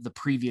the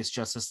previous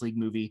Justice League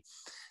movie,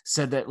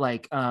 said that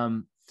like,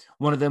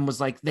 one of them was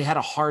like, they had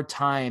a hard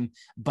time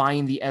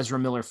buying the Ezra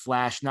Miller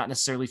Flash, not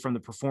necessarily from the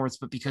performance,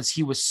 but because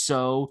he was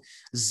so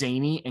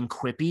zany and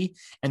quippy.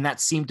 And that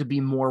seemed to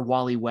be more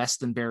Wally West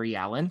than Barry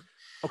Allen.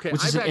 Okay,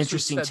 which is an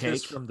interesting take.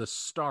 This from the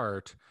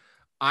start.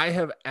 I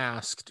have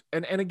asked,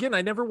 and again,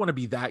 I never want to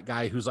be that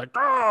guy who's like,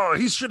 oh,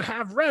 he should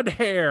have red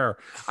hair.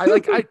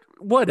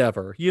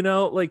 Whatever,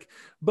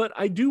 but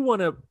I do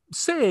want to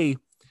say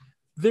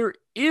there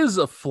is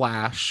a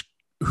Flash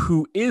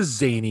who is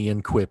zany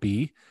and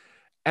quippy.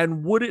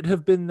 And would it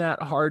have been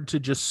that hard to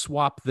just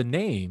swap the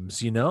names?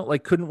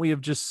 Couldn't we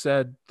have just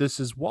said, this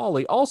is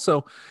Wally?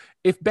 Also,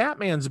 if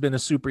Batman's been a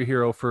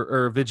superhero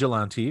or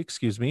vigilante,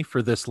 excuse me,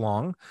 for this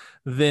long,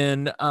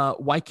 then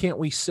why can't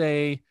we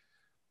say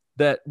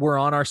that we're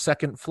on our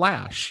second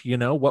Flash?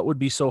 What would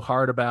be so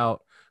hard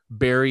about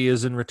Barry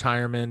is in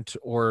retirement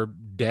or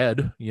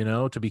dead,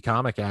 to be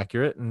comic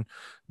accurate, and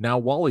now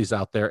Wally's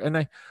out there.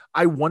 And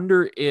I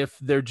wonder if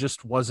there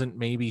just wasn't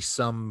maybe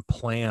some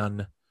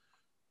plan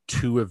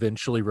to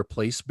eventually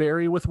replace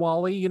Barry with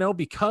Wally,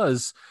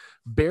 because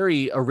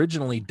Barry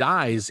originally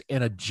dies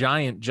in a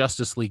giant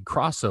Justice League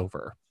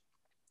crossover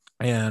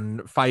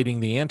and fighting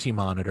the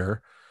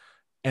Anti-Monitor.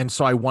 And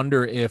so I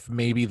wonder if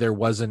maybe there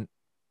wasn't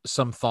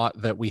some thought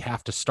that we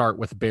have to start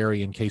with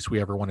Barry in case we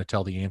ever want to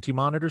tell the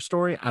Anti-Monitor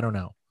story. I don't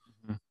know.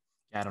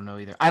 I don't know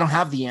either. I don't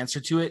have the answer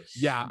to it.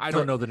 Yeah, I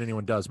don't know that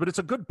anyone does, but it's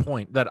a good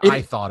point that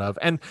I thought of.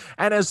 And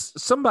as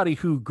somebody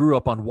who grew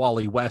up on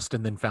Wally West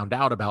and then found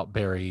out about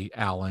Barry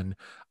Allen,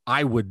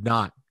 I would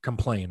not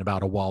complain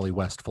about a Wally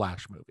West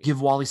Flash movie.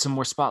 Give Wally some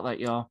more spotlight,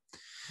 y'all.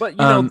 But,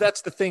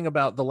 that's the thing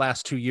about the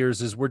last 2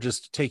 years is we're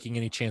just taking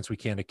any chance we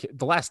can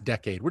the last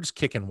decade. We're just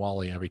kicking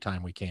Wally every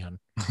time we can.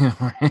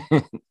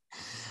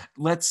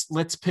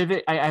 Let's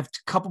pivot. I have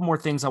a couple more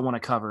things I want to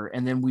cover,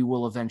 and then we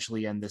will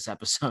eventually end this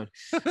episode.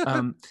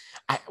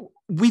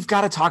 We've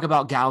got to talk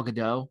about Gal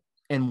Gadot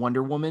and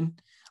Wonder Woman.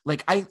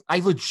 Like I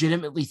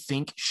legitimately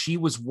think she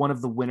was one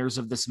of the winners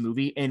of this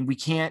movie, and we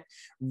can't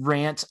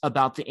rant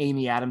about the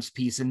Amy Adams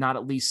piece and not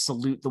at least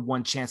salute the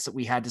one chance that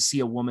we had to see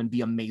a woman be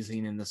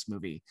amazing in this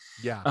movie.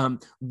 Yeah.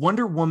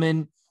 Wonder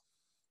Woman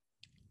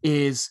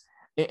is,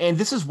 and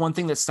this is one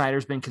thing that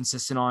Snyder's been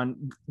consistent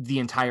on the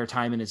entire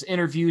time in his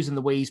interviews and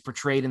the way he's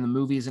portrayed in the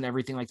movies and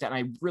everything like that. And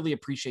I really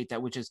appreciate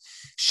that, which is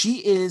she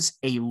is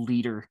a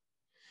leader.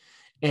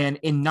 And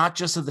in not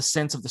just of the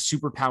sense of the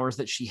superpowers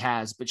that she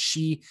has, but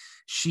she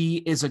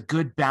is a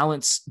good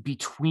balance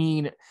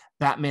between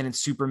Batman and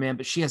Superman,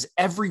 but she has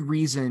every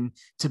reason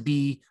to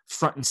be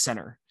front and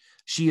center.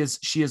 She is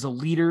a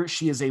leader.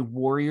 She is a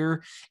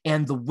warrior.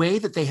 And the way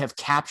that they have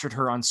captured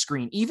her on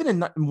screen, even in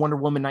Wonder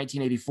Woman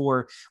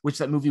 1984, which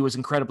that movie was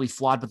incredibly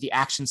flawed, but the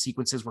action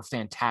sequences were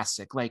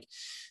fantastic. Like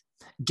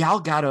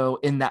Gal Gadot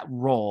in that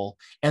role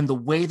and the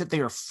way that they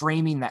are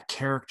framing that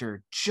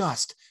character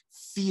just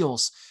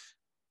feels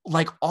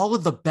like all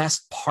of the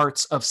best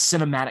parts of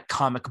cinematic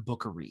comic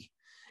bookery,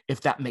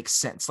 if that makes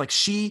sense. Like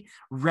she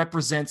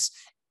represents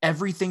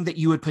everything that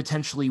you would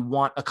potentially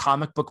want a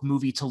comic book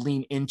movie to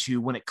lean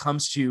into when it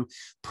comes to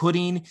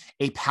putting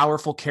a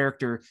powerful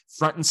character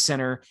front and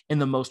center in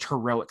the most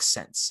heroic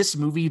sense. This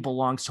movie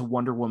belongs to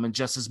Wonder Woman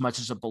just as much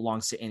as it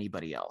belongs to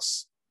anybody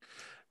else.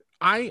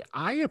 I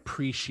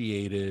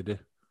appreciated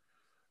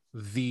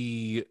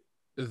the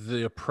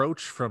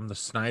approach from the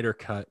Snyder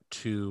cut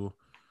to,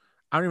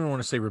 I don't even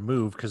want to say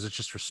remove because it's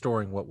just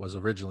restoring what was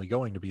originally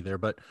going to be there,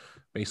 but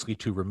basically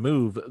to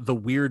remove the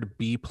weird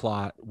B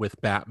plot with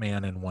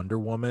Batman and Wonder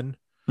Woman.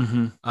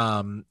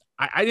 Mm-hmm.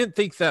 I didn't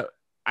think that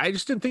I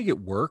just didn't think it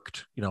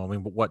worked. You know, I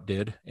mean, but what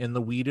did in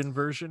the Whedon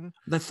version?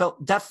 That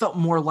felt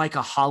more like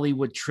a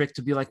Hollywood trick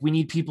to be like, we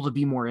need people to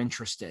be more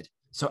interested,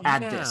 so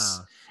add this,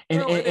 Yeah. and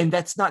Well, and, and and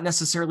that's not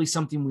necessarily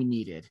something we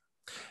needed.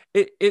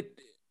 it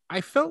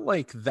I felt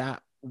like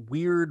that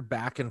weird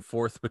back and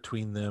forth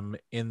between them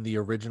in the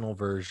original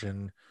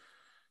version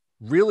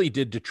really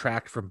did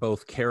detract from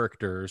both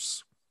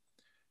characters.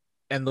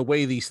 And the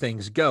way these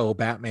things go,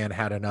 Batman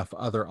had enough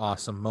other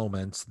awesome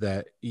moments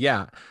that,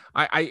 yeah,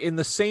 I in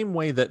the same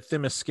way that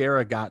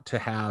Themyscira got to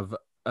have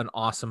an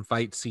awesome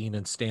fight scene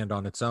and stand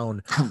on its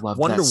own, I loved that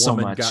Wonder so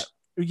Woman got, much.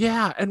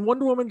 yeah, and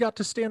Wonder Woman got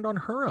to stand on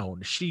her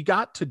own. She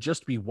got to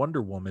just be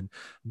Wonder Woman,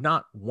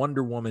 not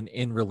Wonder Woman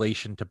in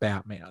relation to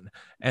Batman,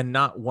 and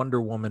not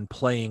Wonder Woman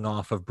playing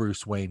off of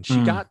Bruce Wayne. She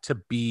Mm, got to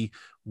be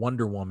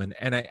Wonder Woman,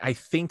 and I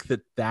think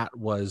that that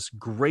was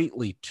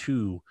greatly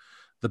to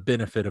the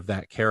benefit of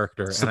that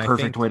character. it's the And I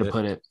perfect think way to that,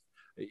 put it.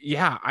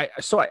 yeah,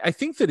 I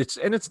think that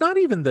it's not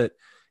even that,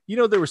 you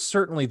know, there was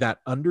certainly that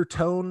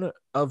undertone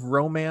of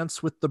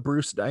romance with the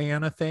Bruce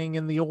Diana thing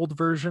in the old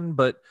version,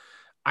 but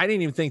I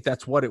didn't even think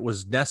that's what it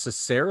was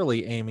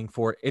necessarily aiming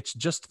for. It's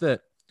just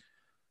that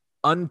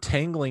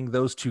untangling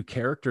those two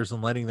characters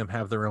and letting them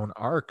have their own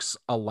arcs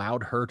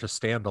allowed her to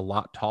stand a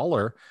lot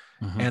taller.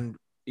 Mhm. And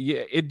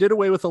yeah, it did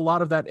away with a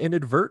lot of that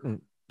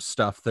inadvertent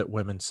stuff that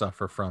women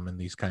suffer from in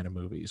these kind of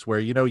movies, where,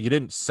 you know, you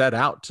didn't set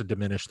out to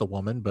diminish the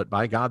woman, but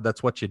by God,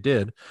 that's what you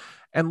did.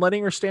 And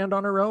letting her stand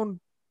on her own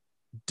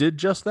did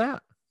just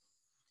that.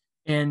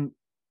 And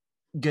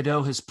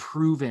Godot has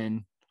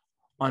proven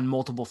on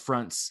multiple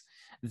fronts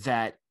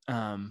that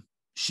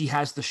she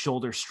has the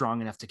shoulder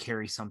strong enough to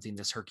carry something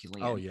this Oh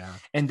Herculean, yeah.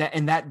 and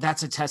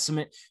that's a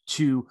testament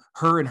to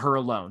her and her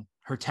alone,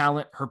 her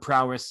talent, her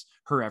prowess,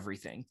 her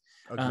everything.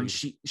 Agreed.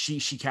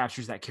 She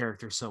captures that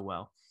character so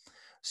well.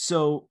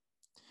 So,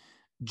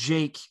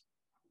 Jake,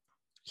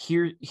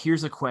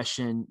 here's a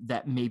question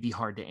that may be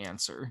hard to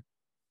answer.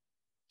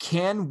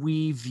 Can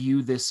we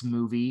view this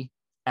movie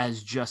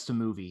as just a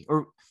movie,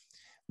 or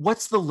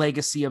what's the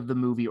legacy of the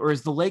movie, or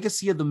is the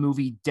legacy of the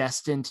movie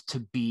destined to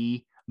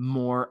be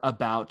more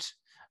about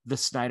the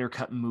Snyder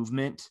Cut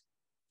movement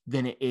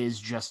than it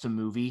is just a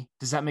movie?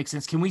 Does that make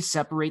sense? Can we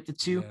separate the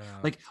two? Yeah.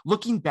 Like,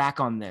 looking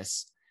back on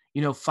this,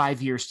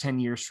 5 years, 10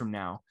 years from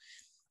now,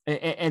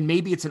 and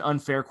maybe it's an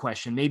unfair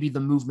question, maybe the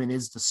movement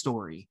is the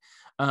story,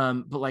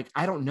 but like,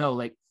 I don't know,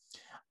 like,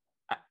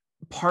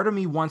 part of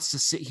me wants to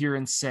sit here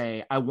and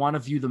say I want to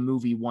view the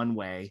movie one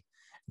way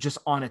just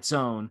on its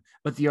own,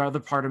 but the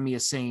other part of me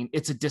is saying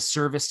it's a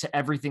disservice to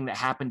everything that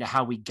happened to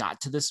how we got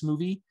to this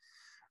movie,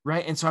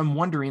 right? And so I'm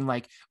wondering,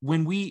 like,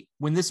 when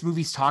this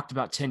movie's talked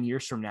about 10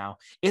 years from now,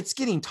 it's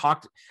getting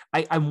talked.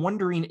 I'm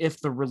wondering if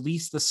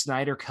the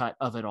Snyder cut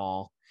of it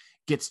all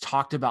gets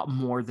talked about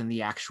more than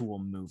the actual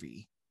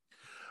movie.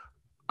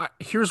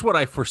 Here's what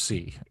I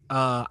foresee.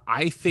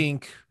 I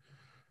think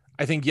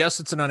yes,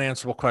 it's an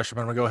unanswerable question,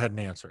 but I'm gonna go ahead and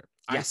answer it.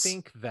 I Yes,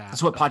 think that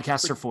that's what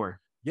podcasts are for.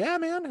 yeah,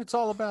 man, it's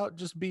all about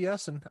just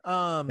BSing.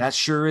 That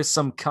sure is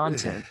some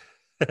content.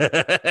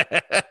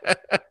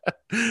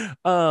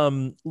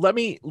 Let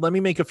me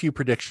make a few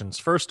predictions.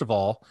 First of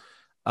all,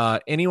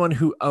 anyone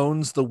who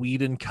owns the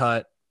Whedon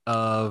cut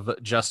of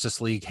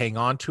Justice League, hang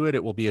on to it.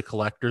 It will be a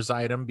collector's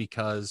item,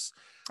 because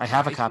I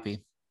have a I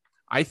copy.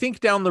 I think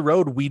down the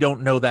road we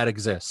don't know that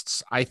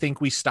exists. I think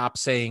we stop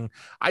saying,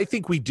 I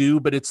think we do,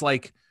 but it's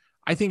like,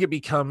 I think it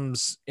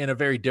becomes in a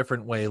very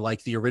different way,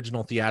 like the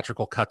original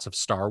theatrical cuts of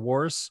Star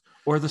Wars.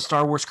 Or the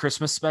Star Wars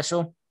Christmas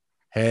special.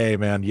 Hey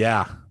man,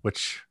 yeah,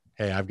 which,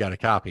 hey, I've got a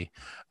copy.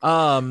 But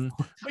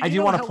I you do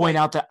know want to how, point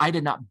like, out that I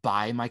did not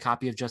buy my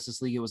copy of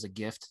Justice League. It was a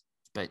gift.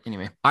 But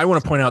anyway. I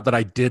want to point out that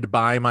I did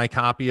buy my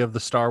copy of the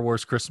Star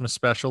Wars Christmas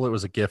special. It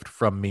was a gift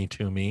from me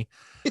to me.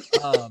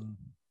 Um,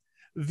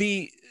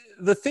 the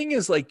the thing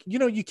is, like, you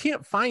know, you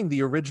can't find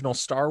the original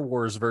Star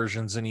Wars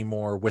versions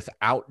anymore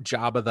without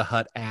Jabba the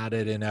Hutt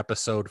added in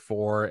episode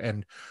 4,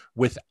 and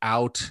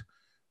without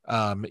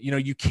you know,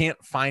 you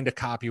can't find a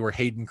copy where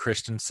Hayden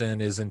Christensen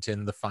isn't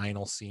in the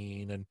final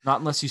scene. And Not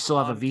unless you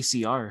still have a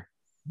VCR.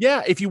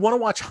 yeah, if you want to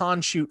watch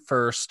Han shoot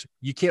first,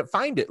 you can't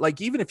find it.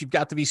 Like, even if you've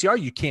got the VCR,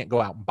 you can't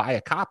go out and buy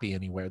a copy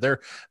anywhere.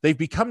 They've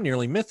become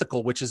nearly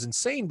mythical, which is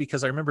insane,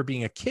 because I remember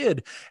being a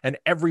kid and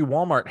every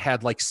Walmart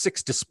had like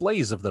 6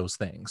 displays of those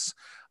things.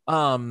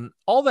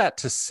 All that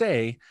to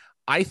say,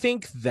 I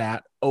think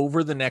that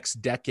over the next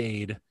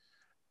decade,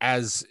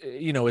 as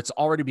you know, it's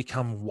already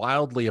become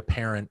wildly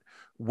apparent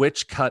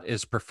which cut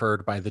is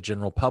preferred by the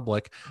general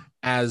public,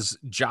 as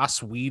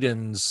Joss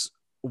Whedon's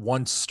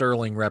once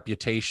sterling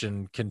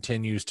reputation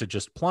continues to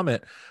just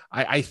plummet.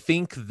 I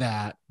think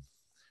that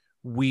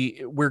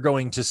we're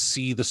going to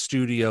see the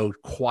studio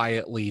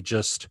quietly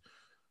just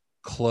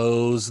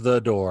close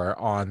the door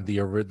on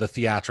the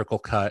theatrical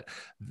cut.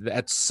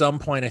 At some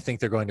point, I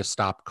think they're going to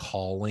stop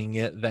calling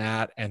it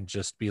that and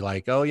just be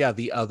like, oh yeah,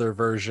 the other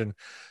version.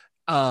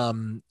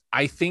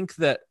 I think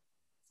that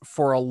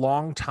for a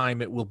long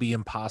time, it will be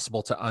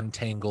impossible to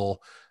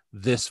untangle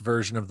this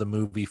version of the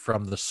movie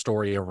from the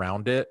story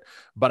around it.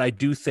 But I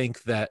do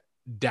think that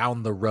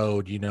down the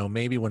road, you know,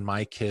 maybe when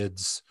my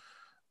kids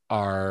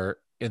are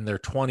in their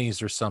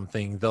 20s or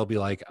something, they'll be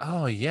like,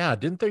 oh yeah,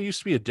 didn't there used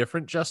to be a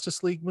different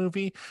Justice League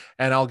movie?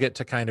 And I'll get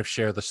to kind of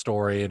share the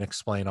story and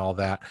explain all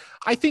that.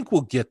 I think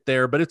we'll get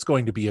there, but it's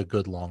going to be a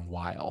good long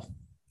while.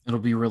 It'll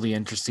be really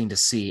interesting to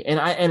see.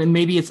 And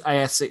maybe it's,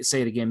 I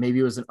say it again, maybe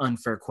it was an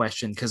unfair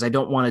question because I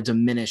don't want to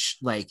diminish,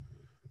 like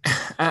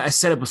I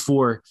said it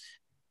before,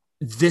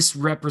 this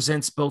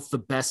represents both the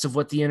best of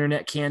what the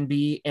internet can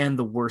be and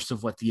the worst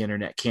of what the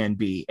internet can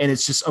be. And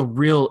it's just a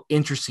real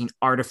interesting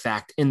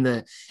artifact in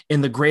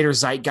the greater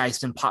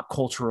zeitgeist and pop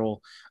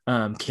cultural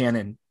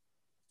canon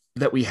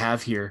that we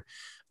have here.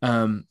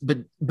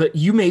 But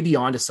you may be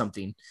onto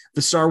something.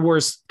 The Star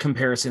Wars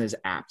comparison is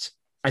apt.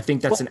 I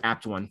think that's an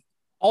apt one.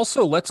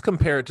 Also, let's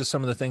compare it to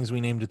some of the things we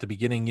named at the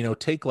beginning. You know,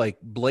 take like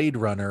Blade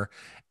Runner.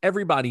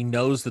 Everybody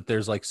knows that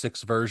there's like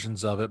 6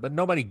 versions of it, but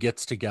nobody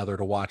gets together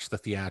to watch the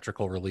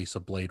theatrical release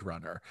of Blade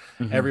Runner.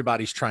 Mm-hmm.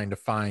 Everybody's trying to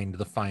find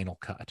the final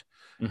cut.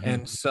 Mm-hmm.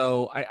 And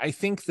so I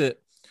think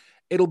that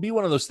it'll be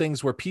one of those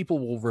things where people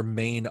will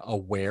remain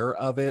aware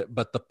of it,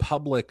 but the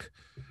public,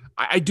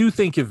 I do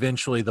think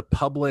eventually the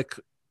public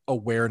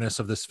awareness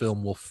of this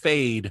film will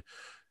fade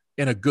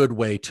in a good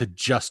way to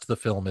just the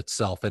film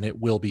itself, and it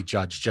will be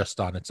judged just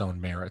on its own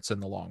merits in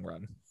the long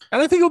run.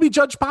 And I think it'll be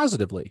judged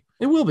positively.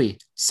 It will be.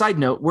 Side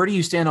note, where do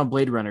you stand on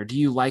Blade Runner? Do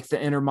you like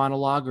the inner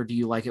monologue or do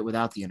you like it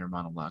without the inner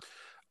monologue?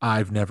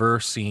 I've never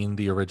seen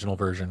the original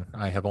version.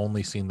 I have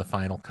only seen the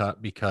final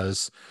cut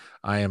because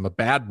I am a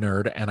bad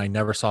nerd and I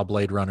never saw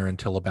Blade Runner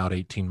until about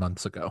 18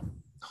 months ago.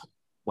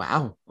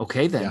 Wow.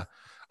 Okay, then. Yeah.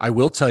 I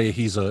will tell you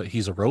he's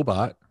a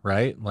robot,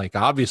 right? Like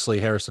obviously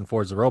Harrison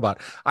Ford's a robot.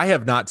 I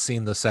have not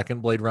seen the second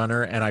Blade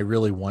Runner and I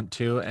really want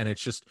to. And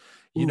it's just,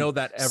 you know,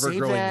 that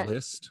ever-growing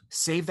list.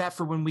 Save that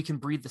for when we can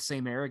breathe the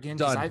same air again.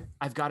 Done.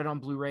 I've got it on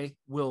Blu-ray.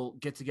 We'll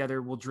get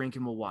together, we'll drink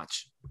and we'll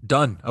watch.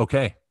 Done.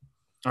 Okay.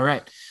 All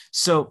right.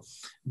 So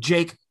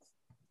Jake,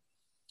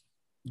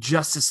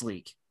 Justice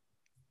League.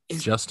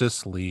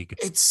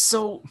 It's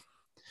so,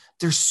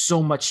 there's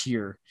so much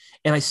here.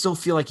 And I still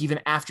feel like even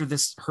after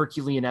this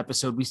Herculean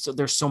episode,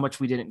 there's so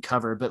much we didn't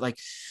cover, but like,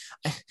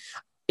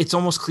 it's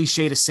almost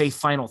cliche to say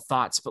final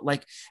thoughts, but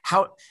like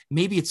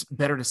maybe it's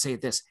better to say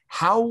it this,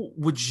 how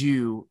would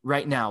you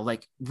right now,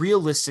 like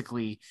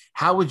realistically,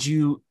 how would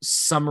you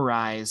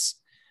summarize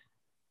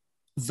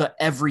the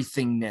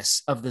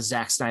everythingness of the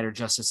Zack Snyder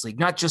Justice League?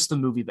 Not just the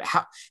movie, but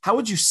how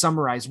would you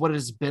summarize what it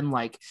has been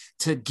like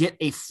to get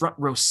a front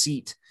row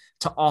seat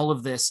to all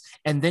of this,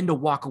 and then to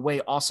walk away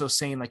also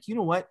saying like, you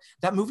know what,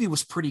 that movie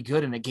was pretty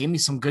good and it gave me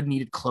some good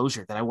needed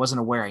closure that I wasn't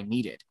aware I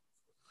needed?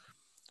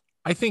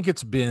 I think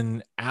it's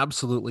been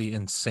absolutely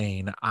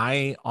insane.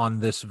 I, on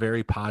this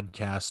very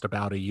podcast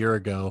about a year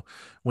ago,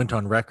 went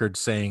on record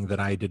saying that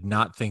I did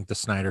not think the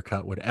Snyder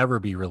Cut would ever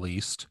be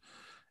released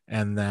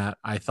and that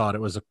I thought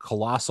it was a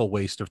colossal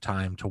waste of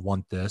time to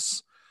want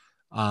this.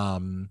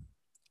 I'm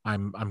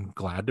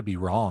glad to be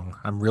wrong.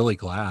 I'm really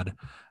glad.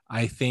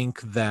 I think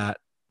that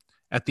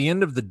at the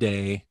end of the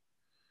day,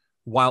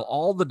 while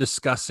all the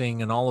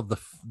discussing and all of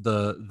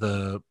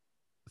the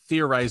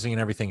theorizing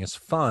and everything is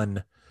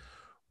fun,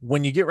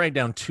 when you get right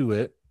down to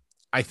it,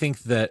 I think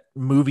that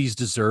movies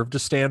deserve to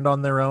stand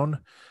on their own.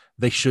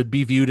 They should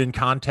be viewed in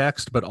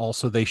context, but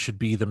also they should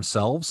be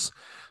themselves.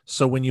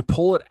 So when you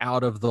pull it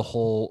out of the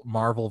whole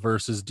Marvel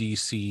versus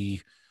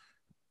DC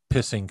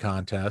pissing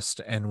contest,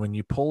 and when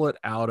you pull it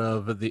out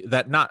of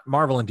that not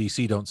Marvel and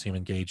DC don't seem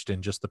engaged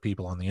in, just the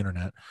people on the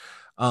internet.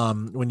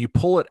 When you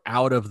pull it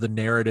out of the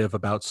narrative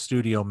about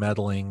studio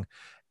meddling,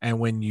 and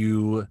when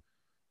you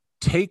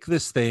take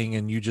this thing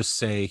and you just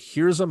say,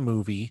 here's a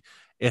movie,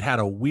 it had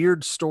a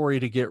weird story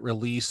to get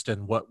released,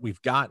 and what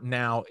we've got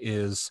now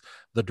is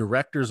the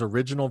director's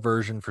original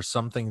version for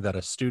something that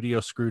a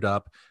studio screwed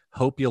up.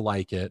 Hope you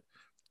like it.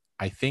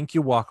 I think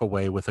you walk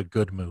away with a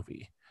good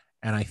movie.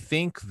 And I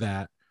think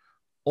that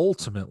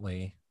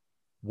ultimately,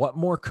 what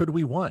more could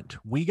we want?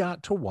 We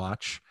got to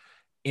watch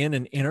in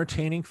an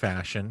entertaining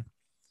fashion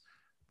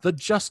the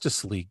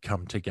Justice League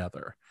come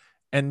together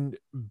and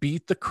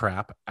beat the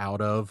crap out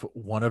of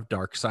one of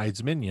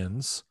Darkseid's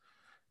minions.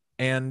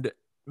 And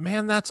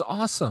man, that's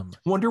awesome.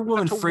 Wonder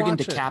Woman friggin'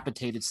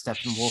 decapitated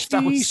Steppenwolf.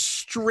 That was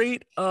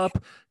straight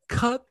up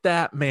cut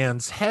that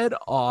man's head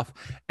off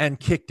and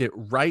kicked it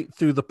right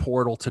through the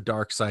portal to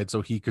Darkseid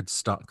so he could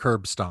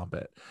curb stomp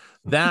it.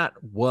 That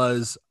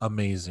was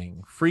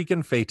amazing.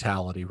 Freaking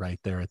fatality right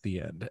there at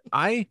the end.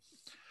 I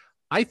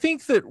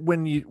think that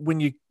when you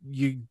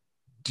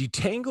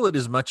detangle it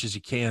as much as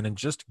you can and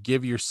just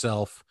give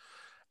yourself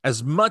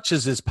as much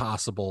as is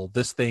possible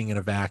this thing in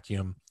a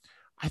vacuum,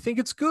 I think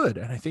it's good.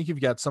 And I think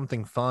you've got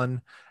something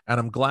fun, and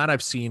I'm glad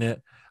I've seen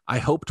it. I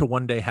hope to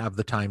one day have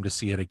the time to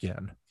see it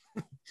again.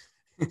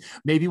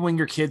 Maybe when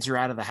your kids are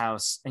out of the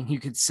house and you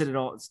could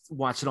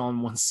watch it all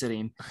in one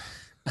sitting.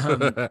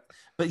 But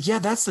yeah,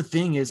 that's the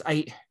thing is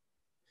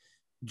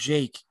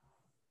Jake,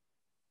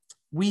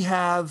 we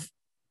have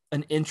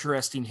an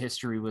interesting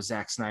history with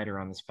Zack Snyder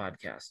on this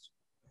podcast.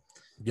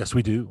 Yes,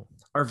 we do.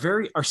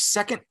 Our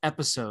second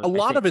episode. A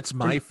lot of it's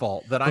my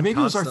fault that I'm maybe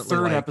it was our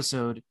constantly third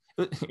episode.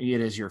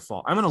 It is your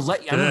fault. I'm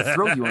gonna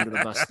throw you under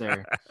the bus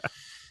there.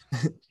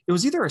 It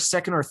was either our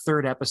second or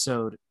third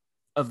episode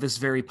of this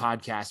very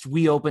podcast.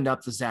 We opened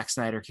up the Zack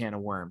Snyder can of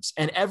worms.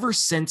 And ever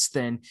since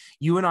then,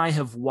 you and I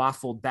have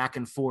waffled back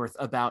and forth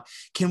about,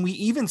 can we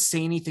even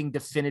say anything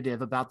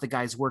definitive about the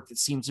guy's work that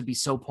seems to be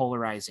so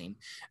polarizing?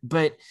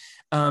 But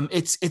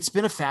it's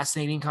been a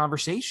fascinating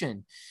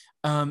conversation.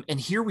 And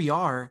here we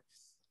are.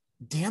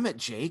 Damn it,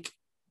 Jake.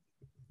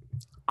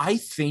 I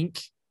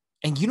think,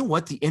 and you know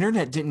what? The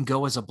internet didn't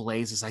go as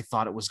ablaze as I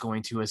thought it was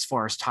going to, as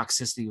far as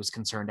toxicity was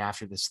concerned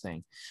after this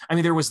thing. I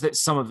mean, there was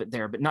some of it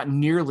there, but not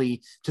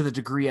nearly to the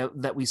degree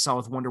that we saw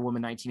with Wonder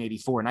Woman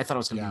 1984. And I thought it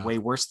was going to be way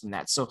worse than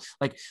that. So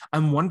like,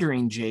 I'm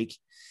wondering, Jake,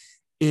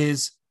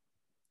 is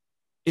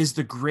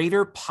the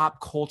greater pop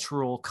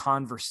cultural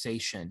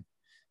conversation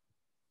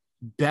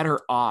better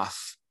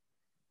off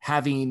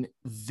having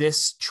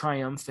this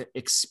triumphant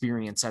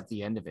experience at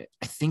the end of it?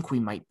 I think we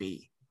might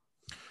be.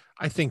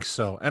 I think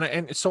so.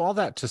 And so all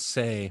that to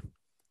say,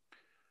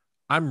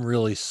 I'm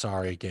really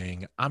sorry,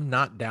 gang. I'm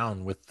not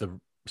down with the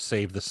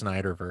save the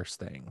Snyderverse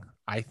thing.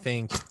 I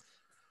think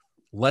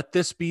let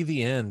this be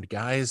the end,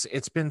 guys.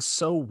 It's been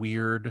so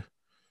weird.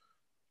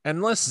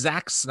 Unless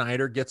Zack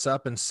Snyder gets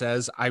up and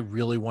says, I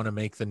really want to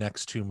make the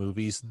next two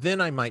movies,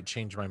 then I might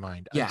change my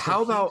mind. Yeah.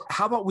 How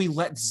about we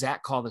let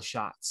Zack call the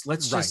shots?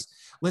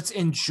 Let's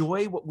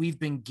enjoy what we've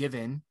been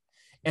given,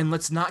 and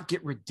let's not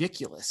get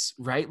ridiculous,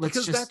 right?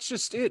 That's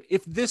just it.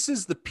 If this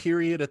is the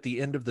period at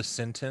the end of the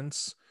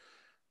sentence,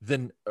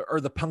 then, or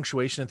the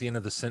punctuation at the end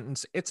of the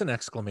sentence, it's an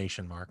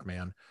exclamation mark,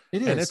 man.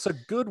 It is. And it's a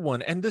good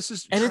one. And it's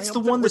the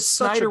one that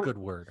Snyder, such a good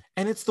word.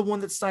 And it's the one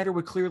that Snyder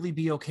would clearly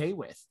be okay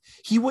with.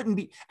 He wouldn't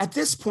be, at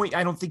this point,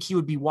 I don't think he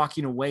would be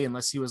walking away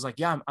unless he was like,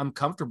 yeah, I'm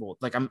comfortable.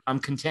 Like I'm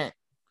content.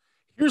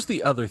 Here's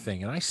the other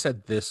thing. And I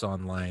said this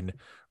online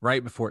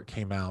right before it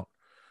came out.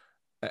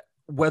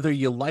 Whether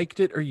you liked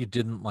it or you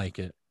didn't like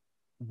it,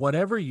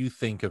 whatever you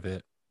think of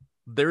it,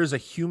 there is a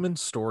human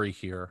story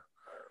here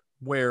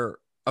where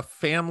a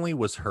family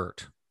was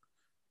hurt,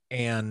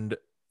 and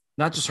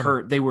not just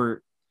hurt, they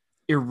were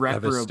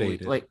irreparably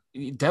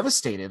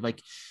devastated.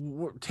 Like,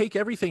 take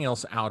everything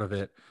else out of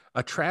it.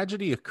 A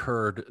tragedy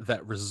occurred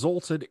that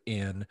resulted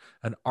in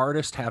an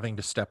artist having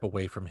to step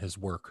away from his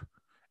work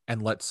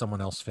and let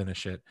someone else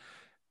finish it.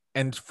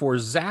 And for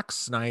Zack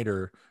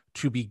Snyder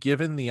to be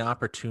given the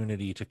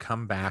opportunity to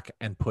come back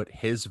and put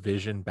his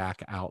vision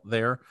back out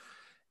there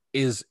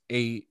is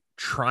a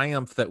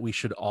triumph that we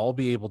should all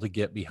be able to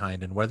get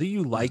behind. And whether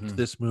you liked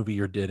this movie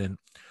or didn't,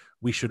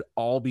 we should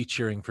all be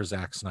cheering for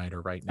Zack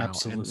Snyder right now.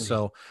 Absolutely. And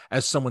so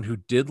as someone who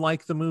did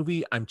like the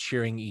movie, I'm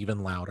cheering even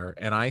louder.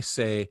 And I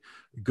say,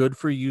 good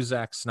for you,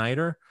 Zack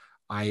Snyder.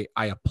 I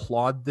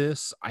applaud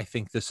this. I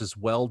think this is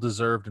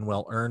well-deserved and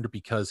well-earned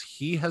because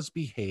he has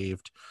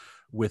behaved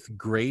with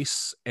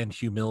grace and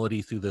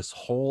humility through this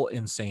whole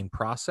insane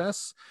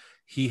process.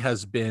 He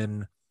has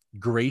been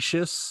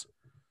gracious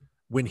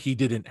when he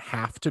didn't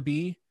have to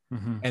be.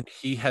 And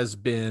he has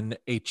been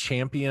a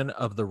champion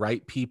of the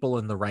right people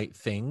and the right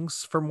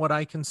things from what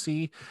I can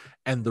see.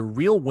 And the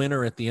real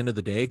winner at the end of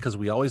the day, because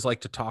we always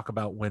like to talk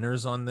about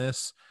winners on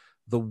this,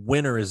 the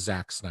winner is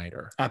Zack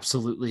Snyder.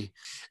 Absolutely.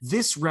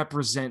 This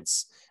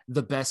represents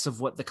the best of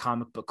what the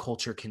comic book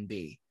culture can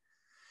be.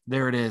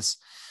 There it is.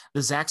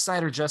 The Zack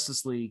Snyder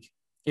Justice League.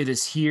 It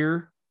is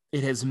here.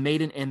 It has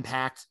made an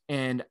impact.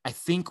 And I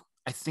think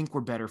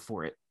we're better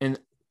for it. And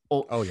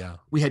oh yeah,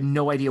 we had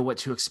no idea what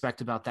to expect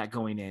about that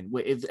going in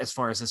as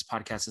far as this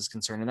podcast is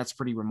concerned. And that's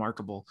pretty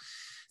remarkable.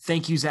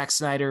 Thank you, Zack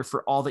Snyder,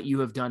 for all that you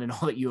have done and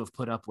all that you have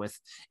put up with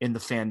in the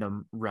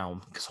fandom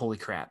realm, because holy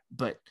crap.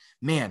 But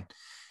man,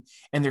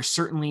 and there's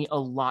certainly a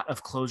lot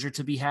of closure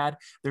to be had.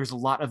 There's a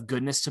lot of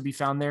goodness to be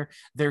found there.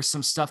 There's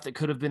some stuff that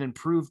could have been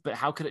improved, but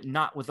how could it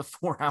not with a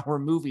 4-hour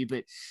movie?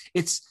 But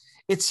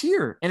it's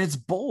here, and it's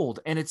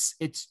bold, and it's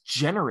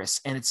generous,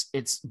 and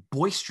it's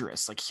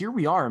boisterous. Like, here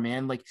we are,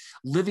 man, like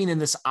living in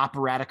this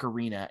operatic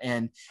arena.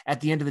 And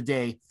at the end of the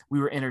day, we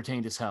were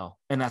entertained as hell.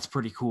 And that's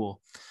pretty cool.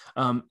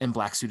 And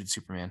black suited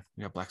Superman.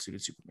 We got black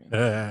suited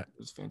Superman. It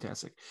was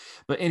fantastic.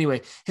 But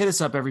anyway, hit us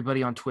up,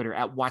 everybody, on Twitter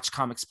at Watch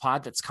Comics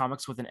Pod. That's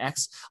comics with an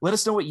X. Let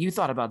us know what you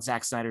thought about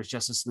Zack Snyder's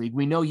Justice League.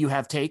 We know you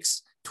have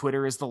takes.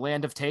 Twitter is the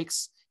land of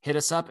takes. Hit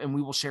us up and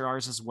we will share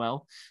ours as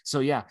well. So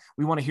yeah,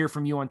 we want to hear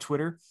from you on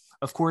Twitter.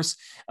 Of course,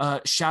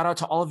 shout out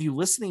to all of you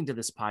listening to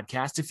this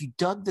podcast. If you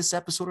dug this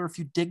episode or if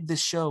you dig this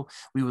show,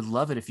 we would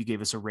love it if you gave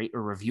us a rate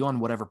or review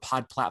on whatever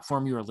pod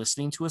platform you are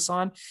listening to us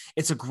on.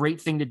 It's a great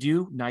thing to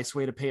do. Nice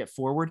way to pay it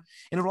forward.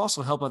 And it'll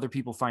also help other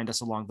people find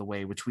us along the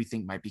way, which we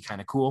think might be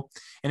kind of cool.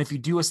 And if you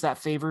do us that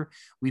favor,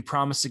 we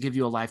promise to give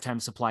you a lifetime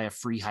supply of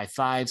free high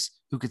fives.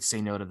 Who could say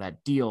no to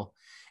that deal?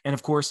 And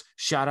of course,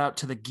 shout out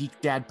to the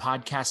Geek Dad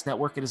Podcast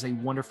Network. It is a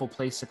wonderful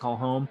place to call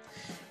home.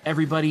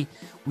 Everybody,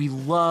 we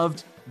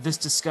loved this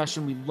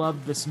discussion. We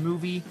loved this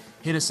movie.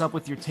 Hit us up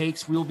with your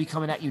takes. We will be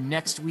coming at you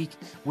next week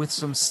with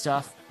some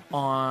stuff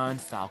on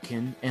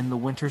Falcon and the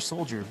Winter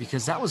Soldier,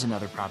 because that was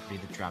another property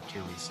that dropped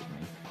here recently.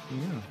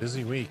 Yeah.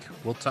 Busy week.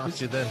 We'll talk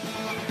to you then.